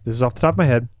 Yeah. This is off the top of my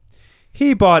head.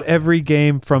 He bought every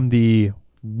game from the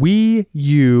Wii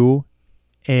U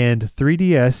and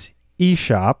 3DS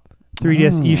eShop.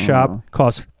 3DS eShop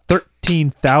cost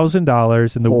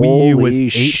 $13,000 and the Wii U was Holy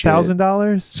shit.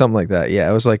 $8,000. Something like that. Yeah.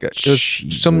 It was like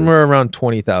Jesus. somewhere around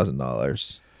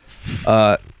 $20,000.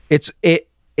 It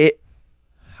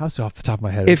How's it off the top of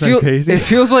my head? it Isn't that crazy?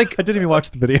 feels like I didn't even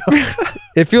watch the video.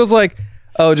 it feels like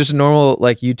just a normal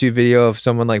like YouTube video of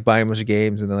someone like buying a bunch of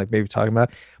games and then like maybe talking about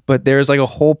it. But there's like a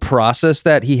whole process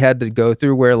that he had to go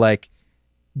through where like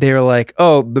they're like,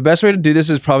 oh, the best way to do this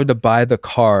is probably to buy the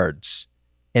cards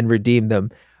and redeem them.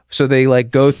 So they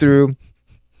like go through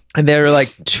and they're like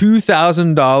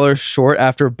 $2,000 short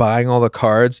after buying all the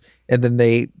cards, and then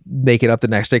they make it up the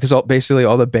next day because basically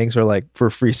all the banks are like for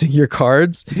freezing your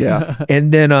cards. Yeah.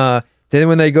 And then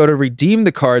when they go to redeem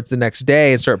the cards the next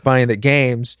day and start buying the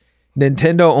games,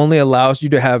 Nintendo only allows you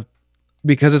to have,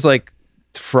 because it's like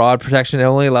fraud protection, it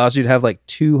only allows you to have like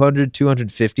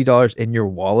 $250 in your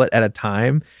wallet at a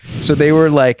time. So they were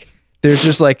like, there's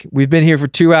just like, we've been here for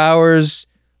 2 hours.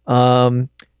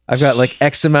 I've got like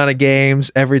X amount of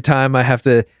games. Every time I have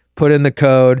to put in the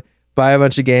code, buy a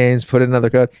bunch of games, put in another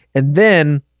code. And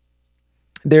then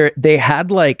they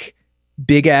had like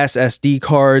big ass SD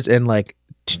cards and like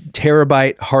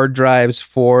terabyte hard drives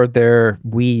for their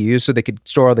Wii U so they could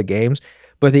store all the games.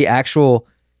 But the actual,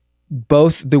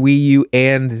 both the Wii U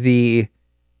and the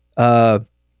Nintendo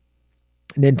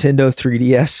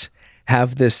 3DS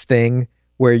have this thing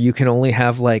where you can only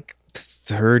have like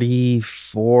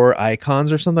 34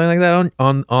 icons or something like that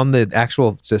on the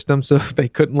actual system. So they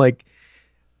couldn't like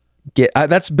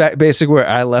that's basically where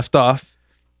I left off.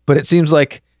 But it seems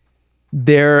like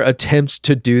their attempts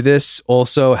to do this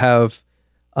also have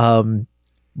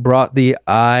brought the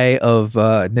eye of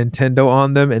Nintendo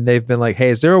on them, and they've been like, hey,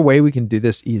 is there a way we can do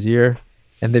this easier?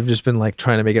 And they've just been like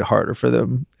trying to make it harder for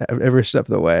them every step of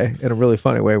the way in a really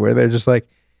funny way, where they're just like,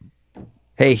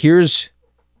 hey, here's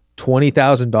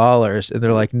 $20,000, and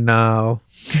they're like, no.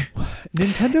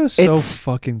 Nintendo's so It's-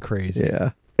 fucking crazy.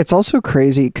 Yeah. It's also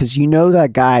crazy because that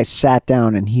guy sat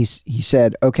down and he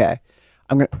said, okay,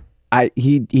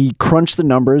 he crunched the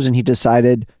numbers and he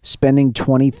decided spending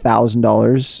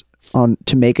 $20,000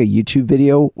 to make a YouTube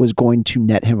video was going to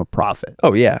net him a profit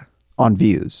Oh yeah. on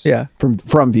views. Yeah.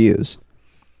 From views,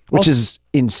 which Also- is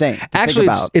insane. to Actually,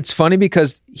 think about. it's funny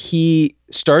because he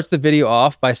starts the video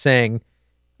off by saying,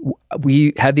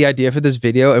 we had the idea for this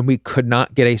video and we could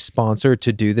not get a sponsor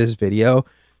to do this video.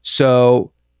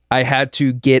 So I had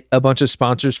to get a bunch of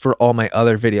sponsors for all my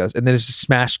other videos. And then it's a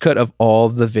smash cut of all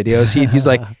the videos. He's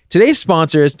like, today's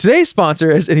sponsor is,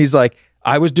 and he's like,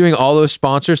 I was doing all those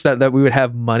sponsors that we would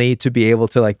have money to be able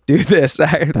to like do this.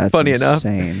 That's Funny enough.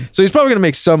 insane. So he's probably going to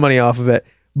make some money off of it.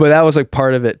 But that was like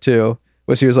part of it too,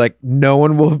 was he was like, no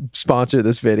one will sponsor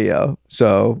this video.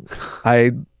 So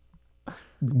I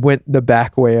went the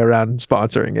back way around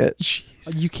sponsoring it.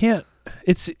 You can't.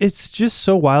 It's just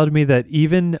so wild to me that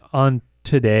even on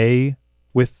today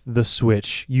with the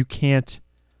Switch, you can't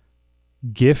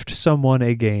gift someone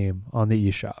a game on the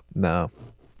eShop. No.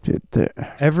 Dude,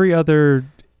 Every other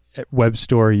web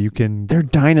store you can. they're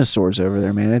dinosaurs over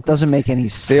there, man. It doesn't make any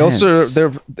sense. They also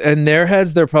they're in their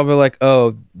heads they're probably like,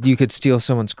 oh, you could steal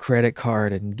someone's credit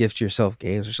card and gift yourself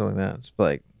games or something like that. It's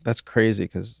like that's crazy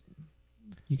because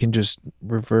you can just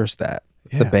reverse that.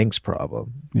 The bank's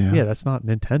problem. Yeah, that's not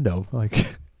Nintendo.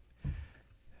 Like,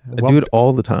 I do it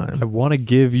all the time. I want to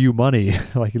give you money.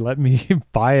 Like, let me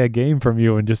buy a game from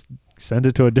you and just send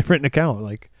it to a different account.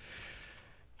 Like,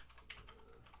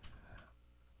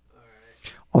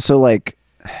 also like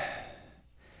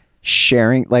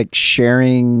sharing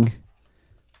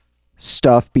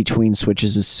stuff between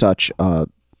Switches is such a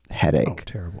headache. oh,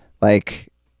 terrible. Like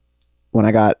when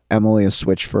I got Emily a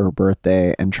Switch for her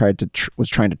birthday and was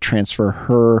trying to transfer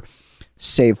her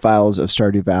save files of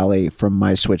Stardew Valley from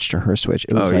my Switch to her Switch.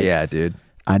 It was yeah, dude.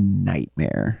 a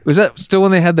nightmare. Was that still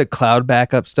when they had the cloud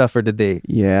backup stuff, or did they?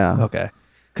 Yeah. Okay,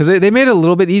 because they made it a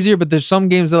little bit easier, but there's some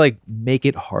games that like make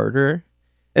it harder.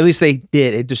 At least they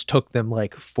did. It just took them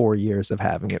like 4 years of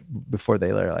having it before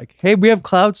they were like, "Hey, we have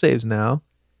cloud saves now."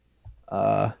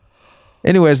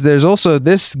 Anyways, there's also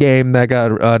this game that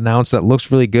got announced that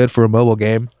looks really good for a mobile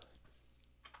game.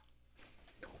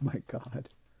 Oh my God.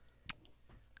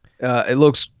 It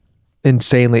looks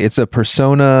insanely. It's a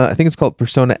Persona. I think it's called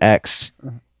Persona X.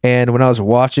 And when I was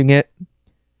watching it,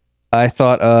 I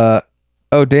thought,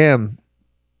 oh damn,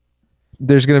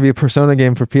 there's gonna be a Persona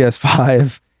game for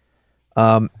PS5.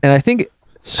 And I think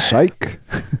Psych.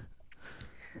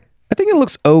 it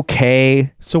looks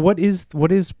okay. So what is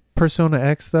Persona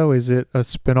X though? Is it a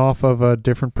spin-off of a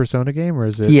different Persona game, or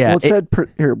is it? Yeah. Well, it said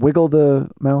here. Wiggle the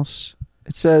mouse.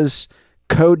 It says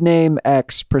Codename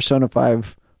X Persona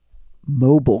 5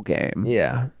 mobile game.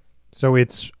 Yeah. So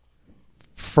it's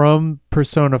from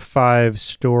Persona 5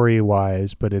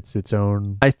 story-wise, but it's its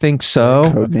own. I think so.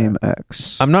 Codename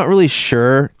X. I'm not really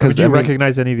sure because Did you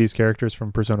recognize any of these characters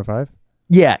from Persona 5?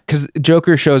 Yeah, because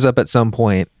Joker shows up at some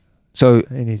point. So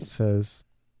And he says,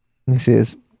 let me see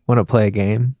this. Want to play a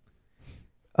game?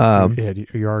 yeah,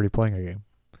 you're already playing a game.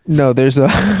 No, there's a.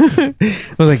 I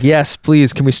was like, yes,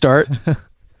 please. Can we start?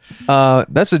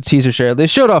 That's a teaser share. They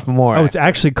showed off more. Oh, it's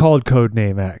actually called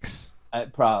Codename X.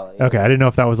 probably. Okay, I didn't know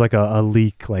if that was like a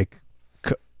leak, like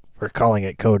we're calling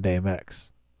it Codename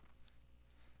X.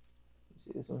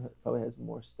 See, this one probably has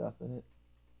more stuff in it.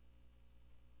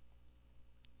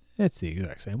 It's the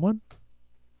exact same one.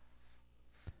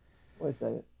 Wait a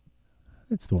second.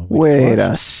 It's the one we Wait just a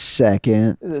watched.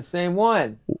 second. It's the same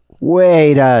one.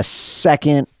 Wait a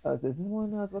second. Oh, is this the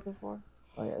one I was looking for?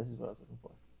 Oh yeah, this is what I was looking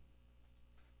for.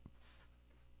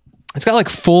 It's got like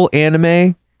full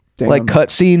anime, Damn. like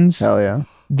cutscenes. Hell yeah.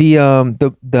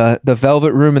 The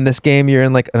Velvet Room in this game, you're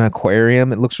in like an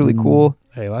aquarium. It looks really cool.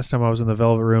 Hey, last time I was in the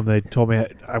Velvet Room, they told me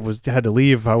I had to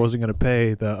leave if I wasn't going to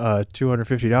pay the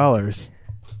 $250.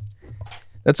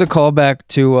 That's a callback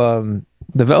to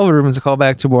the Velvet Room is a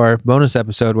callback to our bonus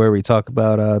episode where we talk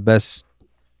about best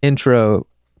intro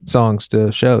songs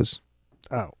to shows.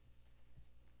 Oh.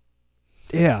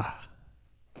 Yeah.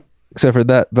 Except for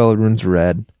that Velvet Room's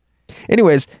red.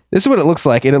 Anyways, this is what it looks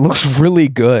like, and it looks really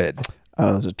good.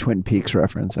 Oh, it was a Twin Peaks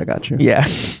reference. I got you. Yeah.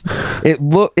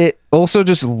 It also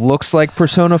just looks like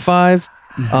Persona 5.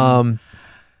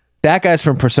 That guy's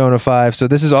from Persona 5, so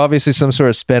this is obviously some sort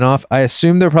of spinoff. I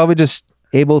assume they're probably just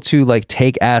able to like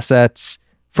take assets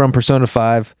from Persona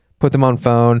 5, put them on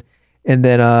phone, and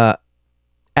then add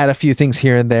a few things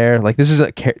here and there. Like this is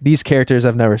these characters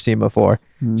I've never seen before,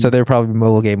 so they're probably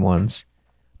mobile game ones.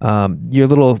 Your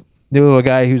little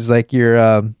guy who's like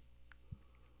your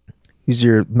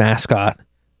mascot.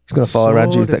 He's gonna follow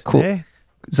around you. Is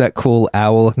that cool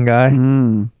owl looking guy?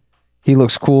 He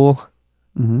looks cool.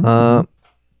 But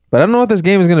I don't know what this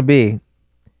game is gonna be,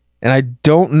 and I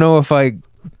don't know if I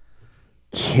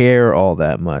care all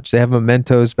that much. They have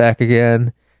Mementos back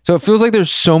again, so it feels like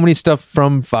there's so many stuff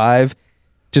from 5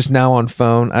 just now on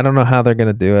phone. I don't know how they're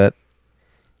gonna do it,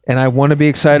 and I want to be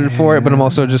excited for it, but I'm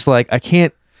also just like I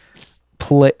can't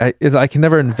play. I can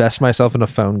never invest myself in a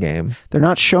phone game. They're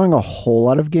not showing a whole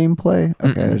lot of gameplay.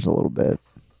 Okay, there's a little bit,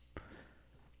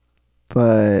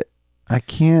 but I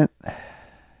can't.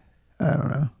 I don't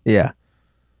know. Yeah,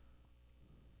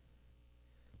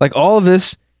 like all of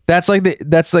this. That's like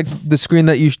the screen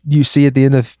that you see at the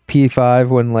end of P5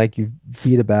 when like you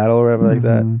beat a battle or whatever like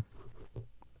that.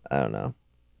 I don't know.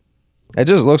 It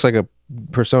just looks like a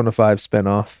Persona 5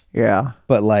 spinoff, Yeah.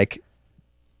 but like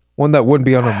one that wouldn't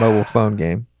be on a mobile phone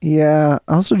game. Yeah.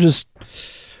 Also,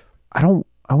 I wouldn't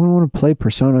want to play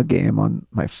Persona game on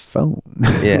my phone.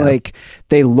 Yeah. Like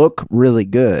they look really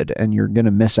good, and you're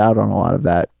gonna miss out on a lot of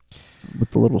that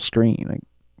with the little screen. Like,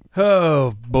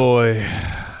 Oh boy.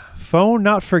 Phone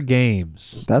not for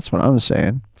games. That's what I was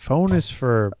saying. Phone is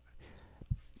for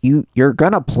You're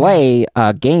gonna play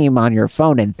a game on your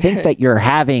phone and think that you're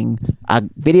having a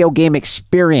video game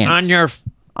experience On your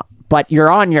but you're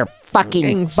on your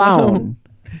fucking phone.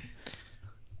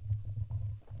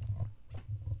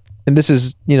 And this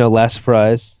is, last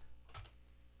surprise.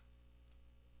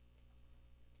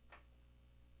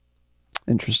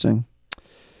 Interesting.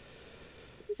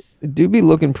 It do be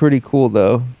looking pretty cool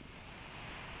though.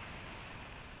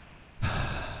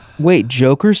 Wait,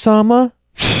 Joker Sama?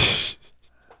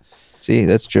 See,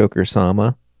 that's Joker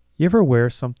Sama. You ever wear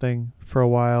something for a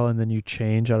while and then you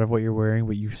change out of what you're wearing,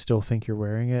 but you still think you're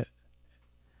wearing it?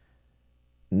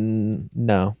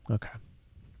 No. Okay.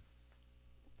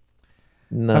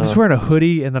 No. I'm just wearing a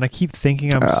hoodie, and then I keep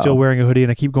thinking I'm still wearing a hoodie,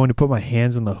 and I keep going to put my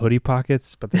hands in the hoodie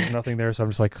pockets, but there's nothing there, so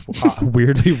I'm just like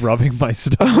weirdly rubbing my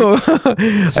stuff.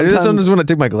 I sometimes want to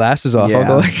take my glasses off. Yeah. I'll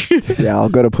go like I'll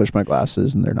go to push my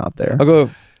glasses and they're not there. I'll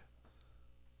go,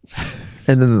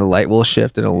 and then the light will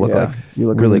shift, and it'll look like you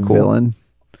look really like a cool. villain.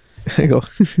 I go,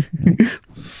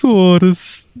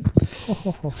 Swords.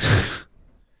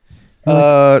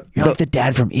 You're like the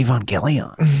dad from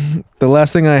Evangelion. The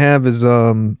last thing I have is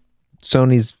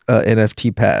Sony's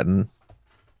NFT patent.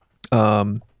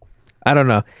 I don't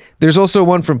know. There's also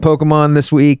one from Pokemon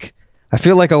this week. I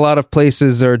feel like a lot of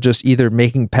places are just either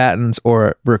making patents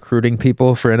or recruiting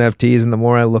people for NFTs. And the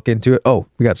more I look into it,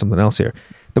 we got something else here.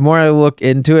 The more I look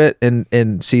into it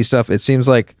and see stuff, it seems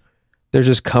like there's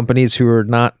just companies who are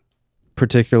not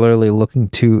particularly looking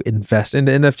to invest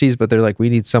into NFTs, but they're like, we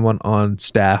need someone on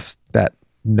staff that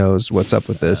knows what's up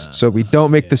with this, so we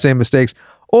don't make the same mistakes.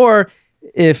 Or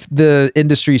if the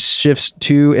industry shifts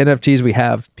to NFTs, we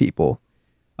have people.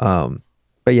 But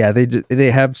yeah,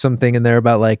 they have something in there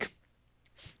about like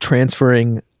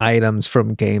transferring items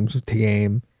from game to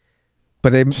game.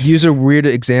 But they use a weird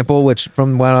example, which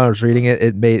from when I was reading it,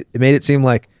 it made it seem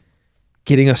like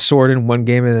getting a sword in one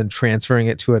game and then transferring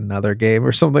it to another game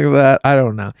or something like that. I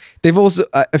don't know. They've also,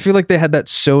 I feel like they had that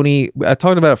Sony, I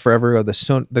talked about it forever ago, the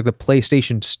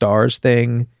PlayStation Stars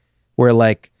thing, where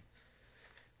like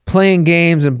playing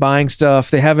games and buying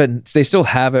stuff, they still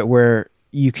have it where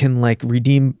you can like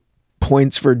redeem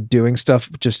points for doing stuff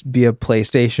just via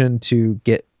PlayStation to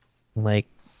get like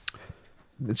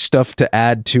stuff to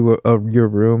add to your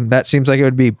room. That seems like it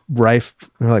would be rife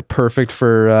or like perfect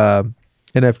for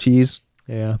NFTs.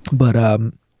 Yeah. But I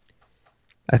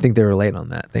think they were late on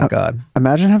that. Thank God.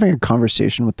 Imagine having a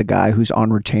conversation with the guy who's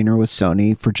on retainer with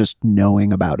Sony for just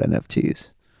knowing about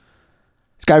NFTs.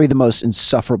 It's got to be the most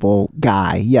insufferable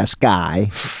guy. Yes, guy.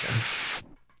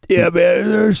 Yeah, man.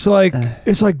 There's like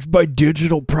it's like my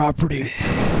digital property.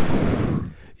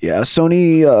 Yeah,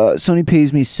 Sony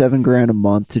pays me $7,000 a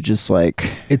month to just like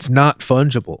It's not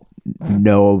fungible.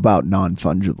 know about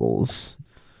non-fungibles.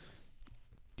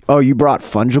 Oh, you brought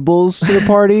fungibles to the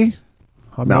party?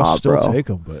 I mean, I'll Nah, still bro. take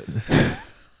them, but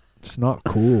it's not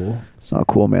cool. It's not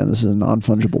cool, man. This is a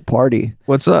non-fungible party.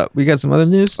 What's up? We got some other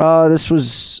news? This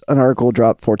was an article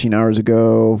dropped 14 hours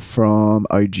ago from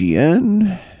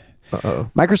IGN.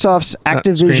 Uh-oh. Microsoft's Screen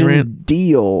Activision rant?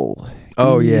 deal.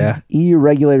 Oh, yeah. EU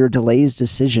regulator delays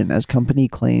decision as company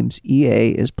claims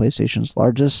EA is PlayStation's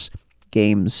largest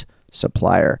games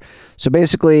supplier. So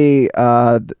basically,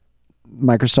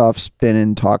 Microsoft's been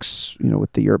in talks,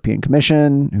 with the European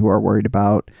Commission, who are worried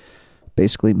about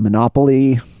basically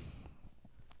monopoly.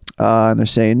 And they're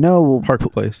saying no.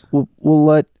 Marketplace. We'll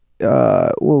let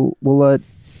Nintendo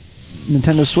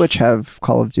Switch have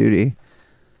Call of Duty.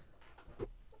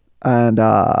 And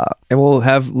we'll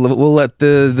let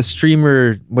the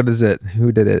streamer, what is it?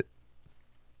 Who did it?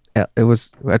 It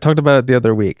was, I talked about it the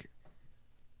other week.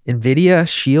 Nvidia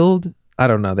Shield? I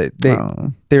don't know.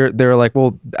 They're like,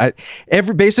 well,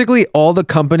 basically all the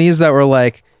companies that were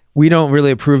like, we don't really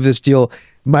approve this deal.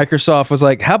 Microsoft was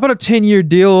like, how about a 10-year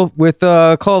deal with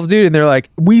Call of Duty? And they're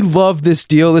like, we love this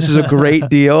deal. This is a great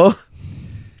deal.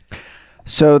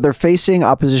 So they're facing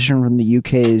opposition from the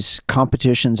UK's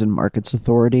Competitions and Markets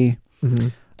Authority. Mm-hmm.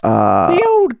 The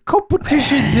old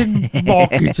Competitions and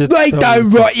Markets They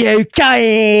don't want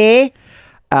UK.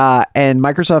 And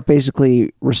Microsoft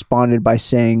basically responded by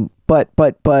saying, but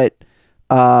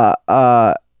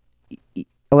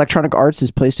Electronic Arts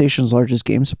is PlayStation's largest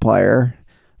game supplier,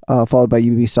 followed by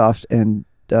Ubisoft and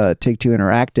Take-Two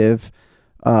Interactive.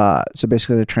 So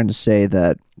basically they're trying to say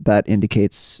that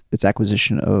indicates its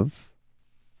acquisition of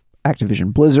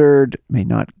Activision Blizzard may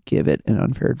not give it an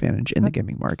unfair advantage in the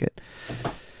gaming market.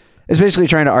 It's basically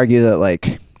trying to argue that,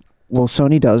 like, well,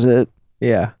 Sony does it,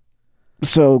 Yeah.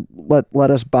 so let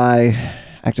us buy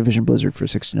Activision Blizzard for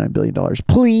 $69 billion.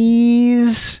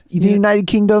 Please, the United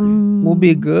Kingdom Will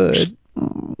be good.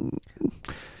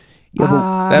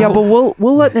 Yeah, but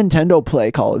we'll let Nintendo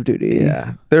play Call of Duty.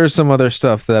 Yeah, there's some other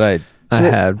stuff that I So-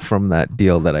 had from that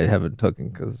deal that I haven't taken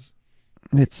because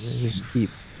It's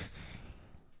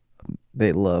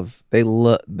they love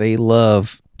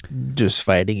just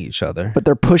fighting each other. but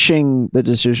they're pushing the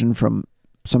decision from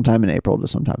sometime in April to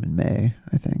sometime in May,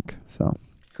 I think. So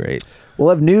Great. we'll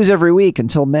have news every week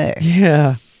until May.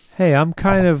 Yeah. Hey, I'm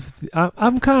kind of The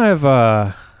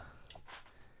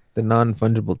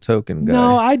non-fungible token guy.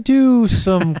 no, I do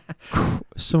some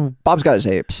some Bob's got his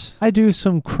apes. I do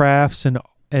some crafts and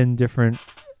different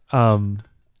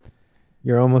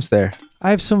You're almost there.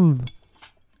 I have some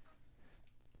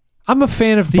I'm a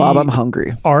fan of the Bob, I'm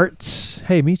hungry. arts.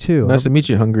 Hey, me too. Nice to meet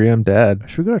you, Hungry. I'm Dad.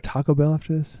 Should we go to Taco Bell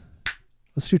after this?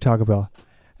 Let's do Taco Bell.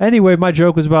 Anyway, my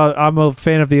joke was about I'm a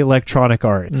fan of the electronic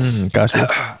arts.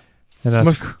 Gotcha. And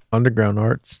that's Underground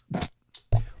arts.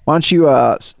 Why don't you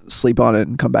sleep on it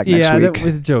and come back next week?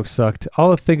 the joke sucked.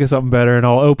 I'll think of something better and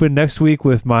I'll open next week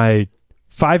with my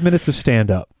 5 minutes of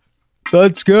stand-up.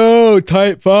 Let's go.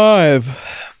 Type 5.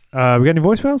 We got any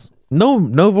voicemails? No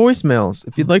voicemails.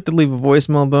 If you'd like to leave a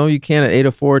voicemail, though, you can at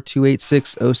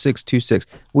 804-286-0626.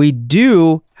 We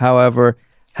do, however,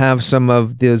 have some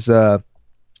of those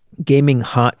gaming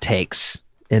hot takes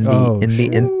in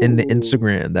the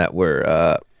Instagram that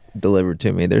were delivered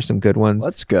to me. There's some good ones.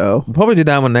 Let's go. We'll probably do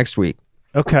that one next week,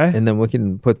 Okay. and then we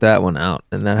can put that one out,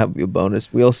 and that'll be a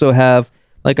bonus. We also have,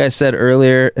 like I said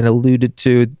earlier and alluded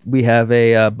to, we have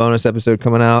a bonus episode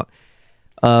coming out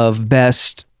of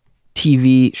best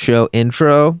TV show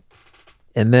intro,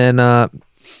 and then I'll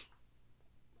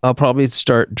probably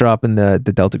start dropping the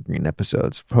Delta Green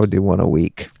episodes. Probably do one a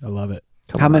week. I love it.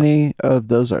 How many of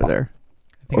those are there?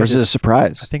 Or is it a I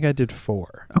surprise? think I did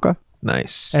 4. Okay.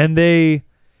 Nice. And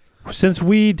since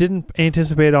we didn't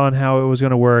anticipate on how it was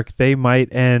going to work, they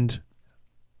might end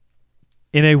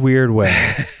in a weird way.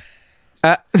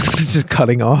 Just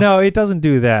cutting off. No, it doesn't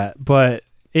do that, but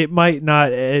it might not.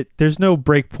 There's no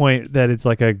break point that it's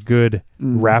like a good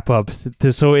wrap up.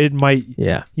 So it might.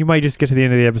 Yeah. You might just get to the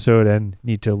end of the episode and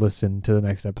need to listen to the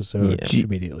next episode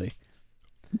immediately.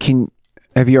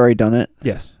 Have you already done it?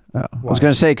 Yes. Oh. I was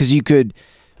going to say, because you could,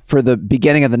 for the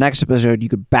beginning of the next episode, you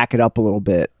could back it up a little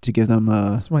bit to give them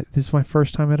This is my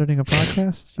first time editing a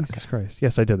podcast. Jesus Christ.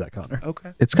 Yes, I did that, Connor.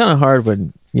 Okay. It's kind of hard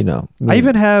when, I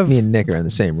even have. me and Nick are in the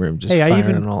same room, just Hey,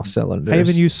 firing on all cylinders. I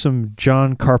even used some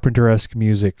John Carpenter-esque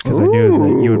music because I knew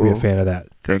that you would be a fan of that.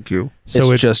 Thank you. So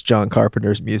it's just John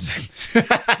Carpenter's music.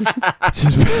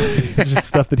 it's just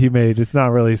stuff that he made. It's not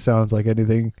really sounds like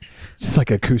anything. It's just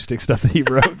like acoustic stuff that he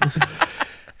wrote.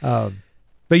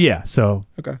 But yeah, so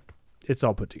Okay. it's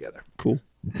all put together. Cool.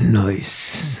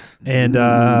 Nice.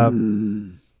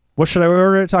 And what should I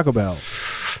order at Taco Bell?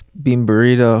 Bean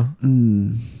burrito.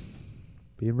 Bean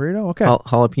burrito? Okay.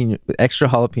 Jalapeno, extra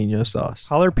jalapeno sauce.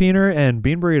 Jalapeno and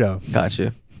bean burrito.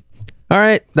 Gotcha. All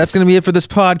right, that's going to be it for this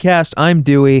podcast. I'm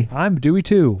Dewey. I'm Dewey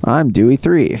too. I'm Dewey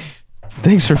 3.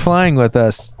 Thanks for flying with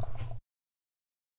us.